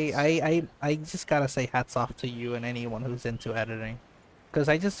 to I just gotta say hats off to you and anyone who's into editing. Because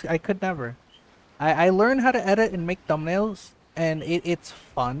I could never. I learned how to edit and make thumbnails, and it's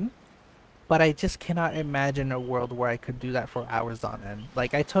fun. But I just cannot imagine a world where I could do that for hours on end.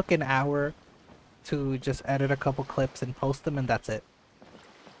 Like, I took an hour to just edit a couple clips and post them, and that's it.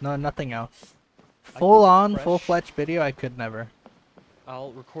 No, nothing else. Full-fledged video, I could never.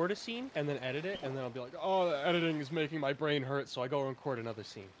 I'll record a scene and then edit it, and then I'll be like, oh, the editing is making my brain hurt, so I go record another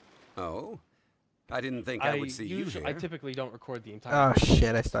scene. Oh? I didn't think I would see you here. I typically don't record the entire Oh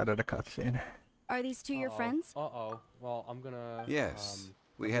shit, I started a cutscene. Are these two your friends? Uh-oh. Well, I'm gonna... Yes.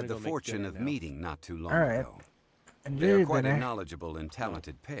 We had the fortune of meeting not too long Alright. ago. Enjoy They are your quite a dinner. knowledgeable and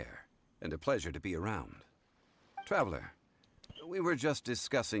talented pair, and a pleasure to be around. Traveler, we were just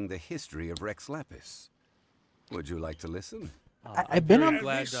discussing the history of Rex Lapis. Would you like to listen? I've been on...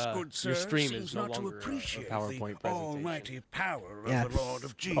 glad This, good your sir, stream seems is no not to longer appreciate a PowerPoint the presentation. almighty power of Yes. the Lord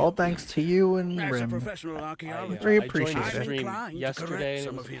of Geo. All thanks to you and As a Rim. professional archaeologist, Very I joined appreciate the it. I'm stream inclined to yesterday, correct and it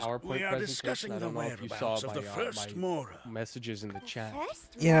some was of a his. PowerPoint We are presentation. discussing I the don't know if you saw whereabouts of the my, first Mora. messages in the chat.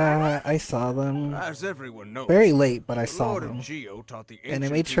 Yeah, I saw them. As everyone knows, Very late, but I the saw Lord them. of Geo taught the And I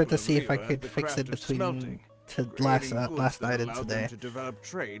ancient made sure people to of see if I Liyue could the fix it craft of between smelting, last creating goods last that night and allowed today. them to develop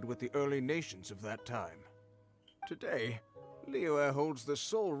trade with the early nations of that time. Today, Liyue holds the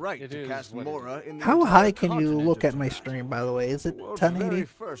sole right It to is cast what it Mora in the How entire high can you continent look of at my Tibet. stream, by the way? Is it The world's very 1080?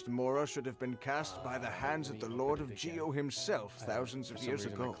 first Mora should have been cast by the hands of the Lord of Geo himself thousands of years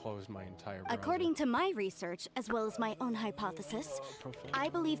ago. I closed my entire browser. According to my research, as well as my own hypothesis, I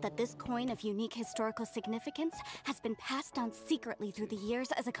believe that this coin of unique historical significance has been passed down secretly through the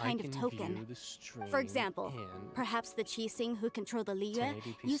years as a kind of token. For example, perhaps the Qixing who control the Liyue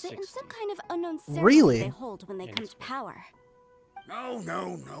 1080p use it in 60. some kind of unknown ceremony Really? they hold when they come to power. No.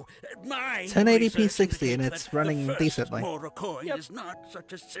 My 1080p research 60 and indicates it's that running the first decently. Mora coin is not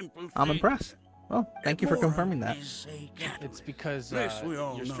such a simple I'm thing. impressed. Well, thank you for Mora confirming that. is a Catholic. It's because This we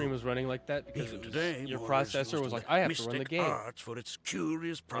all your stream know. was running like that because Even it was- today, your Mora is processor used was in like, I have to run the mystic game. arts for its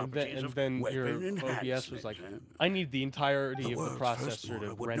curious And properties then, of your weapon OBS was like, enhancement. I need the entirety of the world's first processor Mora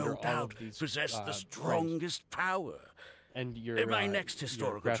to would render no all doubt of these possess the frames. strongest power. And your In my next your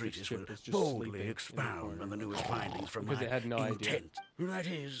historical graphics treatise chip will is just boldly sleeping in the expound corner. on the newest findings from Because my it had no idea. intent. That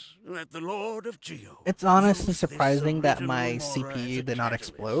is, that the Lord of Geo. It's honestly used this surprising that original my Mora as CPU a did not catalyst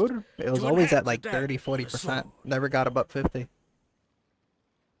explode. It was to always at enhance like the 30, depth of the 40%. soul. Never got above 50.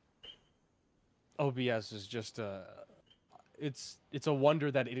 OBS is just it's a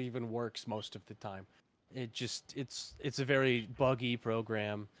wonder that it even works most of the time. It's a very buggy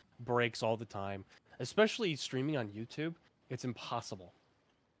program, breaks all the time. Especially streaming on YouTube, it's impossible.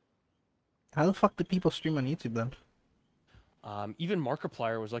 How the fuck do people stream on YouTube then? Even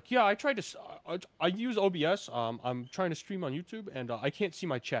Markiplier was like, yeah, I tried to, I use OBS. I'm trying to stream on YouTube, and I can't see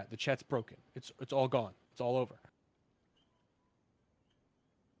my chat. The chat's broken. It's all gone. It's all over.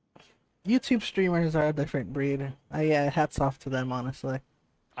 YouTube streamers are a different breed. Hats off to them, honestly.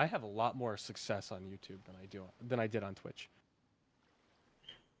 I have a lot more success on YouTube than I did on Twitch.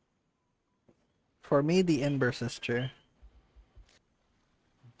 For me, the inverse is true.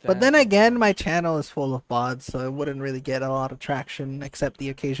 But then again, my channel is full of bots, so it wouldn't really get a lot of traction except the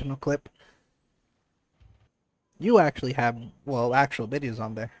occasional clip. You actually have, well, actual videos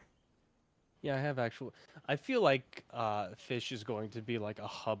on there. Yeah, I have actual. I feel like Fish is going to be like a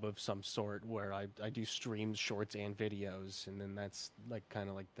hub of some sort where I do streams, shorts, and videos, and then that's like kind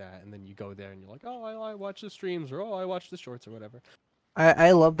of like that. And then you go there and you're like, oh, I watch the streams, or oh, I watch the shorts, or whatever.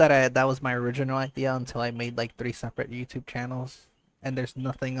 I love that that was my original idea until I made like 3 separate YouTube channels, and there's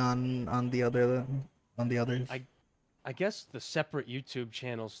nothing on the others. I guess the separate YouTube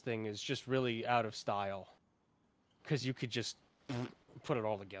channels thing is just really out of style, because you could just put it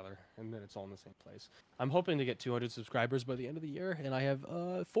all together and then it's all in the same place. I'm hoping to get 200 subscribers by the end of the year, and I have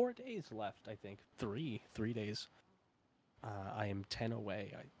 4 days left. I think 3 days. I am 10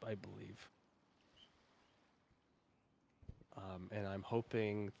 away, I believe. And I'm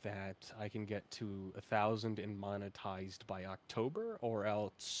hoping that I can get to 1,000 and monetized by October, or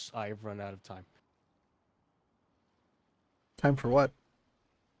else I've run out of time. Time for what?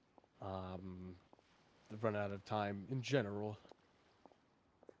 Run out of time in general.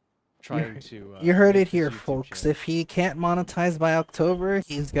 Trying to. You heard make it here, this YouTube folks. channel. If he can't monetize by October,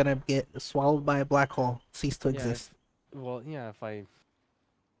 he's gonna get swallowed by a black hole, cease to exist. If I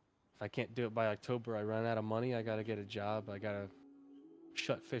If I can't do it by October, I run out of money. I gotta get a job. I gotta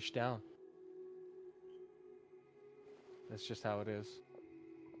shut fish down. That's just how it is.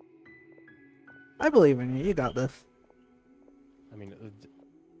 I believe in you. You got this. I mean,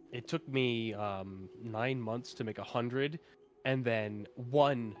 it took me 9 months to make 100, and then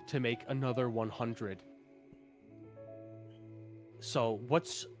 1 to make another 100. So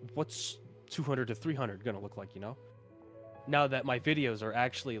what's 200 to 300 gonna look like, you know? Now that my videos are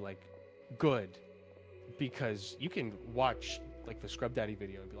actually like good, because you can watch like the Scrub Daddy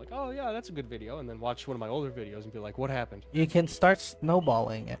video and be like, oh yeah, that's a good video, and then watch one of my older videos and be like, what happened? You can start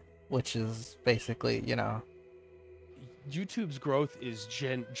snowballing it, which is basically, you know. YouTube's growth is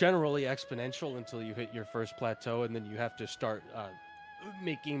generally exponential until you hit your first plateau, and then you have to start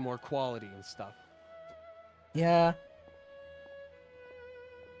making more quality and stuff. Yeah.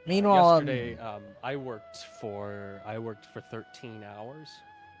 Meanwhile, yesterday, I worked for 13 hours,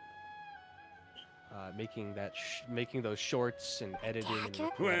 making those shorts and editing and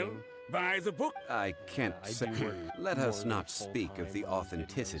recording. Well, buy the book. I can't I say. do work Let more us than not speak of the full-time on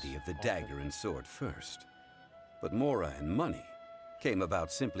authenticity videos of the often. dagger and sword first. But Mora and money came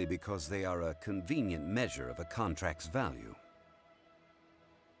about simply because they are a convenient measure of a contract's value.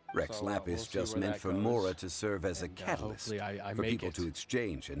 Rex So, Lapis we'll see just where meant that for goes. Mora to serve as a And, catalyst hopefully I for make people it. to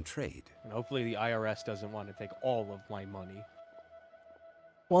exchange and trade. And hopefully the IRS doesn't want to take all of my money.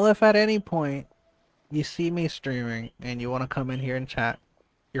 well, if at any point you see me streaming and you want to come in here and chat,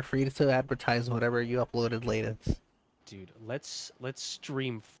 you're free to advertise whatever you uploaded latest. Dude, let's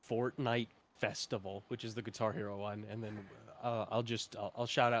stream Fortnite Festival, which is the Guitar Hero one, and then I'll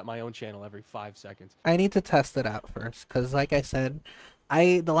shout out my own channel every 5 seconds. I need to test it out first, because like I said,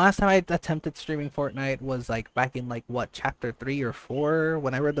 the last time I attempted streaming Fortnite was like back in like what, chapter 3 or 4,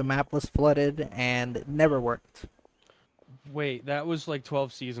 whenever the map was flooded, and it never worked. Wait, that was like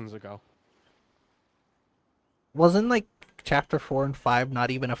 12 seasons ago. Wasn't like chapter 4 and 5 not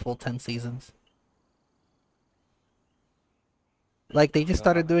even a full 10 seasons? Like they just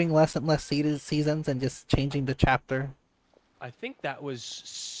started doing less and less seasons and just changing the chapter. I think that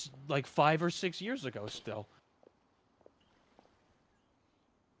was like 5 or 6 years ago still.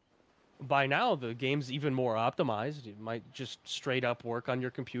 By now, the game's even more optimized. It might just straight up work on your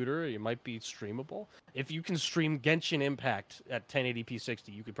computer. It might be streamable. If you can stream Genshin Impact at 1080p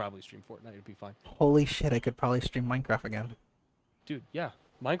 60, you could probably stream Fortnite. It'd be fine. Holy shit, I could probably stream Minecraft again. Dude, yeah.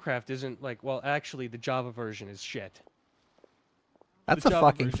 Minecraft isn't like, well, actually, the Java version is shit. That's The a Java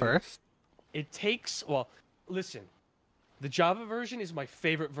fucking version- first. It takes, well, listen. The Java version is my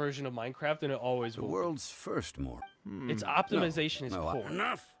favorite version of Minecraft, and it always The will be. world's first Mora. Its optimization is No, poor.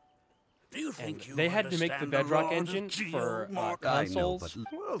 Enough. Do you And think you they had to make the understand Bedrock laws of engine for Geomorph? I know, consoles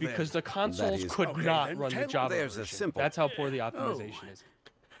but Well, then, because the consoles is- could Okay, not then run the tell- Java There's a version. simple- That's how poor the optimization is.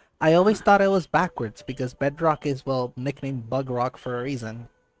 I always thought it was backwards because Bedrock is, well, nicknamed Bug Rock for a reason.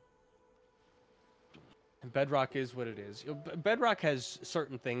 And Bedrock is what it is. Bedrock has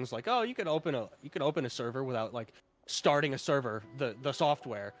certain things like, oh, you can open a server without like starting a server, the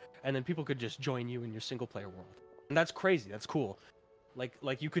software, and then people could just join you in your single player world. And that's crazy. That's cool.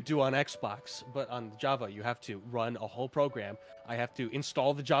 Like you could do on Xbox, but on Java you have to run a whole program. I have to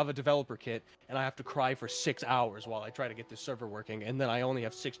install the Java developer kit, and I have to cry for 6 hours while I try to get this server working, and then I only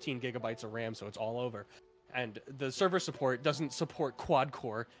have 16 gigabytes of RAM, so it's all over. And the server support doesn't support quad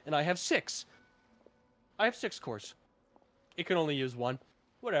core, and I have 6. I have 6 cores. It can only use 1.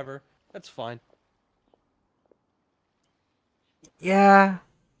 Whatever. That's fine. Yeah,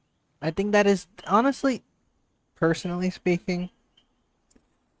 I think that is, honestly, personally speaking,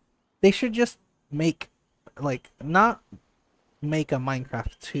 they should just make, like, not make a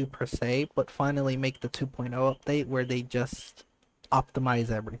Minecraft 2 per se, but finally make the 2.0 update where they just optimize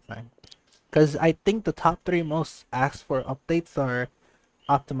everything. Because I think the top 3 most asked for updates are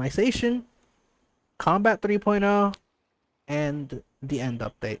optimization, Combat 3.0, and the end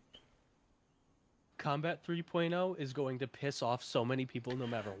update. Combat 3.0 is going to piss off so many people no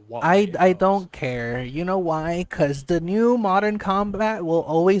matter what. I way it goes. don't care. You know why? Because the new modern combat will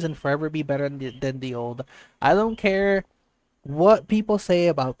always and forever be better than the old. I don't care what people say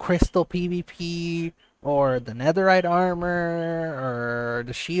about crystal PvP or the netherite armor or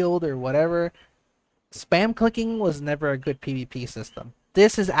the shield or whatever. Spam clicking was never a good PvP system.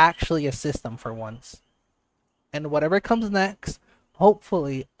 This is actually a system for once. And whatever comes next,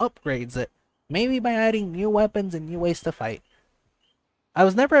 hopefully upgrades it. Maybe by adding new weapons and new ways to fight. I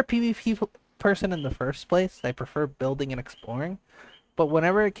was never a PvP person in the first place. I prefer building and exploring. But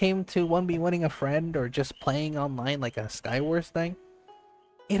whenever it came to 1v1ing a friend or just playing online like a Skywars thing,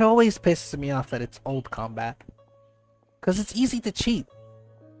 it always pisses me off that it's old combat. Because it's easy to cheat.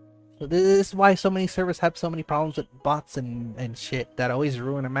 This is why so many servers have so many problems with bots and shit that always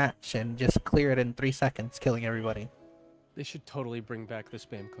ruin a match and just clear it in 3 seconds, killing everybody. They should totally bring back the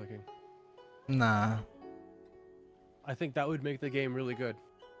spam clicking. Nah. I think that would make the game really good.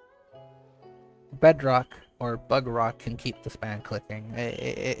 Bedrock or Bug Rock can keep the spam clicking.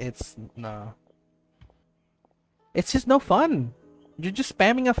 It's no. It's just no fun. You're just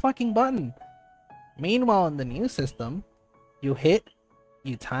spamming a fucking button. Meanwhile, in the new system, you hit,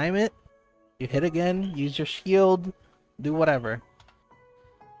 you time it, you hit again, use your shield, do whatever.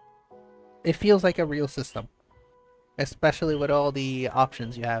 It feels like a real system. Especially with all the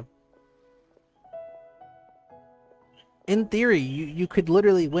options you have. In theory, you could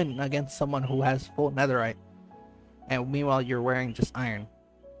literally win against someone who has full netherite. And meanwhile, you're wearing just iron.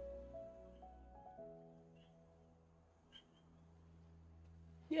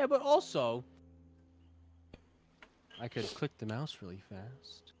 Yeah, but also, I could click the mouse really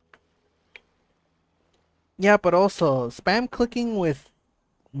fast. Yeah, but also, spam clicking with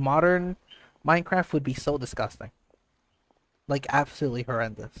modern Minecraft would be so disgusting. Like, absolutely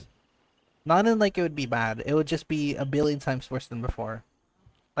horrendous. Not in like it would be bad. It would just be a billion times worse than before.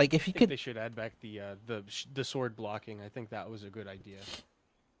 Like, if you could... They should add back the sword blocking. I think that was a good idea.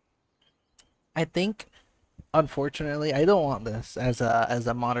 I think, unfortunately, I don't want this as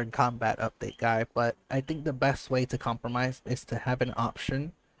a modern combat update guy, but I think the best way to compromise is to have an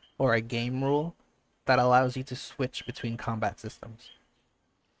option or a game rule that allows you to switch between combat systems.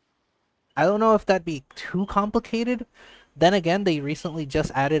 I don't know if that'd be too complicated. Then again, they recently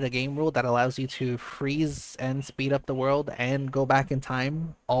just added a game rule that allows you to freeze and speed up the world and go back in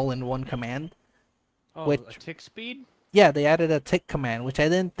time all in one command. Oh, which, a tick speed? Yeah, they added a tick command, which I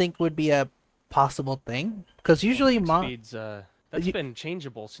didn't think would be a possible thing. Because usually speed's, that's been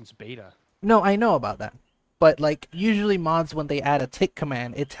changeable since beta. No, I know about that. But like usually mods, when they add a tick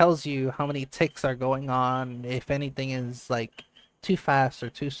command, it tells you how many ticks are going on, if anything is like too fast or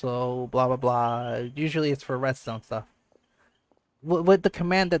too slow, blah blah blah. Usually it's for redstone stuff. With the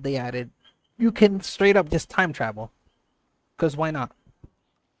command that they added, you can straight up just time travel. Because why not?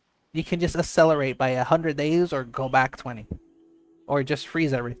 You can just accelerate by 100 days or go back 20. Or just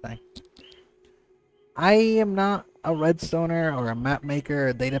freeze everything. I am not a redstoner or a map maker or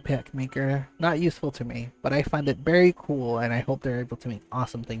a data pack maker. Not useful to me. But I find it very cool and I hope they're able to make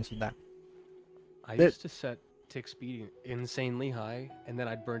awesome things with that. I used to set tick speed insanely high and then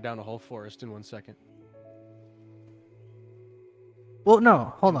I'd burn down a whole forest in 1 second. Well,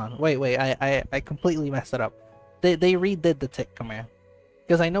 no, hold on. Wait, I completely messed it up. They redid the tick command.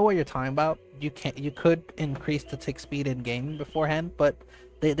 Because I know what you're talking about. You could increase the tick speed in game beforehand, but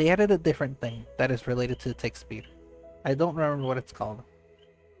they added a different thing that is related to the tick speed. I don't remember what it's called.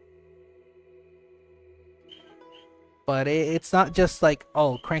 But it's not just like,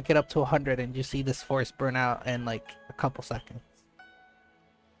 oh, crank it up to 100 and you see this forest burn out in like a couple seconds.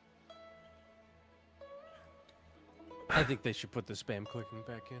 I think they should put the spam clicking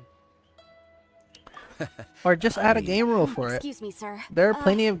back in. Or just add a game rule for it. Excuse me, sir. There are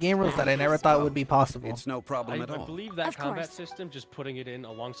plenty of game rules that I never thought would be possible. It's no problem at all. I believe that combat system, just putting it in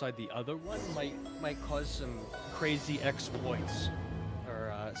alongside the other one, might cause some crazy exploits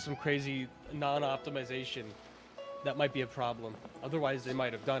or some crazy non-optimization. That might be a problem. Otherwise, they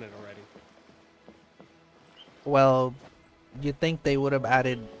might have done it already. Well, you'd think they would have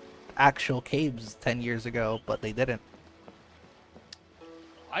added actual caves 10 years ago, but they didn't.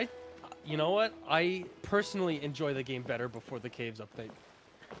 You know what? I personally enjoy the game better before the caves update.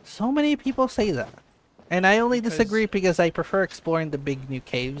 So many people say that. And I only disagree because I prefer exploring the big new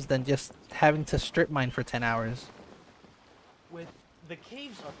caves than just having to strip mine for 10 hours. With the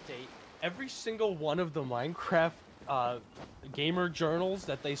caves update, every single one of the Minecraft gamer journals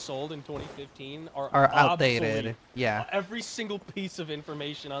that they sold in 2015 are outdated. Obsolete. Yeah. Every single piece of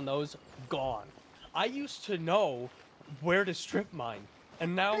information on those, gone. I used to know where to strip mine.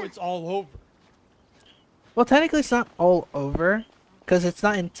 And now it's all over. Well, technically it's not all over, because it's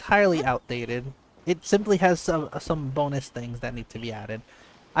not entirely outdated. It simply has some bonus things that need to be added.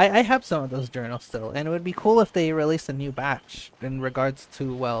 I have some of those journals still, and it would be cool if they released a new batch in regards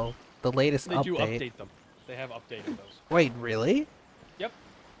to, well, the latest update. They do update them. They have updated those. Wait, really? Yep.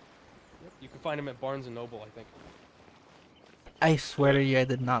 You can find them at Barnes & Noble, I think. I swear to you, I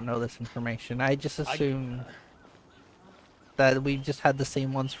did not know this information. I just assumed that we just had the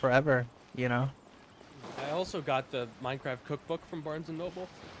same ones forever, you know? I also got the Minecraft cookbook from Barnes & Noble.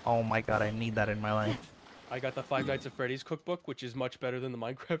 Oh my god, I need that in my life. I got the Five Nights at Freddy's cookbook, which is much better than the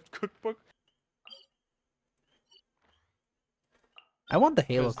Minecraft cookbook. I want the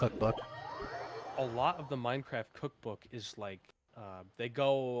Halo cookbook. A lot of the Minecraft cookbook is like They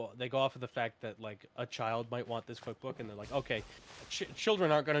go off of the fact that like a child might want this cookbook, and they're like, okay,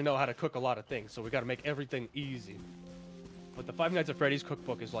 children aren't gonna know how to cook a lot of things, so we got to make everything easy. But the Five Nights at Freddy's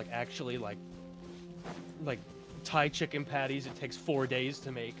cookbook is like actually like Thai chicken patties. It takes 4 days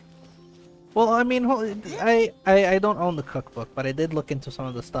to make. Well, I mean, I don't own the cookbook, but I did look into some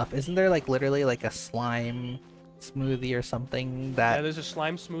of the stuff. Isn't there like literally like a slime smoothie or something that? Yeah, there's a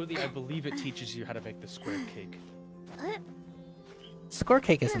slime smoothie. I believe it teaches you how to make the square cake. Square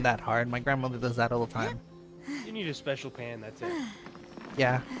cake isn't that hard. My grandmother does that all the time. You need a special pan. That's it.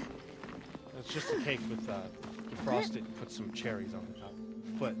 Yeah. It's just a cake with you frost it and put some cherries on the top.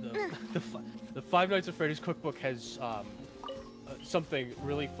 But the Five Nights at Freddy's cookbook has something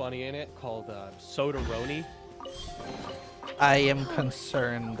really funny in it called soda-roni. I am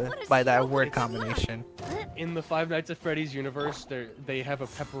concerned by that word combination. In the Five Nights at Freddy's universe, they have a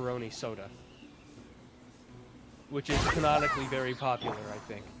pepperoni soda, which is canonically very popular, I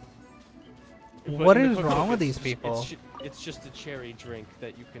think. But what in the is cookbook, wrong with these people? It's just a cherry drink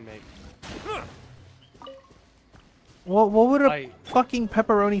that you can make. What would a fucking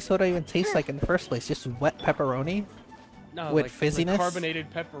pepperoni soda even taste like in the first place? Just wet pepperoni? No, with like, fizziness? like carbonated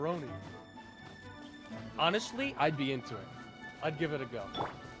pepperoni. Honestly, I'd be into it. I'd give it a go.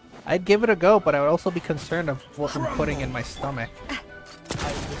 I'd give it a go, but I would also be concerned of what I'm putting in my stomach.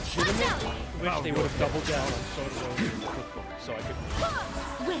 I legitimately wish they would have doubled down on soda-roni in the cookbook, so I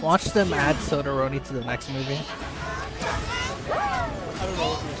could... Watch them add soda-roni to the next movie. I don't know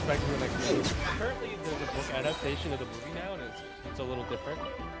what to expect from the next movie. Apparently, there's a book adaptation of the movie now, and it's a little different.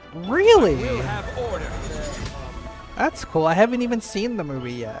 Really? We'll have order. That's cool. I haven't even seen the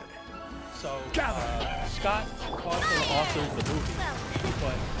movie yet. So, Scott Cawthon authored the movie,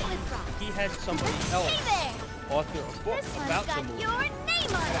 but he had somebody else author a book about the movie.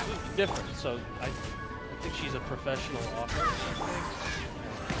 Completely different. So, I think she's a professional author or something.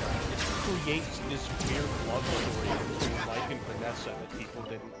 It creates this weird love story between Mike and Vanessa that people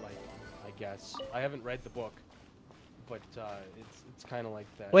didn't like, I guess. I haven't read the book, but it's kind of like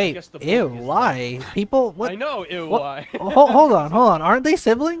that. Wait, I guess the ew, book is why? People, what? I know, ew, what? why? Hold on. Aren't they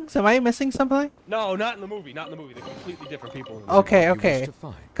siblings? Am I missing something? No, not in the movie. Not in the movie. They're completely different people. In the Okay, movie. okay.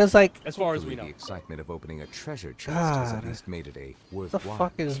 Because like, as far as we know, the excitement of opening a treasure chest has at least made it a what the worthwhile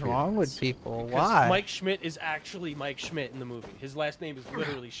fuck is wrong with people? because Why? Mike Schmidt is actually Mike Schmidt in the movie. His last name is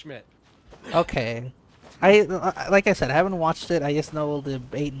literally Schmidt. Okay. I like I said, I haven't watched it. I just know the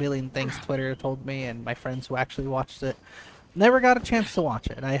 8 billion things Twitter told me, and my friends who actually watched it never got a chance to watch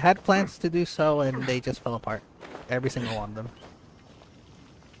it. I had plans to do so, and they just fell apart. Every single one of them.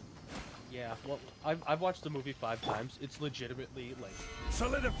 Yeah, well, I've watched the movie 5 times. It's legitimately like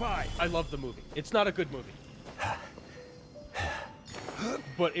Solidify. I love the movie. It's not a good movie,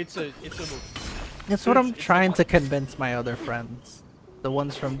 but it's a movie. That's what I'm trying to convince my other friends. The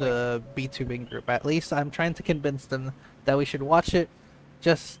ones from the B-tubing group. At least I'm trying to convince them that we should watch it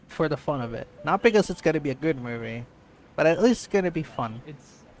just for the fun of it. Not because it's going to be a good movie, but at least it's going to be fun.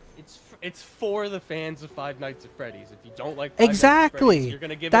 It's for the fans of Five Nights at Freddy's. If you don't like Exactly. Five Nights at Freddy's, you're going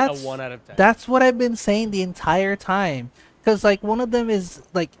to give it a 1 out of 10. That's what I've been saying the entire time. Because like one of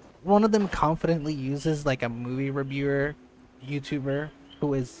them confidently uses like a movie reviewer YouTuber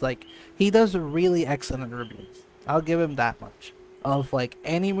who is like, he does really excellent reviews. I'll give him that much. Of like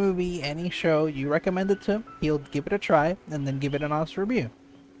any movie, any show you recommend it to him, he'll give it a try and then give it an honest review.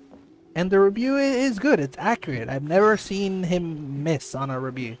 And the review is good. It's accurate. I've never seen him miss on a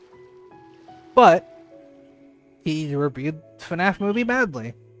review. But he reviewed FNAF movie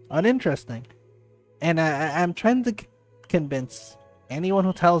badly, uninteresting. And I'm trying to convince anyone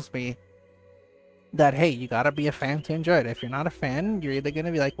who tells me that, hey, you gotta be a fan to enjoy it. If you're not a fan, you're either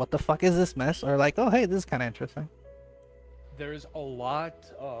gonna be like, what the fuck is this mess? Or like, oh, hey, this is kind of interesting. There's a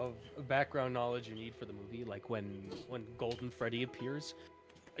lot of background knowledge you need for the movie, like when Golden Freddy appears.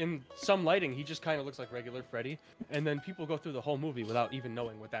 In some lighting, he just kind of looks like regular Freddy, and then people go through the whole movie without even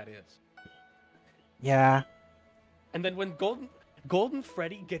knowing what that is. Yeah. And then when Golden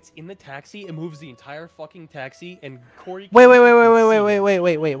Freddy gets in the taxi and moves the entire fucking taxi, and Corey... Wait.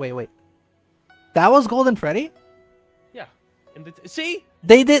 That was Golden Freddy? Yeah. And see?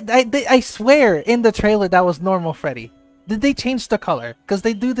 They did, I swear, in the trailer that was normal Freddy. Did they change the color? Because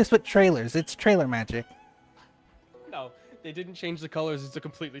they do this with trailers. It's trailer magic. No, they didn't change the colors. It's a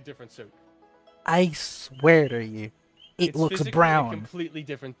completely different suit. I swear to you. It looks brown. A completely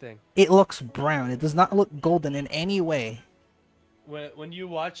different thing. It looks brown. It does not look golden in any way. When you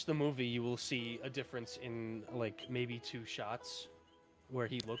watch the movie, you will see a difference in like maybe 2 shots where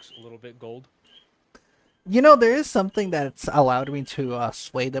he looks a little bit gold. You know, there is something that's allowed me to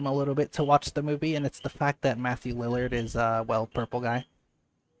sway them a little bit to watch the movie, and it's the fact that Matthew Lillard is, well, purple guy.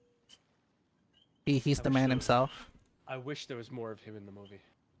 He's the man himself. I wish there was more of him in the movie.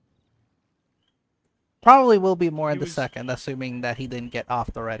 Probably will be more in the second, assuming that he didn't get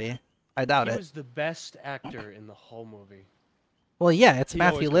offed already. I doubt it. He was the best actor in the whole movie. Well, yeah, it's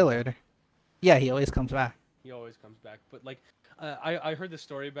Matthew Lillard. Yeah, he always comes back. He always comes back. But like, I heard the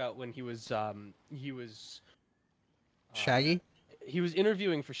story about when he was Shaggy? He was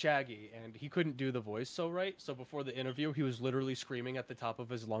interviewing for Shaggy, and he couldn't do the voice so right. So before the interview, he was literally screaming at the top of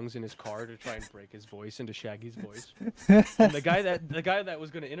his lungs in his car to try and break his voice into Shaggy's voice. And the guy that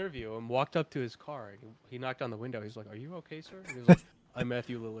was going to interview him walked up to his car, and he knocked on the window. He's like, "Are you okay, sir?" And he was like, "I'm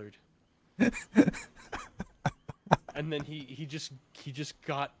Matthew Lillard." And then he just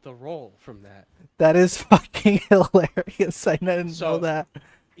got the role from that. That is fucking hilarious. I didn't know that.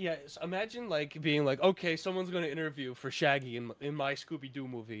 Yeah, so imagine like being like, okay, someone's gonna interview for Shaggy in my Scooby-Doo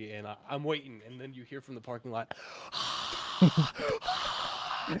movie, and I'm waiting, and then you hear from the parking lot,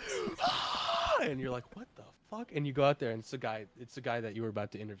 and you're like, what the fuck? And you go out there, and it's the guy that you were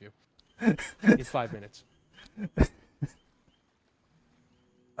about to interview. In 5 minutes.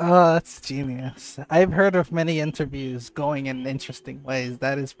 Oh, that's genius. I've heard of many interviews going in interesting ways.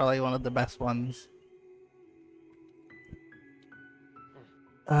 That is probably one of the best ones.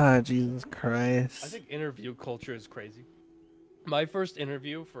 Ah, Jesus Christ. I think interview culture is crazy. My first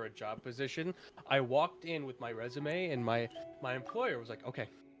interview for a job position, I walked in with my resume, and my employer was like, okay,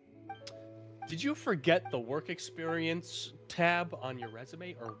 did you forget the work experience tab on your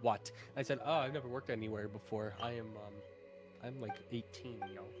resume or what? I said, oh, I've never worked anywhere before. I'm like 18,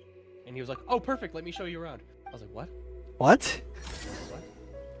 yo. And he was like, oh, perfect, let me show you around. I was like, what? What? What?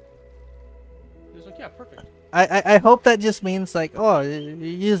 He was like, yeah, perfect. I hope that just means like, oh,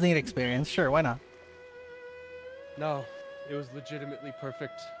 you just need experience. Sure, why not? No, it was legitimately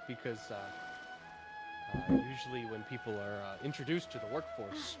perfect because usually when people are introduced to the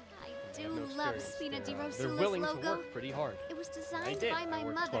workforce, I do love Spina di Rosula's they're willing logo. to work pretty hard. It was I designed did. by my I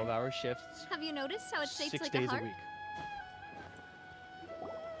worked mother. 12-hour shifts. Have you noticed how it's shaped 6 like days a heart? week.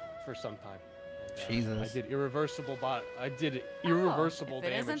 For some time. And, Jesus. I did irreversible damage if it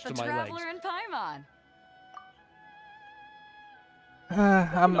damage isn't the to my legs. Traveler in Paimon.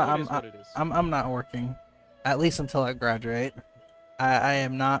 I'm not working, at least until I graduate. I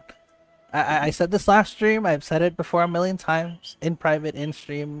am not. I said this last stream. I've said it before a million times, in private, in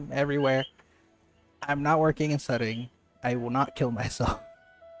stream, everywhere. I'm not working and studying. I will not kill myself.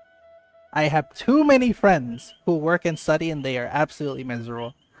 I have too many friends who work and study, and they are absolutely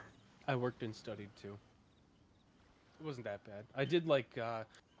miserable. I worked and studied too. It wasn't that bad. I did like,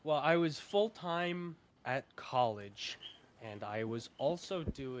 well, I was full-time at college, and I was also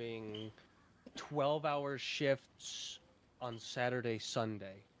doing 12-hour shifts on Saturday,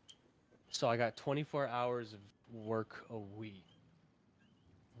 Sunday. So I got 24 hours of work a week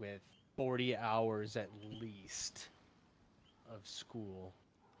with 40 hours at least of school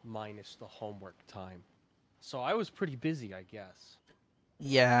minus the homework time. So I was pretty busy, I guess.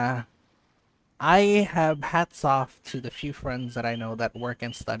 Yeah. I have hats off to the few friends that I know that work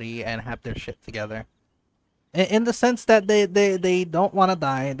and study and have their shit together. In the sense that they don't want to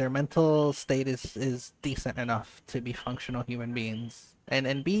die, their mental state is decent enough to be functional human beings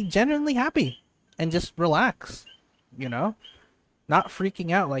and be genuinely happy and just relax, you know? Not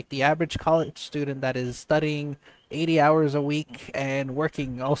freaking out like the average college student that is studying 80 hours a week and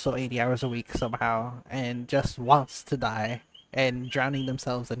working also 80 hours a week somehow and just wants to die and drowning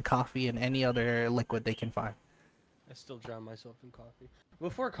themselves in coffee and any other liquid they can find. I still drown myself in coffee.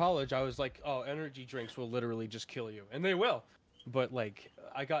 Before college, I was like, oh, energy drinks will literally just kill you. And they will. But, like,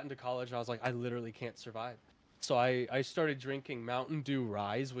 I got into college, and I was like, I literally can't survive. So I started drinking Mountain Dew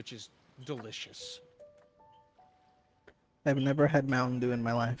Rise, which is delicious. I've never had Mountain Dew in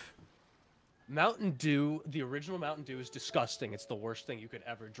my life. Mountain Dew, the original Mountain Dew is disgusting. It's the worst thing you could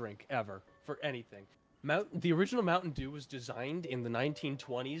ever drink, ever, for anything. The original Mountain Dew was designed in the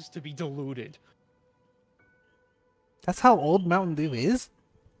 1920s to be diluted. That's how old Mountain Dew is?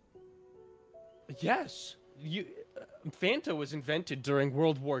 Yes. Fanta was invented during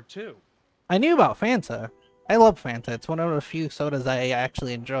World War II. I knew about Fanta. I love Fanta. It's one of the few sodas I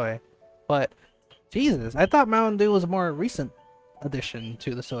actually enjoy. But, Jesus, I thought Mountain Dew was a more recent addition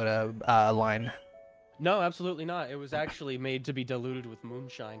to the soda line. No, absolutely not. It was actually made to be diluted with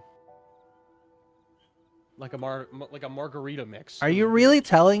moonshine. Like a margarita mix. Are you really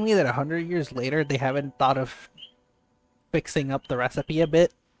telling me that 100 years later they haven't thought of fixing up the recipe a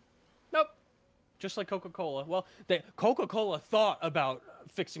bit? Nope. Just like Coca-Cola. Well, Coca-Cola thought about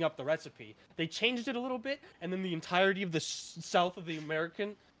fixing up the recipe. They changed it a little bit, and then the entirety of the south of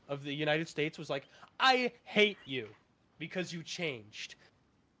the United States was like, I hate you because you changed.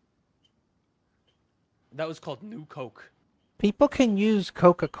 That was called New Coke. People can use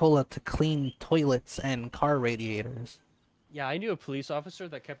Coca-Cola to clean toilets and car radiators. Yeah, I knew a police officer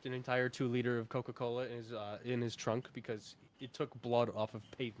that kept an entire 2-liter of Coca-Cola in his trunk because it took blood off of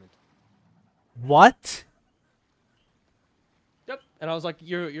pavement. What? Yep. And I was like,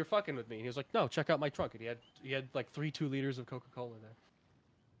 "You're fucking with me." And he was like, "No, check out my trunk." And he had like 3 2-liters of Coca-Cola there.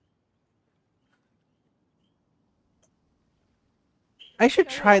 I should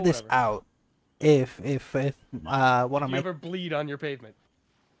try this out. If one of you my ever bleed on your pavement.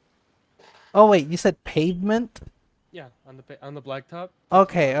 Oh wait, you said pavement? Yeah, on the blacktop.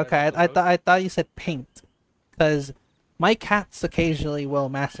 Okay, okay. I thought you said paint, because my cats occasionally will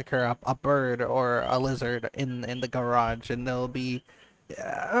massacre a bird or a lizard in the garage, and they'll be.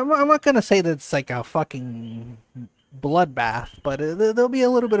 I'm not gonna say that it's like a fucking bloodbath, but there'll be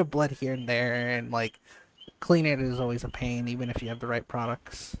a little bit of blood here and there, and like cleaning it is always a pain, even if you have the right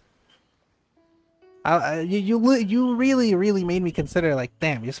products. You really made me consider, like,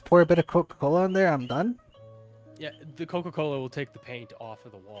 damn, you just pour a bit of Coca-Cola in there, I'm done? Yeah, the Coca-Cola will take the paint off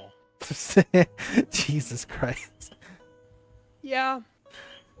of the wall. Jesus Christ. Yeah.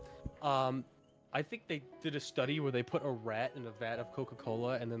 I think they did a study where they put a rat in a vat of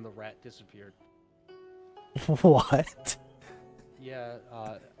Coca-Cola and then the rat disappeared. What? Yeah,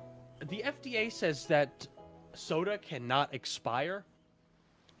 the FDA says that soda cannot expire,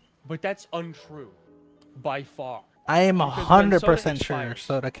 but that's untrue. By far. I am 100% sure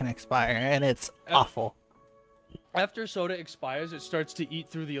soda can expire, and it's awful. After soda expires, it starts to eat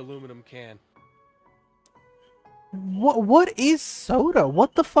through the aluminum can. What is soda?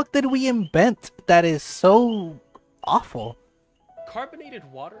 What the fuck did we invent that is so awful? Carbonated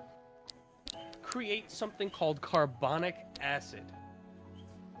water creates something called carbonic acid,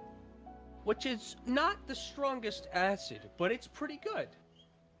 which is not the strongest acid, but it's pretty good.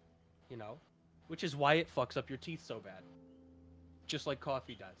 You know? Which is why it fucks up your teeth so bad. Just like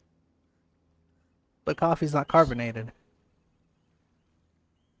coffee does. But coffee's not carbonated.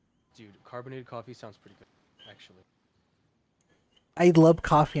 Dude, carbonated coffee sounds pretty good, actually. I love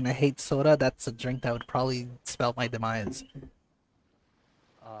coffee and I hate soda. That's a drink that would probably spell my demise.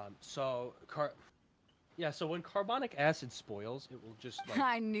 So when carbonic acid spoils, it will just like...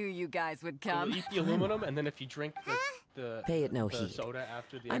 I knew you guys would come. It'll eat the aluminum, and then if you drink the Pay it no heed. soda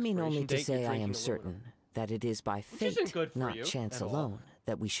after the I mean only to date, say I am aluminum. certain that it is by fate, not chance alone,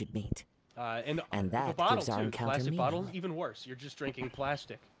 that we should meet. And that the bottle gives our too, encounter plastic meaning. bottles, even worse. You're just drinking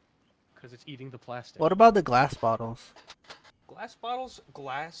plastic. Because it's eating the plastic. What about the glass bottles? Glass bottles,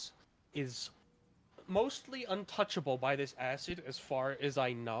 glass is mostly untouchable by this acid as far as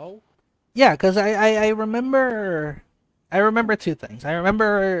I know. Yeah, because I remember 2 things. I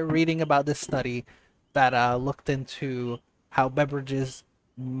remember reading about this study that looked into how beverages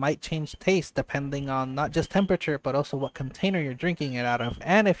might change taste depending on not just temperature, but also what container you're drinking it out of,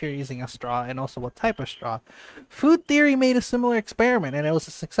 and if you're using a straw, and also what type of straw. Food Theory made a similar experiment, and it was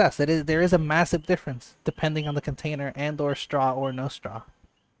a success. There is a massive difference depending on the container and/or straw or no straw.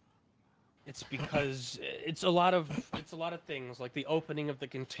 It's because it's a lot of things, like the opening of the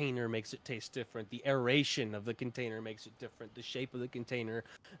container makes it taste different, the aeration of the container makes it different, the shape of the container,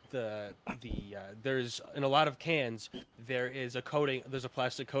 there's in a lot of cans there's a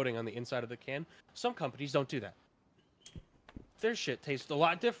plastic coating on the inside of the can. Some companies don't do that. Their shit tastes a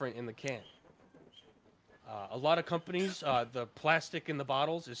lot different in the can. A lot of companies, the plastic in the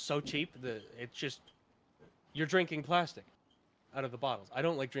bottles is so cheap that it's just you're drinking plastic out of the bottles. I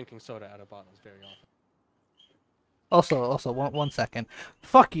don't like drinking soda out of bottles very often. Also, one second.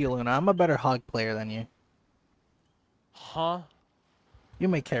 Fuck you, Luna. I'm a better hog player than you. Huh? You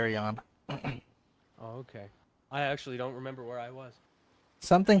may carry on. Oh, okay. I actually don't remember where I was.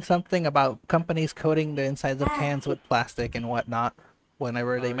 Something about companies coating the insides of cans with plastic and whatnot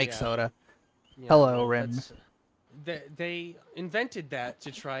whenever they make soda. Yeah, Hello, well, Rim. They invented that to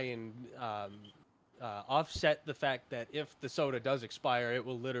try and offset the fact that if the soda does expire, it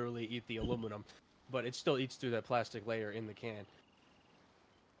will literally eat the aluminum, but it still eats through that plastic layer in the can.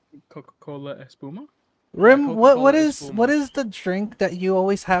 Coca-Cola Espuma? Rim, Yeah, what Espuma. is the drink that you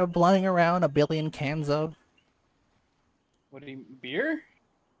always have lying around a billion cans of? What do you mean, beer?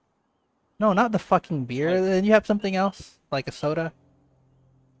 No, not the fucking beer. Then you have something else, like a soda.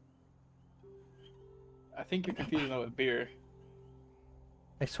 I think you're confusing that with beer.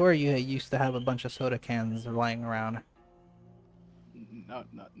 I swear you used to have a bunch of soda cans lying around.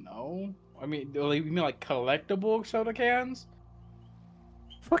 No. I mean, you mean like collectible soda cans?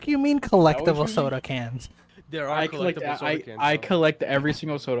 fuck you mean collectible soda cans? There are collectible soda cans. I collect every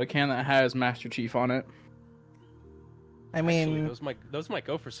single soda can that has Master Chief on it. I mean, actually, those might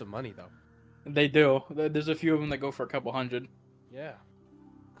go for some money though. They do. There's a few of them that go for a couple hundred. Yeah.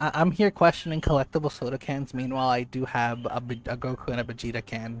 I'm here questioning collectible soda cans. Meanwhile, I do have a Goku and a Vegeta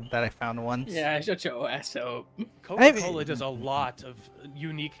can that I found once. Yeah, shut your ass up. Coca-Cola does a lot of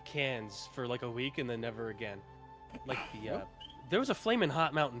unique cans for like a week and then never again. Like there was a Flamin'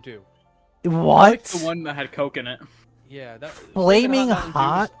 Hot Mountain Dew. What? I like the one that had Coke in it. Yeah, that Flaming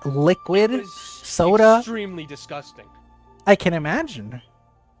hot liquid soda. Extremely disgusting. I can imagine.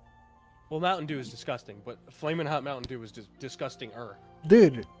 Well, Mountain Dew is disgusting, but Flamin' Hot Mountain Dew is just disgusting-er.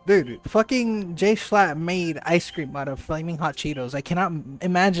 Dude, fucking Jay Schlatt made ice cream out of flaming hot Cheetos. I cannot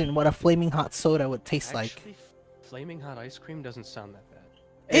imagine what a flaming hot soda would taste like. Flaming hot ice cream doesn't sound that bad.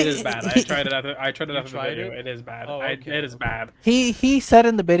 It is bad. I tried it after the video. It is bad. Oh, okay. It is bad. He said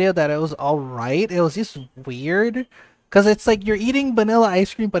in the video that it was alright. It was just weird. Because it's like you're eating vanilla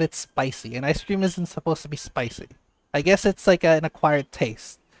ice cream, but it's spicy. And ice cream isn't supposed to be spicy. I guess it's like an acquired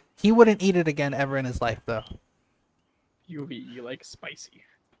taste. He wouldn't eat it again ever in his life, though. You like spicy.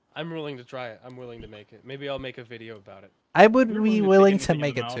 I'm willing to try it. I'm willing to make it. Maybe I'll make a video about it. I would be willing to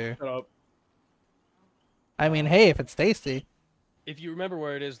make it too. I mean, hey, if it's tasty. If you remember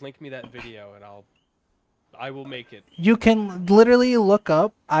where it is, link me that video, and I will make it. You can literally look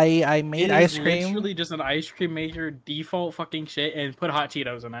up. I made ice cream. It's literally just an ice cream maker default fucking shit, and put hot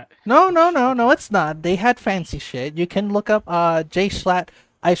Cheetos in it. No, it's not. They had fancy shit. You can look up Jay Schlatt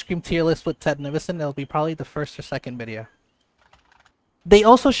ice cream tier list with Ted Nivison. It'll be probably the first or second video. They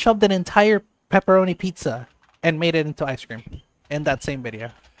also shoved an entire pepperoni pizza and made it into ice cream in that same video.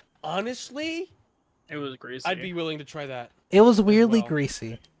 Honestly, it was greasy. I'd be willing to try that. It was weirdly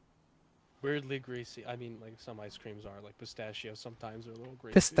greasy. Weirdly greasy. I mean, like some ice creams are, like pistachios sometimes are a little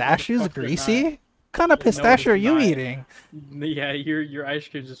greasy. Pistachios greasy? What kind of pistachio are you eating? Yeah, your ice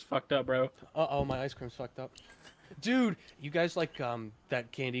cream's just fucked up, bro. Uh-oh, my ice cream's fucked up. Dude, you guys like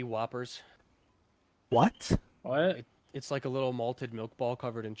that candy Whoppers? What? What? It's like a little malted milk ball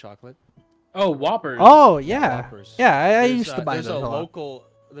covered in chocolate. Oh, Whoppers. Oh, yeah. Whoppers. Yeah, I used to buy those a lot.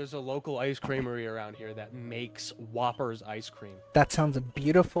 There's a local ice creamery around here that makes Whoppers ice cream. That sounds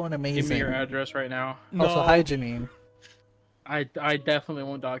beautiful and amazing. Give me your address right now. Also, hi, Janine. I definitely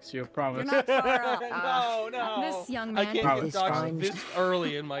won't dox you, promise. You're not far off. No. This young man I can't get doxed this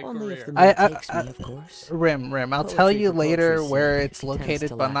early in my career. Rim, I'll tell you later where it's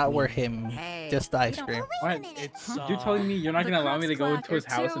located, but not where him. Just the ice cream. What? You're telling me you're not gonna allow me to go into his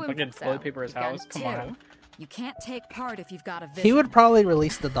house and fucking toilet paper his house? Come on. You can't take part if you've got a vision. He would probably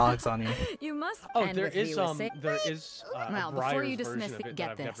release the dogs on you. You must. Oh, there is well, before you dismiss it,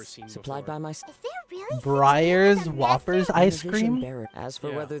 get this. Supplied by my. Breyer's Whoppers ice cream. As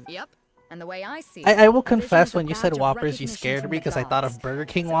for whether. Yep. And the way I see I will confess, when you said Whoppers, you scared me because I thought of Burger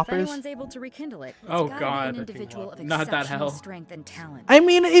King Whoppers. Able to rekindle it, oh God, not that hell. Strength and talent. I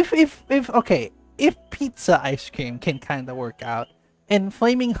mean, if pizza ice cream can kind of work out, and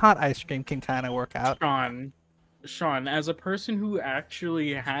flaming hot ice cream can kind of work out. Sean, as a person who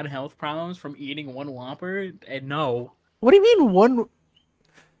actually had health problems from eating one Whopper, no. What do you mean one?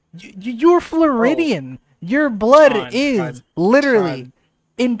 You're Floridian. Your blood is literally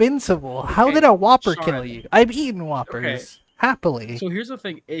invincible. How did a Whopper kill you? I've eaten Whoppers happily. So here's the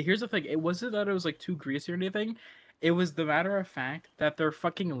thing. It wasn't that it was like too greasy or anything. It was the matter of fact that their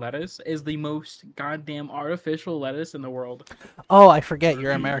fucking lettuce is the most goddamn artificial lettuce in the world. Oh, I forget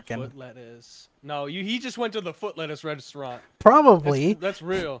you're American. Foot lettuce. No, he just went to the foot lettuce restaurant. Probably. That's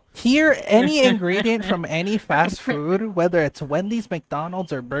real. Here, any ingredient from any fast food, whether it's Wendy's,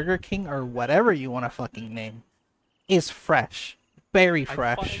 McDonald's, or Burger King, or whatever you want to fucking name, is fresh. Very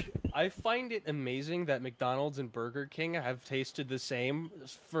fresh. I find it amazing that McDonald's and Burger King have tasted the same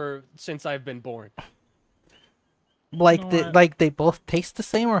since I've been born. Like they both taste the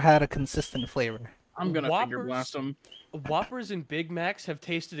same or had a consistent flavor? I'm gonna finger blast them. Whoppers and Big Macs have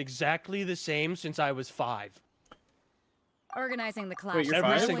tasted exactly the same since I was 5. Organizing the class is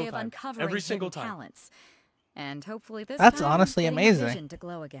a way of uncovering every single time. Talents. And hopefully this That's time, honestly amazing. To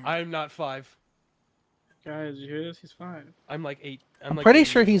glow again. I'm not 5. Guys, you hear this? He's 5. I'm like 8. I'm pretty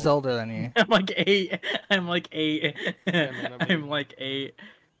sure he's older than you. I'm like 8. I'm like 8. Yeah, man, I'm like 8.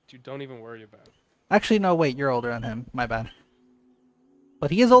 Dude, don't even worry about it. Actually, no, wait, you're older than him. My bad.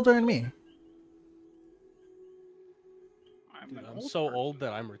 But he is older than me. I'm so old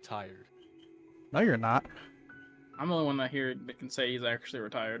that I'm retired. No, you're not. I'm the only one that here that can say he's actually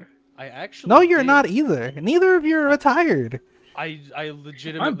retired. I actually. No, you're not either. Neither of you are retired. I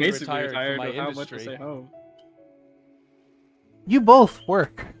legitimately retired from my industry. You both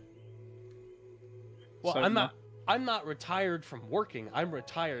work. Well, I'm not retired from working. I'm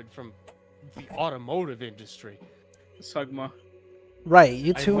retired from the automotive industry. Sugma. Right,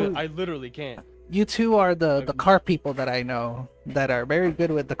 you two. I literally can't. You two are the car people that I know that are very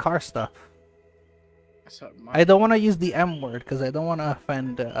good with the car stuff. I don't want to use the M word because I don't want to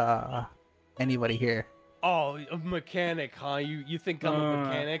offend anybody here. Oh, a mechanic, huh? You think I'm a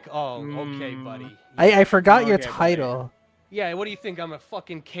mechanic? Oh, okay, buddy. I forgot your title. Buddy. Yeah, what do you think? I'm a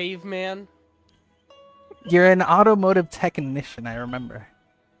fucking caveman? You're an automotive technician, I remember.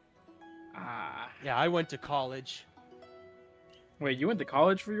 Yeah, I went to college. Wait, you went to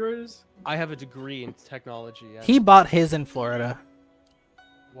college for yours? I have a degree in technology. Yeah. He bought his in Florida.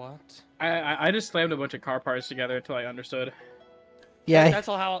 What? I just slammed a bunch of car parts together until I understood. Yeah, that's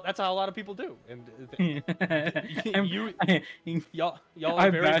how a lot of people do. And y'all I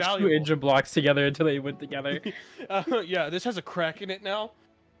are very bashed valuable. 2 engine blocks together until they went together. Yeah, this has a crack in it now.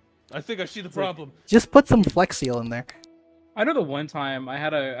 I think I see the problem. Just put some Flex Seal in there. I know the one time I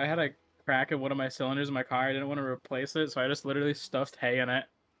had a crack in one of my cylinders in my car. I didn't want to replace it, so I just literally stuffed hay in it.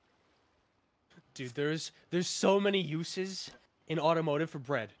 Dude, there's so many uses in automotive for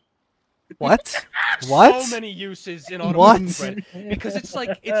bread. What? What? So many uses in automotive for bread because it's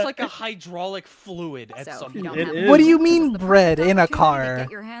like a hydraulic fluid at some point. What do you mean bread in a car?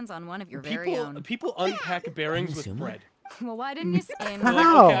 Get your hands on one of your very own. People unpack bearings with bread. Well, why didn't you spin? Like,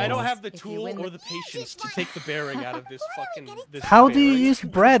 okay, I don't have the tool or the patience to take the bearing out of this fucking. How do you use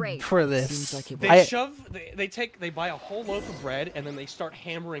bread for this? They buy a whole loaf of bread and then they start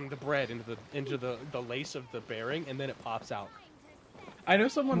hammering the bread into the lace of the bearing and then it pops out. I know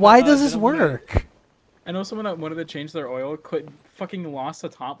someone. Why does this work? I know someone that wanted to change their oil, fucking lost the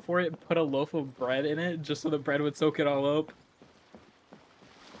top for it, put a loaf of bread in it just so the bread would soak it all up.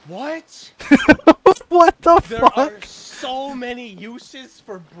 What? What the fuck? There are so many uses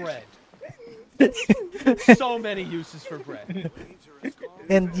for bread. So many uses for bread.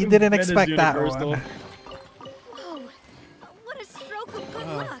 And you didn't expect that one. Oh, what a stroke of good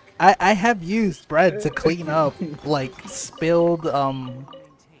luck. I have used bread to clean up like spilled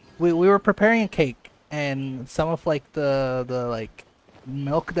we were preparing a cake and some of like the like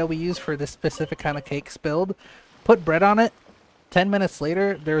milk that we use for this specific kind of cake spilled. Put bread on it. 10 minutes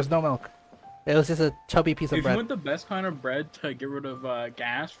later, there was no milk. It was just a chubby piece of bread. If you want the best kind of bread to get rid of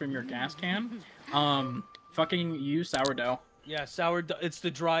gas from your gas can, fucking use sourdough. Yeah, sourdough. It's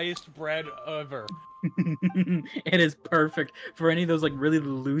the driest bread ever. It is perfect for any of those like really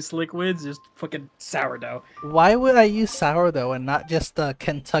loose liquids. Just fucking sourdough. Why would I use sourdough and not just the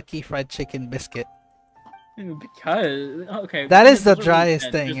Kentucky Fried Chicken biscuit? Because okay, that is the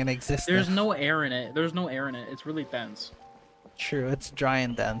driest thing in existence. There's no air in it. There's no air in it. It's really dense. True, it's dry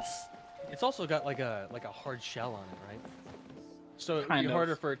and dense. It's also got like a hard shell on it, right? So it'd be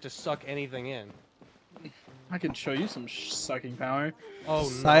harder for it to suck anything in. I can show you some sucking power. Oh,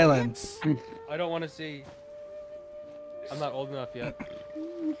 silence! No. I don't want to see. I'm not old enough yet.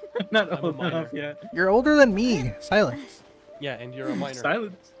 Not old enough yet. You're older than me. Silence. Yeah, and you're a minor.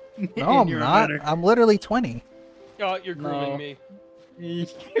 Silence. No, I'm not. I'm literally 20. Oh, you're grooming me. You're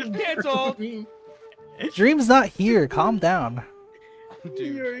canceled. Dream's not here. Calm down.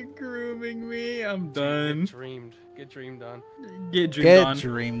 Dude. You're grooming me. I'm done. Get dreamed on. Get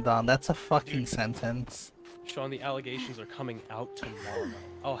dreamed on. That's a fucking sentence. Sean, the allegations are coming out tomorrow.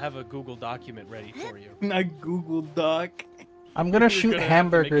 I'll have a Google document ready for you. A Google Doc. I'm gonna shoot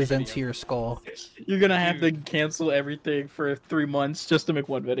hamburgers into your skull. You're gonna have to cancel everything for 3 months just to make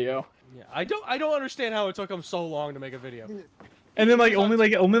one video. Yeah, I don't understand how it took them so long to make a video. And then only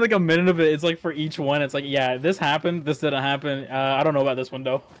like a minute of it is like for each one. It's like, yeah, this happened, this didn't happen. I don't know about this one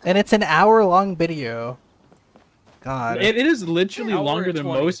though. And it's an hour-long video. God. It is literally longer than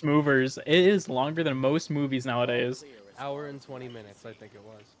most movers. It is longer than most movies nowadays. Hour and 20 minutes, I think it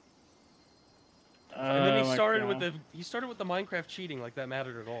was. And then he started with the Minecraft cheating, like that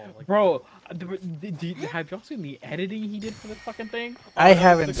mattered at all. Like, bro, have y'all seen the editing he did for this fucking thing? I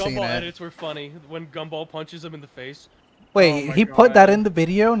haven't seen it. The Gumball edits were funny when Gumball punches him in the face. Wait, he put that in the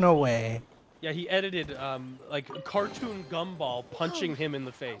video? No way. Yeah, he edited like cartoon Gumball punching him in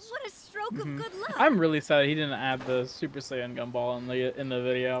the face. What a stroke of good luck. I'm really sad he didn't add the Super Saiyan Gumball in the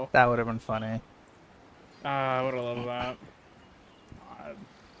video. That would have been funny. I would have loved that.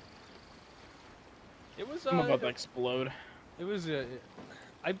 It was. I'm about to explode. It was.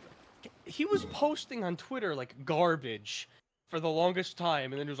 He was posting on Twitter like garbage for the longest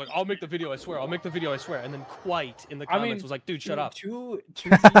time, and then he was like, "I'll make the video, I swear. I'll make the video, I swear." And then Quite in the comments was like, "Dude, shut up." To be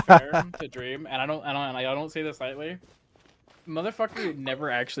fair to Dream, and I don't say this lightly. Motherfucker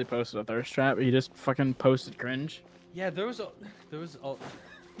never actually posted a thirst trap. He just fucking posted cringe. Yeah, there was a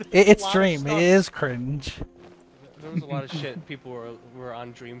It's lot of Dream. It stuff. is cringe. There was a lot of shit people were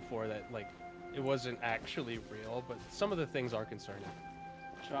on Dream for that like it wasn't actually real, but some of the things are concerning.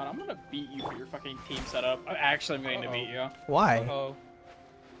 Sean, I'm gonna beat you for your fucking team setup. I'm going to beat you. Why? Uh-oh.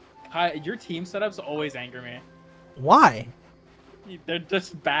 Hi, your team setups always anger me. Why? They're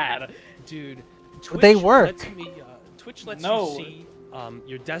just bad. Dude, Twitch They work. Twitch lets No. you see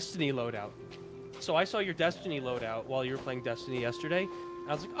your Destiny loadout. So I saw your Destiny loadout while you were playing Destiny yesterday. And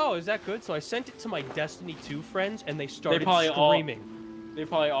I was like, oh, is that good? So I sent it to my Destiny 2 friends, and they started screaming. They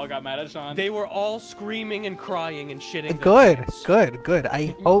probably all got mad at Sean. They were all screaming and crying and shitting. their Good, pants. good.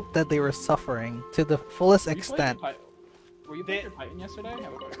 I hope that they were suffering to the fullest extent. Were you playing Titan yesterday?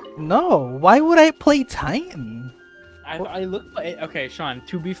 No, why would I play Titan? I looked. Okay, Sean.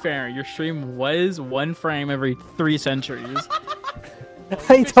 To be fair, your stream was 1 frame every 3 centuries.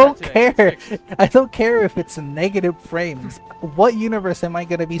 I don't care. I don't care if it's negative frames. What universe am I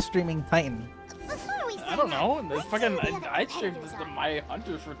gonna be streaming Titan? I don't know. I streamed my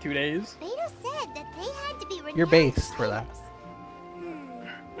Hunters for 2 days. Beta said that they had to be You're based for that.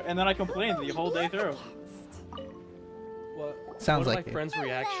 And then I complained the whole day through. Sounds one like of my it. friend's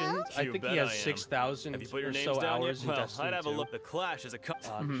reactions. I think he has 6,000 or so hours in Destiny I'd have a 2. look. The Clash is a.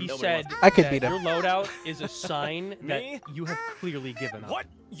 He Nobody said wants- I could that beat him. your loadout is a sign that Me? you have clearly given up. What?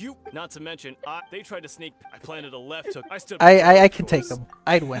 You? Not to mention, they tried to sneak. I planted a left hook. I stood. I can take them.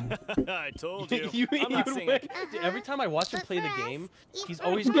 I'd win. I told you. you I'm not would saying win. I- Dude, every time I watch him play the game, he's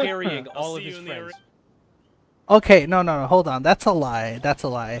always carrying all of see his you in the friends. Okay, no, hold on. That's a lie. That's a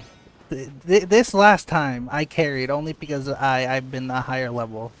lie. This last time I carried only because I've been a higher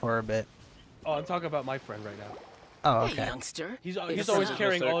level for a bit. Oh, I'm talking about my friend right now. Oh, Hey, okay. youngster. He's It's always not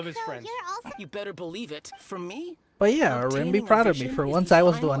carrying sick. all of his friends. You better believe it. From me? But yeah, Rim, be proud of me. For once, I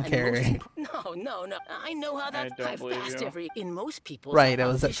was the one carrying. No. I know how that don't believe fast you. every in most people's Right, it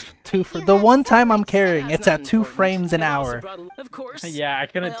was at 2 for the one time I'm carrying. It's at 2 frames an hour. Of course. Yeah, I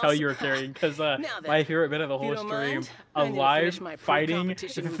couldn't tell you were carrying because my favorite bit of the whole stream, alive fighting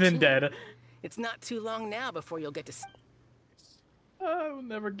then dead. It's not too long now before you'll get to. I will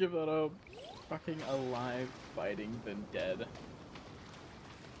never give that up. Fucking alive fighting then dead.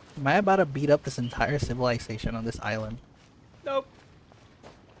 Am I about to beat up this entire civilization on this island? Nope.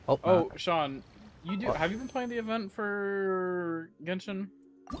 Oh, Sean, you do. Have you been playing the event for Genshin?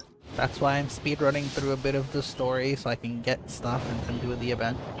 That's why I'm speedrunning through a bit of the story so I can get stuff and then do the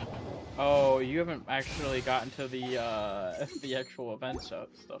event. Oh, you haven't actually gotten to the actual event stuff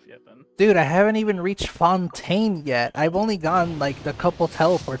yet, then. Dude, I haven't even reached Fontaine yet. I've only gone like a couple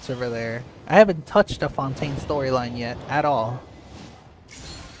teleports over there. I haven't touched a Fontaine storyline yet at all.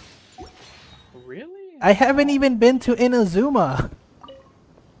 Really? I haven't even been to Inazuma.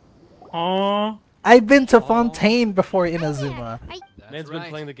 Aww. I've been to Fontaine before Inazuma. Man's been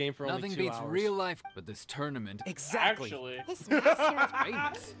playing the game for only 2 hours. Nothing beats real life, but this tournament. Exactly.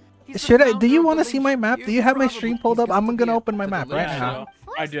 Should I? Do you want to see my map? Do you have my stream pulled up? I'm gonna open my map right now.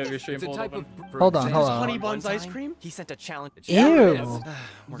 I do have your stream pulled open. Hold on. Honey Buns ice cream? He sent a challenge. Ew.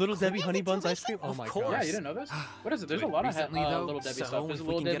 Little Debbie Honey Buns ice cream? Oh my god. Yeah, you didn't know this? What is it? There's a lot of Little Debbie stuff. There's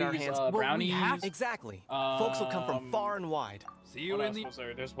Little Debbie's brownies. Exactly. Folks will come from far and wide. See you in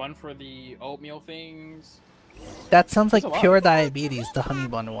the. There's one for the oatmeal things. That sounds like There's a lot. pure diabetes, the honey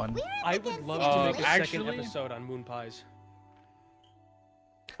bun one. I would love to make a second actually- episode on moon pies.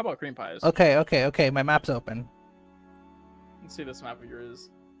 How about cream pies? Okay. My map's open. Let's see this map of yours.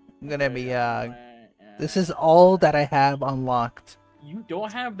 I'm gonna be This is all that I have unlocked. You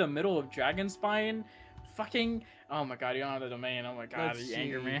don't have the middle of Dragonspine? Fucking. Oh my god, you don't have the domain. Oh my god, you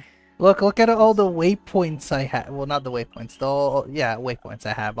anger me. Look at all the waypoints I have. Well, not the waypoints. Waypoints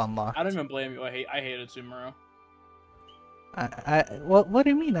I have unlocked. I don't even blame you. I hated Sumeru. What do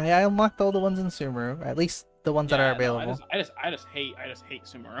you mean? I unlocked all the ones in Sumeru. At least the ones that are available. I just hate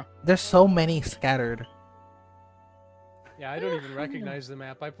Sumeru. There's so many scattered. Yeah, I don't even recognize the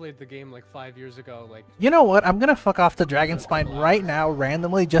map. I played the game like 5 years ago. Like, You know what? I'm gonna fuck off the Dragonspine right now,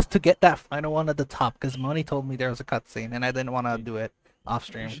 randomly, just to get that final one at the top. Because Moni told me there was a cutscene, and I didn't want to do it off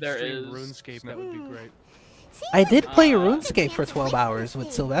stream. There stream is. RuneScape. That would be great. I did play RuneScape for 12 hours with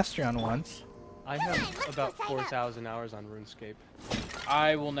Sylvestrion once. I have about 4,000 hours on RuneScape.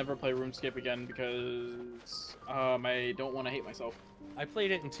 I will never play RuneScape again because I don't want to hate myself. I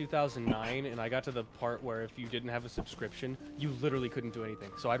played it in 2009, and I got to the part where if you didn't have a subscription, you literally couldn't do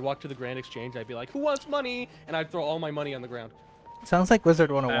anything. So I'd walk to the Grand Exchange, I'd be like, who wants money? And I'd throw all my money on the ground. Sounds like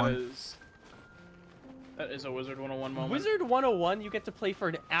Wizard 101. That is a Wizard 101 moment. Wizard 101, you get to play for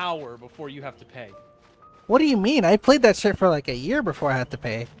an hour before you have to pay. What do you mean? I played that shit for like a year before I had to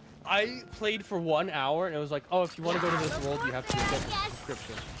pay. I played for 1 hour and it was like, oh, if you want to go to this world, you have to get a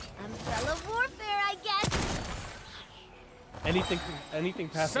subscription. Umbrella warfare, I guess. Anything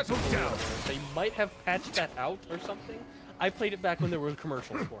past Settle down. They might have patched that out or something. I played it back when there were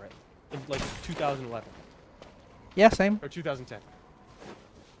commercials for it, in like 2011 Yeah, same. or 2010.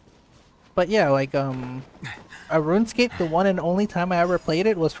 But yeah, like a RuneScape, the one and only time I ever played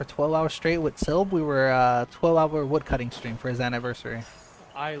it was for 12 hours straight with Silb. We were 12-hour woodcutting stream for his anniversary.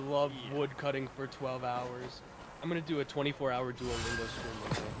 I love wood cutting for 12 hours. I'm gonna do a 24-hour Duolingo stream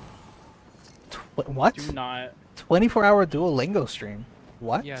one day. What? Do not. 24-hour Duolingo stream.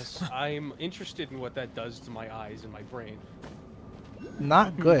 What? Yes, I'm interested in what that does to my eyes and my brain.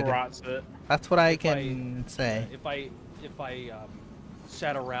 Not good. Rots it. That's what I can say. If I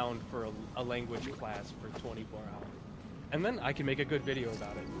sat around for a language class for 24 hours, and then I can make a good video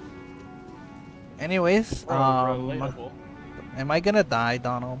about it. Anyways, Relatable. am I gonna die,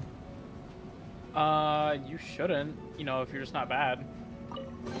 Donald? You shouldn't. You know, if you're just not bad.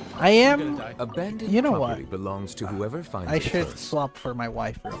 I am. Abandoned You know property what? belongs to whoever finds I it should first. swap for my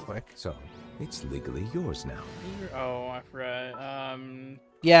wife real quick. So, it's legally yours now. Oh, I forgot.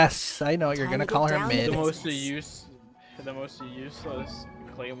 Yes, I know you're Time gonna to call get her down to mid. The most useless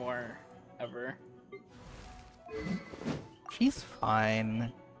claymore ever. She's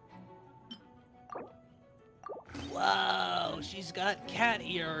fine. Wow, she's got cat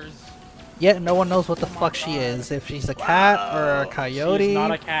ears. Yet no one knows what the fuck she is. If she's a cat or a coyote. She's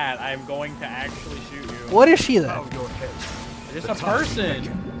not a cat. I'm going to actually shoot you. What is she then? It's a person.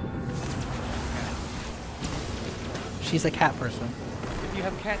 She's a cat person. If you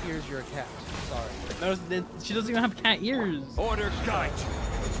have cat ears, you're a cat. Sorry. No, she doesn't even have cat ears. Order guide.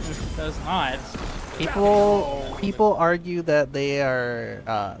 Does not. People argue that they are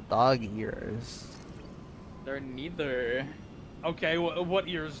dog ears. They're neither. Okay, what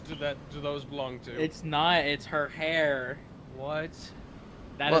ears do those belong to? It's not. It's her hair. What?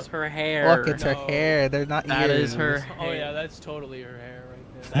 That is her hair. Look, it's her hair. They're not ears. That is her hair. Oh yeah, that's totally her hair right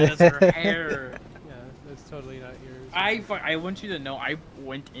there. That is her hair. Yeah, that's totally not ears. I want you to know I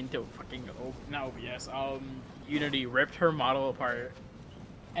went into fucking not OBS Unity, ripped her model apart,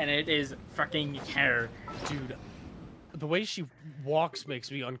 and it is fucking hair, dude. The way she walks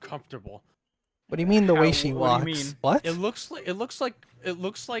makes me uncomfortable. What do you mean the way she what walks? do you mean? What? It looks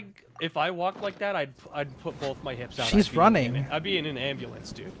like if I walked like that, I'd put both my hips out. She's running. I'd be in an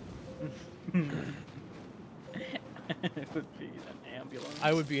ambulance, dude. It would be an ambulance.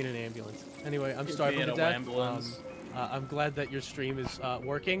 I would be in an ambulance. Anyway, I'm You'd starving be in to a death. ambulance. I'm glad that your stream is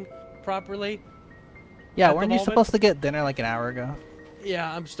working properly. Yeah, at the weren't you moment. supposed to get dinner like an hour ago? Yeah,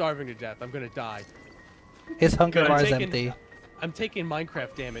 I'm starving to death. I'm gonna die. His hunger I'm bar is taking- empty. I'm taking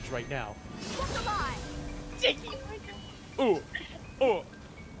Minecraft damage right now. Taking Ooh, ooh,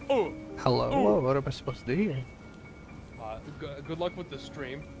 ooh. Hello? Ooh. What am I supposed to do here? Good luck with the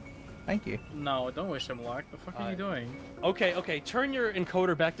stream. Thank you. No, don't wish him luck. The fuck are you doing? Okay. Turn your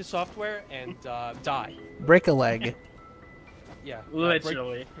encoder back to software and die. Break a leg. Yeah.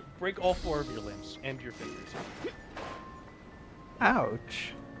 Literally. Break all 4 of your limbs and your fingers.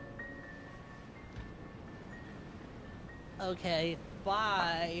 Ouch. Okay.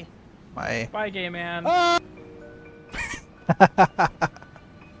 Bye. My. Bye, gay man. God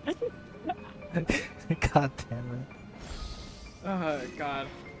damn it. Oh god.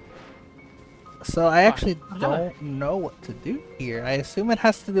 So I actually don't know what to do here. I assume it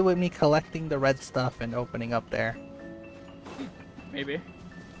has to do with me collecting the red stuff and opening up there. Maybe.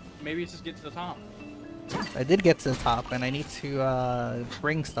 Maybe it's just get to the top. I did get to the top and I need to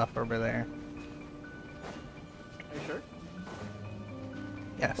bring stuff over there. Are you sure?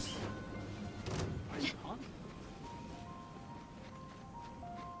 Yes.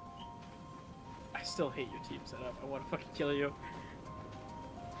 I still hate your team setup. I want to fucking kill you.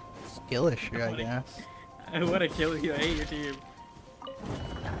 Skill issue, I guess. I want to kill you. I hate your team.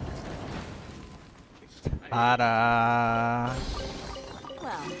 Ta-da!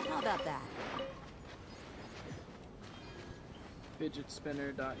 Well, how about that?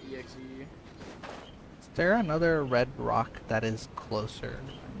 Fidgetspinner.exe. Is there another red rock that is closer?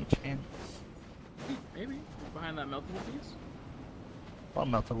 Any chance? Maybe behind that meltable piece. What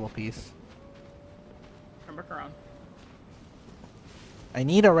meltable piece? Come back around. I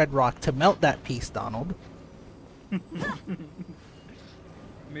need a red rock to melt that piece, Donald.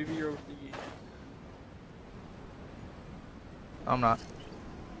 Maybe you're over the. I'm not.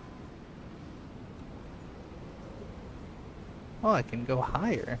 Oh, I can go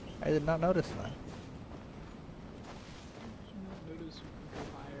higher. I did not notice that.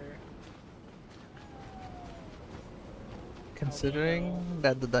 Can Considering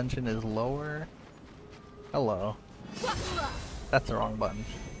that the dungeon is lower. Hello. That's the wrong button.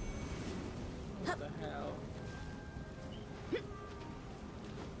 What the hell?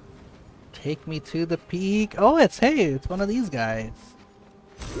 Take me to the peak. Oh, it's one of these guys.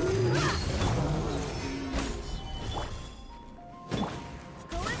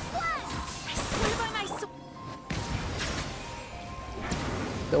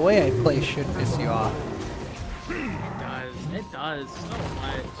 The way I play should piss you off. It does so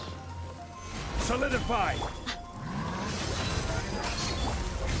much. Solidify!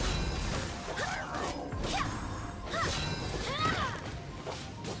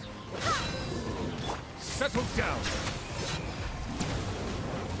 Settle down!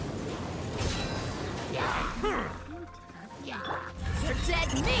 You're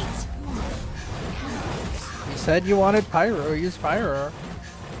dead meat! You said you wanted pyro, use pyro.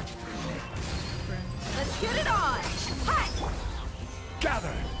 Let's get it on! Hi!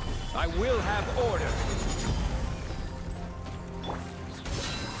 Gather! I will have order!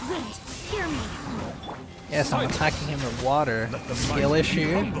 Wait, hear me. Yes, I'm attacking him with water. Skill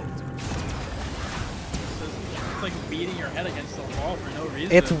issue. It's like beating your head against the wall for no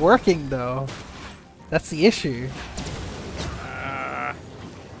reason. It's working though. That's the issue. I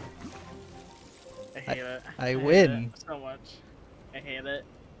hate it. I win. It so much. I hate it.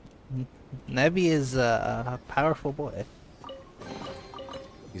 Nebby is a powerful boy.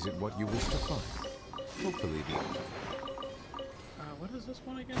 Is it what you wish to find? Hopefully be. What is this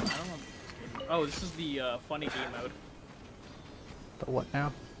one again? I don't know. Oh, this is the funny game mode. The what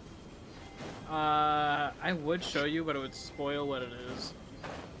now? I would show you, but it would spoil what it is.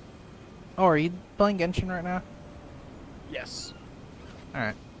 Oh, are you playing Genshin right now? Yes.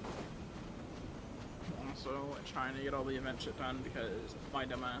 Alright. Also, trying to get all the event shit done because my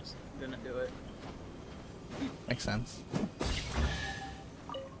dumbass didn't do it. Makes sense.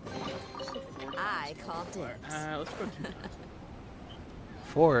 I call dibs. Let's go 2 times.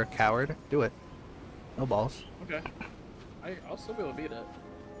 4, coward. Do it. No balls. Okay. I'll still be able to beat it.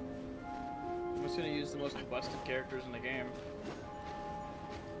 I'm just gonna use the most busted characters in the game.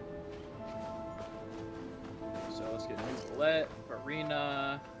 So let's get new Bullet,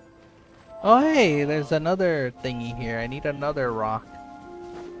 Arena. Oh hey, there's another thingy here. I need another rock.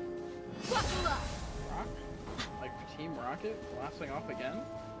 Rock? Like Team Rocket blasting off again?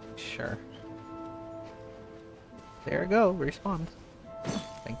 Sure. There we go, respawn.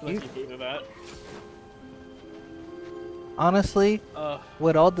 Thank you. That. Honestly,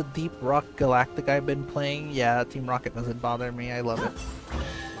 with all the Deep Rock Galactic I've been playing, yeah, Team Rocket doesn't bother me. I love it.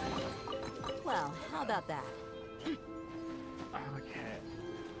 Well, how about that? Okay.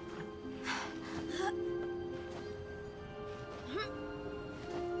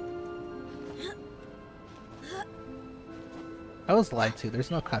 I was lied to. There's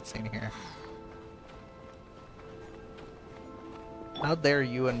no cutscene here. How dare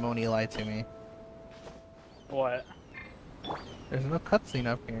you and Moni lie to me? What? There's no cutscene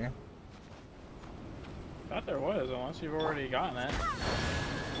up here. Thought there was, unless you've already gotten it.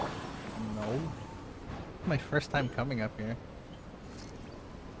 No. My first time coming up here.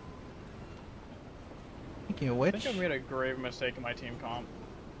 Speaking of which... I think I made a grave mistake in my team comp.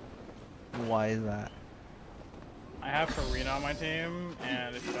 Why is that? I have Farina on my team,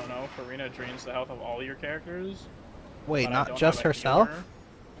 and if you don't know, Farina drains the health of all your characters. Wait, not just herself?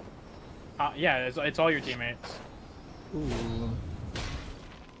 Yeah, it's all your teammates. Ooh.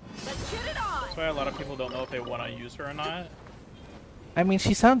 Let's get it on! That's why a lot of people don't know if they want to use her or not. I mean,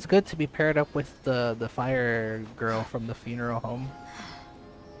 she sounds good to be paired up with the fire girl from the funeral home.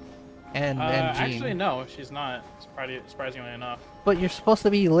 And Jean. Actually, no, she's not. Surprisingly enough. But you're supposed to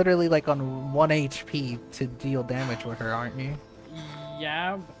be literally like on 1 HP to deal damage with her, aren't you?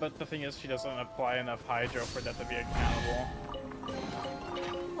 Yeah, but the thing is, she doesn't apply enough Hydro for that to be accountable.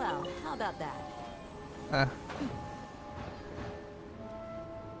 Well, how about that?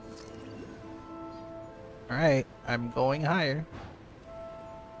 Alright, I'm going higher.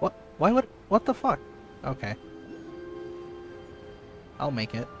 What? Why would... What the fuck? Okay. I'll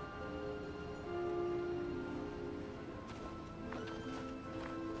make it.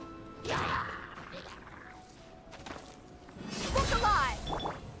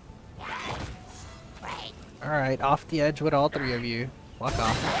 Alright, off the edge with all 3 of you. Fuck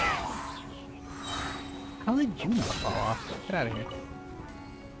off. How did you not fall off? Get out of here.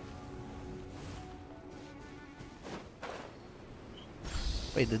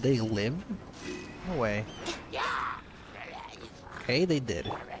 Wait, did they live? No way. Okay, they did.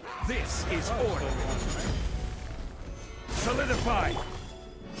 This is order. Solidify.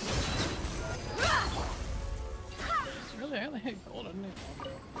 It's really was I only hit gold, didn't it?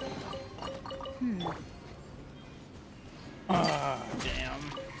 Ah, damn.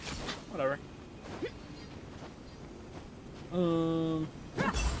 Whatever. Yeah,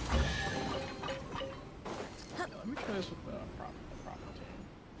 let me try this with the proper team.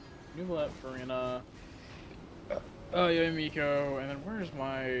 New left, Farina. Oh, yeah, Miko. And then where's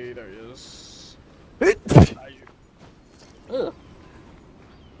my... There he is. Ugh.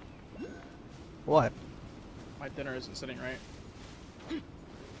 What? My dinner isn't sitting right.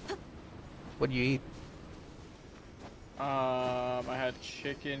 What do you eat? I had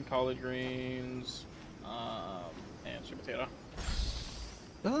chicken, collard greens, and sweet potato.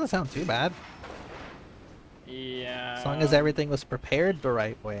 Doesn't sound too bad. Yeah. As long as everything was prepared the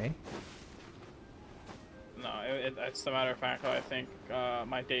right way. No, it's the matter of fact that I think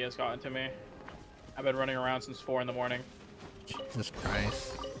my day has gotten to me. I've been running around since 4 in the morning. Jesus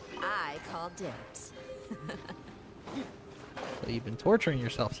Christ. I call dibs. So you've been torturing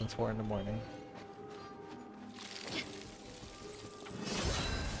yourself since 4 in the morning.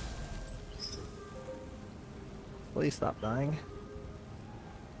 Please stop dying.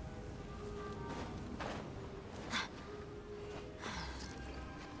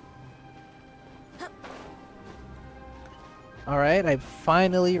 Alright, I've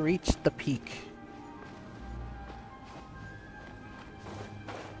finally reached the peak.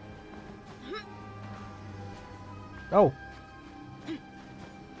 Oh!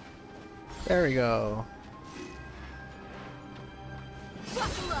 There we go.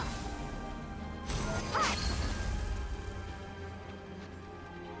 Buckle up.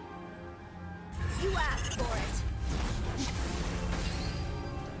 You asked for it.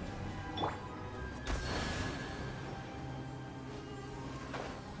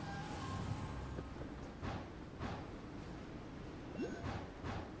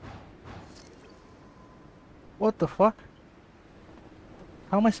 What the fuck?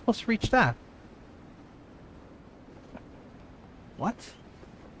 How am I supposed to reach that? What?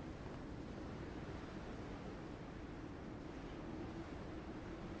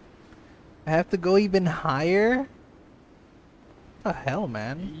 I have to go even higher? What the hell,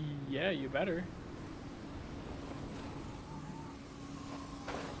 man? Yeah, you better.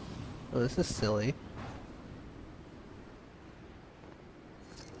 Oh, this is silly.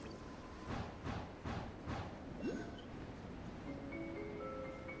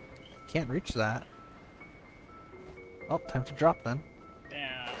 Can't reach that. Oh, time to drop then.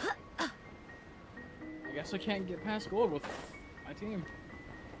 Damn. I guess I can't get past gold with my team.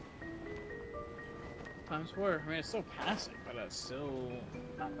 ×4. I mean, it's still passing, but it's still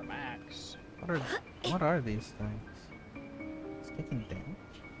not the max. What are these things? It's taking damage.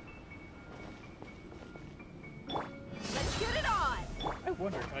 Let's get it on. I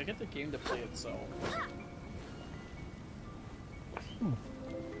wonder, can I get the game to play itself?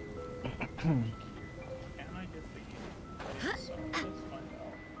 Can I get the game to play itself? Let's find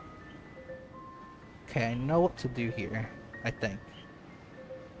out. Okay, I know what to do here, I think.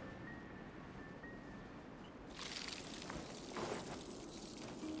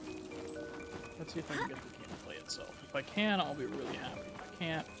 Let's see if I can get the game to play itself. If I can, I'll be really happy. If I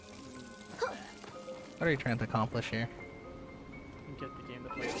can't, What are you trying to accomplish here? get the game to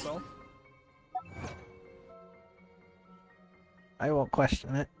play itself. I won't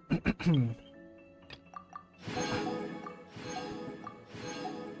question it.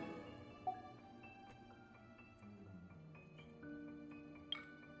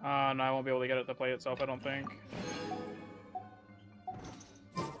 No, I won't be able to get it to play itself, I don't think.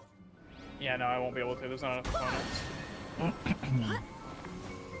 Yeah, no, I won't be able to. There's not enough opponents.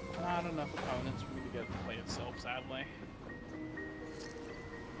 Not enough opponents for me to get it to play itself, sadly.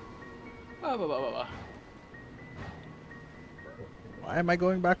 Blah, blah, blah, blah, blah. Why am I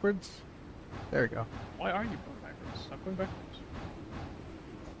going backwards? There we go. Why are you going backwards? Stop going backwards.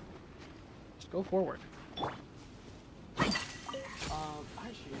 Just go forward.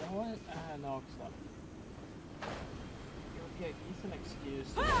 Actually, you know what? No, it's not. Okay, it's an excuse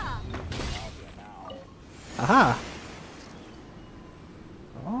to now. Aha!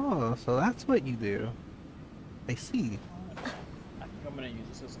 Oh, so that's what you do. I see. I think I'm gonna use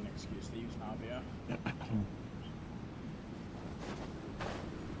this as an excuse to use Navia.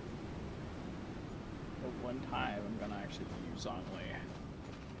 The one time I'm gonna actually use Zhongli.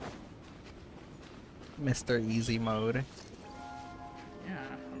 Mr. Easy Mode. Yeah,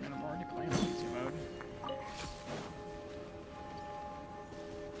 I mean, I'm already playing on easy mode.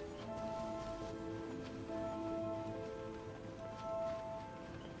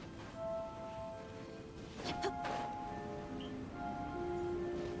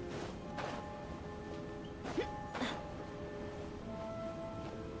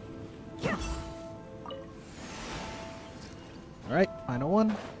 Final one?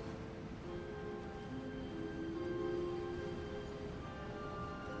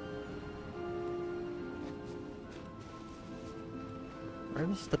 Where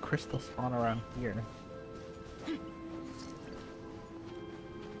does the crystal spawn around here?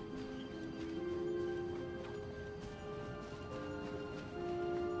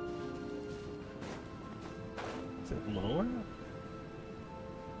 Is it lower?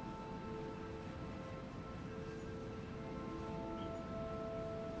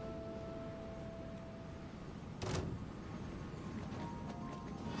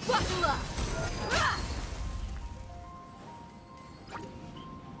 Buckle up! Ah!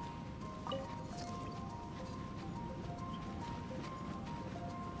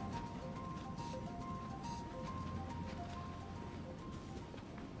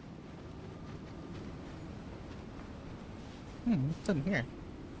 It's in here.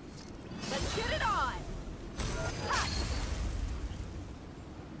 Let's get it on!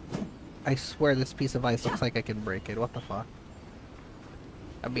 I swear this piece of ice looks like I can break it. What the fuck?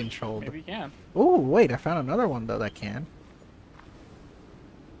 I'm being trolled. Maybe you can. Oh, wait, I found another one though that can.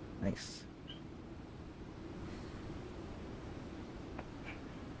 Nice.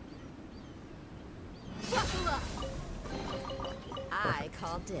 Buckle up! I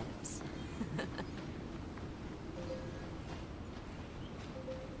call dibs.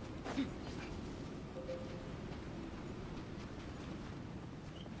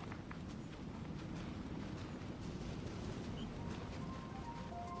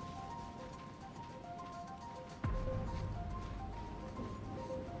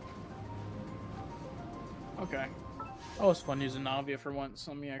 Okay. Oh, it's fun using Navia for once.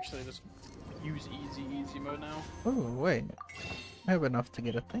 Let me actually just use easy mode now. Oh, wait. I have enough to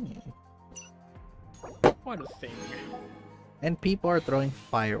get a thingy. What a thing. And people are throwing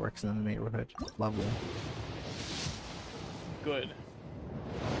fireworks in the neighborhood. Lovely. Good.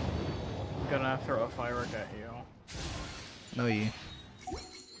 I'm gonna throw a firework at you. No, you.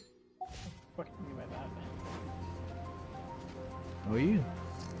 What do you mean by that? No, you.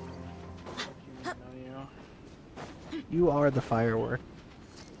 No, you. You are the firework.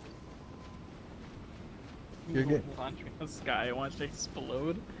 You're good. Launch me in the sky. Watch it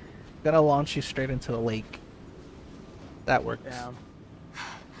explode. Gonna launch you straight into a lake. That works. Damn.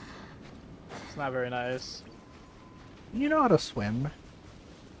 It's not very nice. You know how to swim.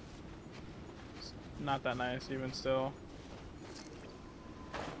 It's not that nice, even still.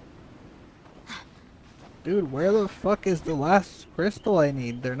 Dude, where the fuck is the last crystal I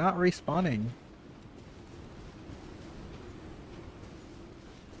need? They're not respawning.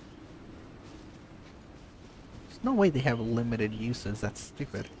 There's no way they have limited uses. That's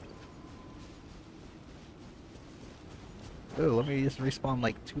stupid. Ooh, let me just respawn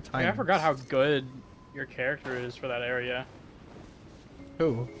like 2 times. Yeah, I forgot how good your character is for that area.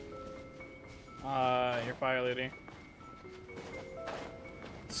 Who? Your fire lady.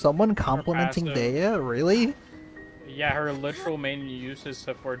 Someone complimenting passive. Dea? Really? Yeah, her literal main use is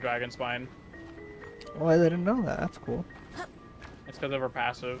for Dragon Spine. Oh, I didn't know that. That's cool. It's because of her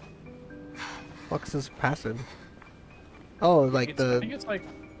passive. What's his passive? Oh, like I think it's like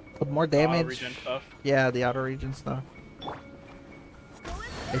the more the auto damage. regen stuff. Yeah, the auto regen stuff.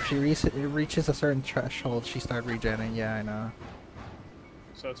 If she reaches a certain threshold, she starts regenerating. Yeah, I know.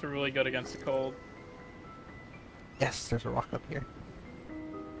 So it's really good against the cold. Yes, there's a rock up here.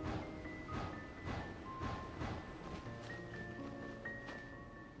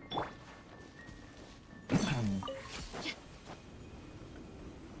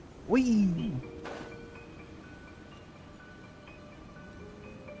 Whee!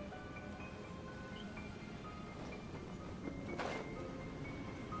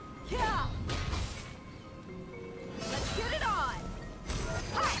 Yeah! Let's get it on!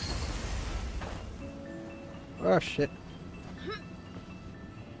 Hi! Oh shit.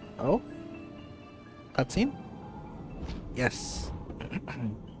 Oh? Cutscene? Yes.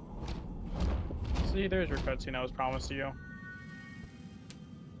 See, there's your cutscene I was promised to you.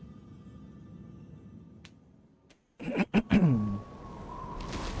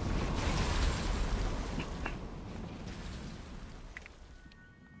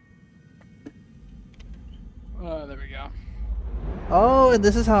 There we go. Oh, and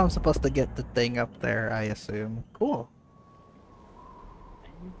this is how I'm supposed to get the thing up there, I assume. Cool.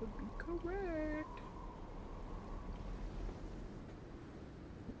 You would be correct.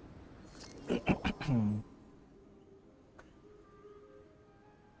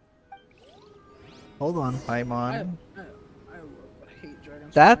 Hold on, Paimon. I hate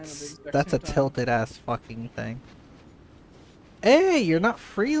Dragon Spine That's at the exact a same time. tilted ass fucking thing. Hey, you're not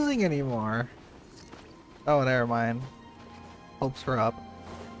freezing anymore. Oh, never mind. Hopes were up.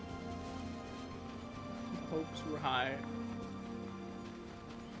 Hopes were high.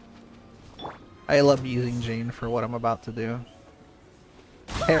 I love using Jane for what I'm about to do.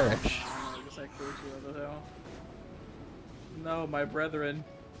 Perish. I guess I killed you over there. No, my brethren.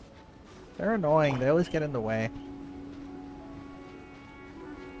 They're annoying. They always get in the way.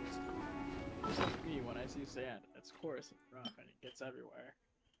 Just like me when I see sand. It's coarse and rough and it gets everywhere.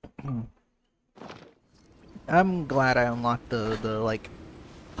 I'm glad I unlocked the like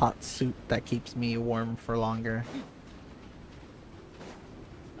hot suit that keeps me warm for longer.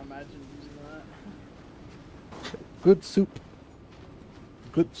 Imagine using that. Good soup.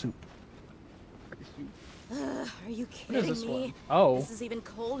 Good soup. Are you What is kidding this me? one? Oh. This is even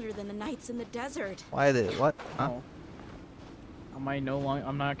colder than the nights in the desert. Why did what? Huh? Oh. Am I no longer?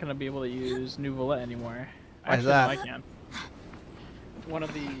 I'm not gonna be able to use New Valette anymore. Why is Actually, no, that? I can. One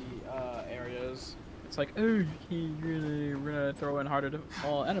of the areas. It's like, oh, we're gonna throw in harder to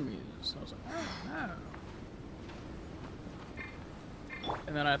all enemies. So I was like, oh no.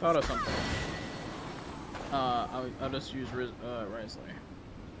 And then I thought of something. I'll just use Risley.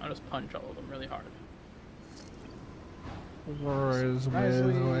 I'll just punch all of them really hard. Risley.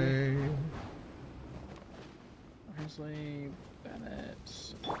 Risley, Bennett,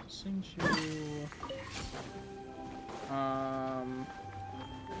 Sinchu.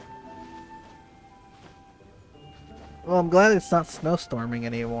 Well, I'm glad it's not snowstorming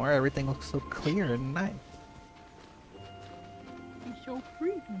anymore. Everything looks so clear and nice. It's so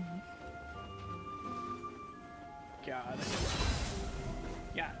pretty. God.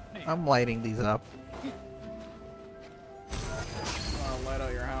 Yeah. Hey. I'm lighting these up. I'll light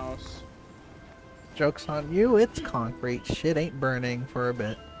out your house. Joke's on you, it's concrete. Shit ain't burning for a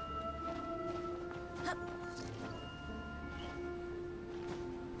bit.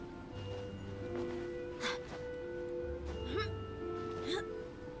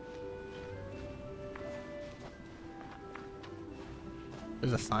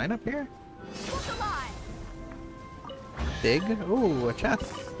 There's a sign up here? Dig? Ooh, a chest.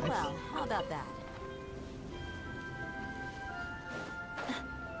 Nice. Well, how about that?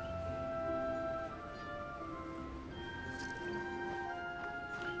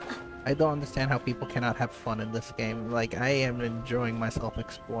 I don't understand how people cannot have fun in this game. Like, I am enjoying myself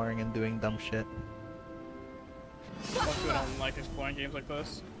exploring and doing dumb shit. Most people don't like exploring games like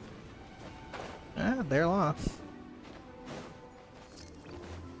this. Ah, they're lost.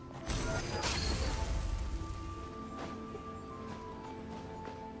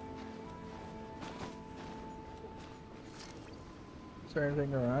 Is there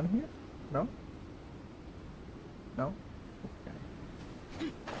anything around here? No? No?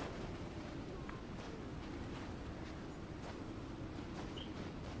 Okay.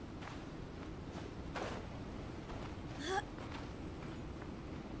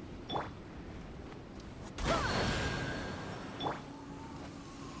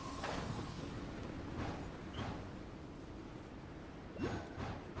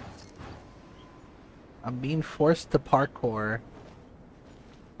 I'm being forced to parkour.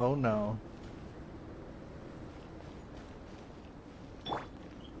 Oh no.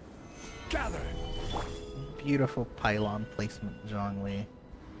 Gather. Beautiful pylon placement, Zhongli.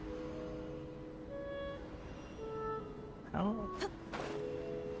 How?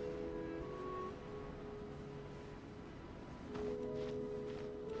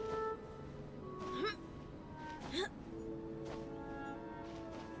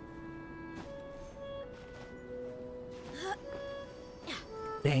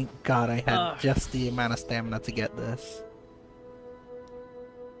 Thank God I had just the amount of stamina to get this.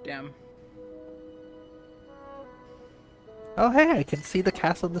 Damn. Oh hey, I can see the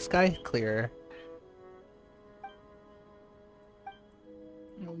castle in the sky clearer.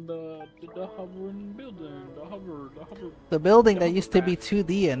 The hovering building, the hover. The building that used to be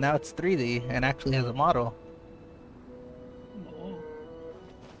 2D and now it's 3D and actually has a model.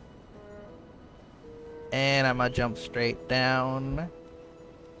 And I'm gonna jump straight down.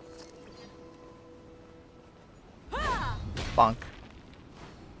 Bonk.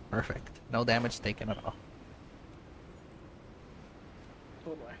 Perfect. No damage taken at all.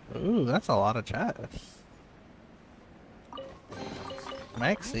 Ooh, that's a lot of chests.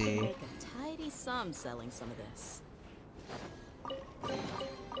 Maxi. Make a tidy sum selling some of this.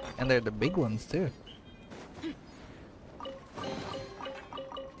 And they're the big ones too.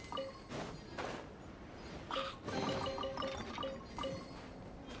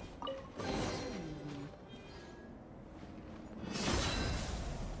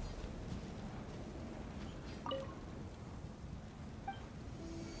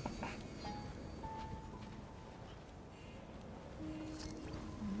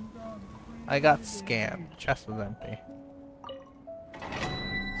 I got scammed. Chest was empty.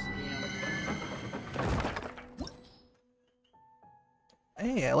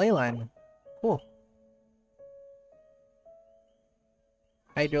 Hey, a ley line. Cool.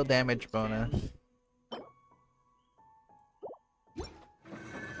 Hydro damage bonus.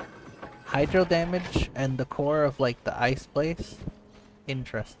 Hydro damage and the core of like the ice place.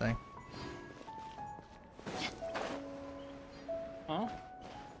 Interesting. Huh?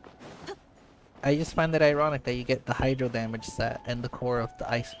 I just find it ironic that you get the hydro damage set and the core of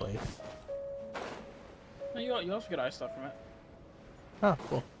the ice place. No, you also get ice stuff from it. Oh,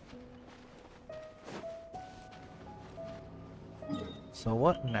 cool. So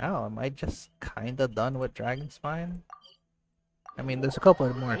what now? Am I just kinda done with Dragon Spine? I mean, there's a couple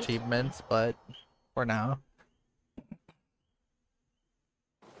of more achievements, but for now.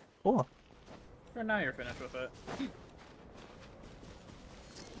 Cool. For now, you're finished with it.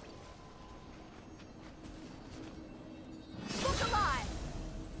 Look alive!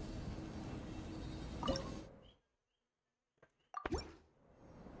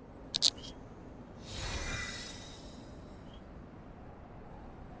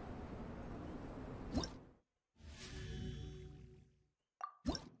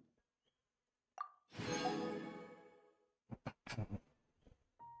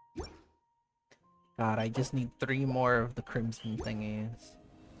 God, I just need 3 more of the crimson thingies.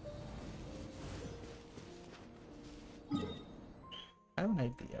 I have an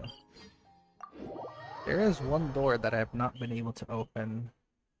idea. There is one door that I have not been able to open.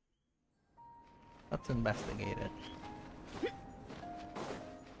 Let's investigate it.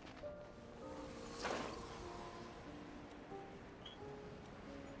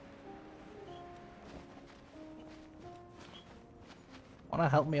 Wanna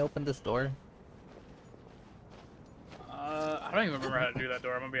help me open this door? I don't even remember how to do that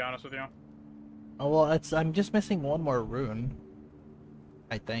door, I'm gonna be honest with you. Oh well, I'm just missing one more rune.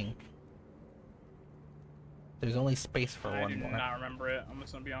 I think. There's only space for one more. I do not remember it, I'm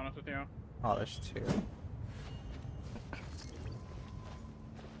just gonna be honest with you. Oh, there's 2.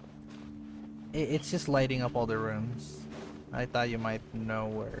 It's just lighting up all the rooms. I thought you might know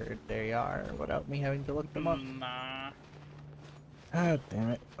where they are without me having to look them up. Nah. Ah, damn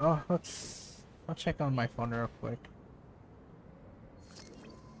it. Oh, I'll check on my phone real quick.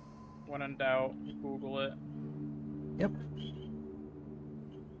 When in doubt, Google it. Yep.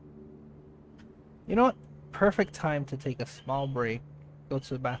 You know what? Perfect time to take a small break, go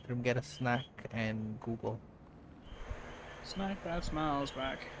to the bathroom, get a snack, and Google. Snack that smiles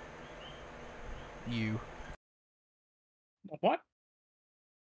back. You. What?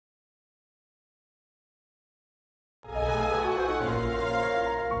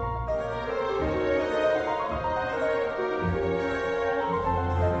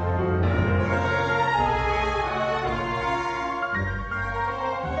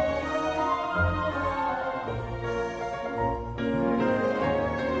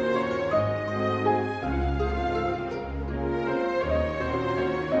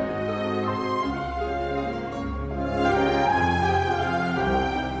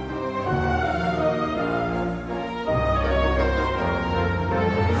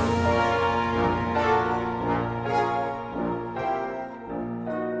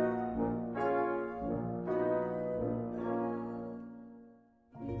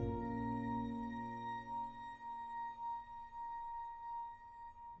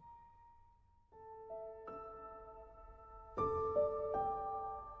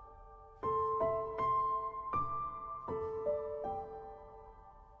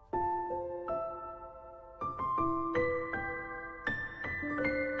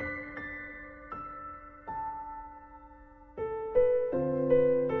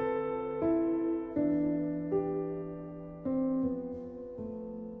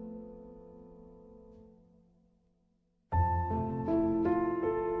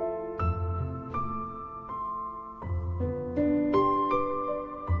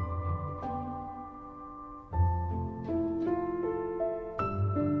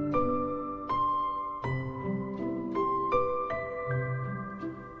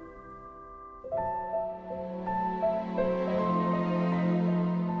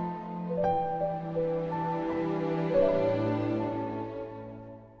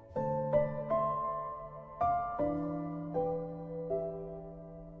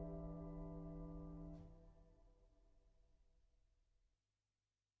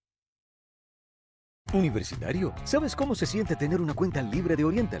 Universitario, ¿sabes cómo se siente tener una cuenta libre de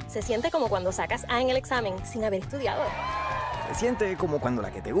Oriental? Se siente como cuando sacas A en el examen sin haber estudiado. Se siente como cuando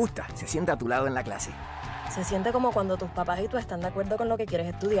la que te gusta se sienta a tu lado en la clase. Se siente como cuando tus papás y tú están de acuerdo con lo que quieres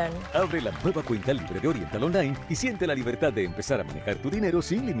estudiar. Abre la nueva cuenta libre de Oriental Online y siente la libertad de empezar a manejar tu dinero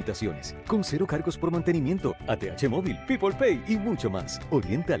sin limitaciones, con 0 cargos por mantenimiento, ATH móvil, People Pay y mucho más.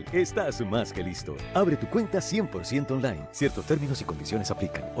 Oriental, estás más que listo. Abre tu cuenta 100% online. Ciertos términos y condiciones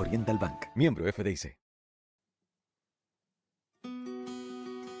aplican. Oriental Bank, miembro FDIC.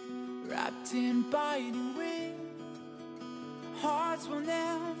 Wrapped in biting wind, hearts will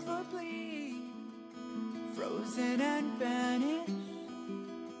never bleed. Frozen and banished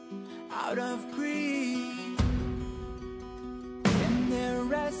out of greed. In their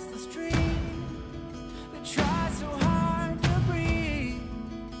restless dreams, they try so hard to breathe.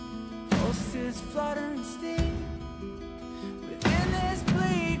 Pulses flutter and sting within this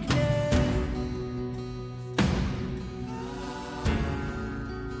bleakness.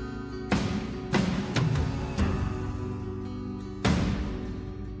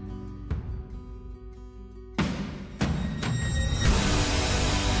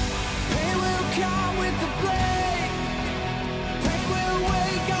 Come with the blade. Pain will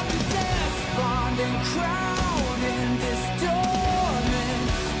wake up the despondent crowd in this dormant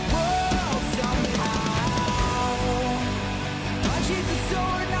world somehow. Unsheath the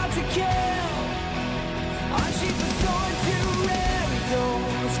sword not to kill. Unsheath the sword to rend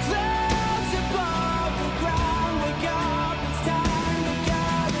those clouds above the ground. Wake up, it's time to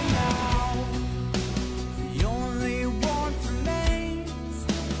gather now. The only warmth remains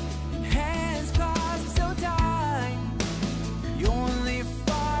in hands clasped so tight. The only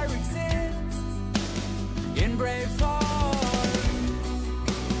fire exists in brave hearts.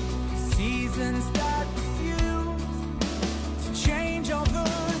 Seasons that refuse to change over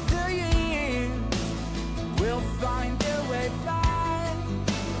the years will find their way back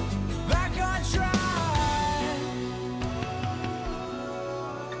on track.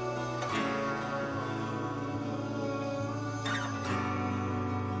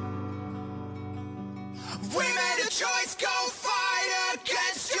 We made a choice, go fight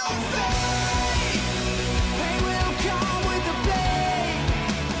against your fate. Pain will come with the blade.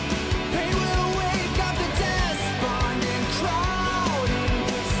 Pain will wake up the despondent crowd in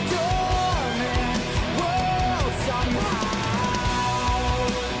this dormant world somehow.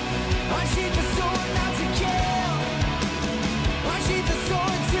 Unsheath the sword not to kill. Unsheath the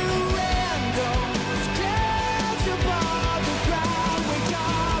sword to rend those clouds above the ground. Wake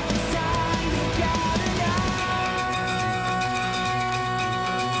up, it's time to gather now.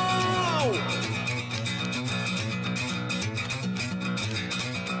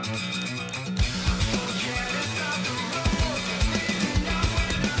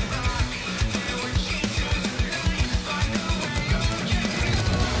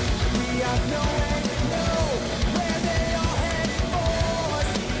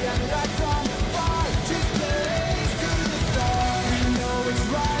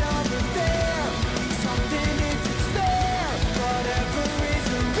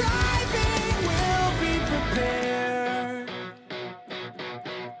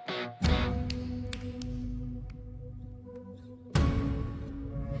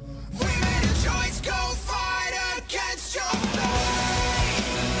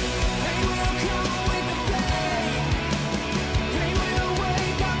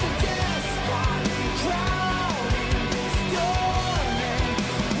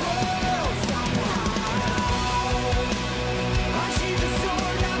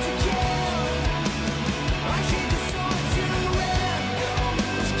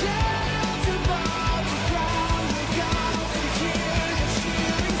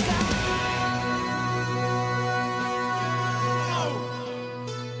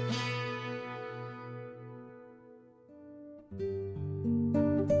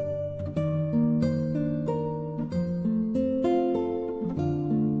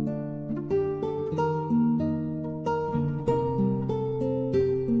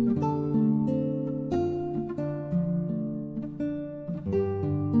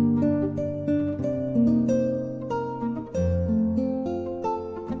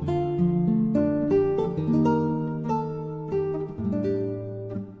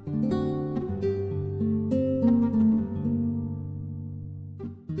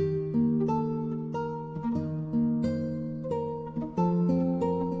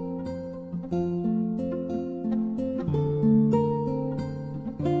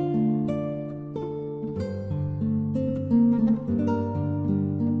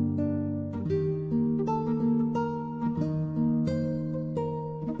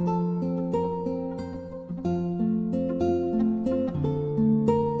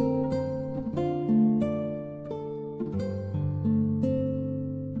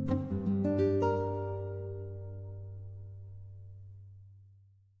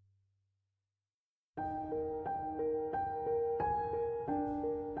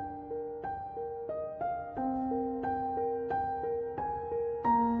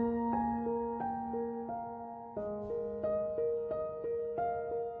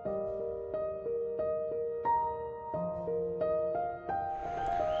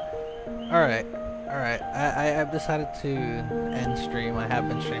 Alright. Alright. I've decided to end stream. I have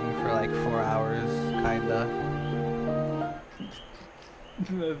been streaming for like 4 hours, kinda.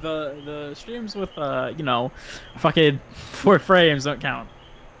 The streams with you know, fucking 4 frames don't count.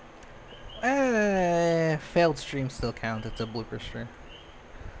 Failed streams still count. It's a blooper stream.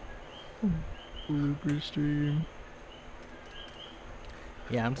 Blooper stream.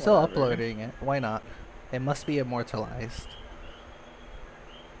 Yeah, I'm still Whatever. uploading it. Why not? It must be immortalized.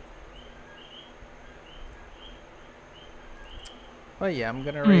 But yeah, I'm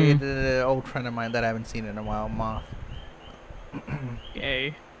gonna raid an old friend of mine that I haven't seen in a while, Moth.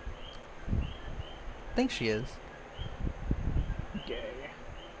 Gay. I think she is. Gay.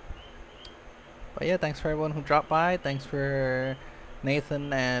 But yeah, thanks for everyone who dropped by. Thanks for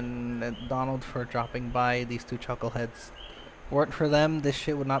Nathan and Donald for dropping by. These two chuckleheads. Weren't for them, this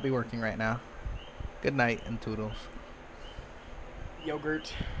shit would not be working right now. Good night and toodles.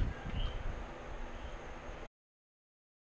 Yogurt.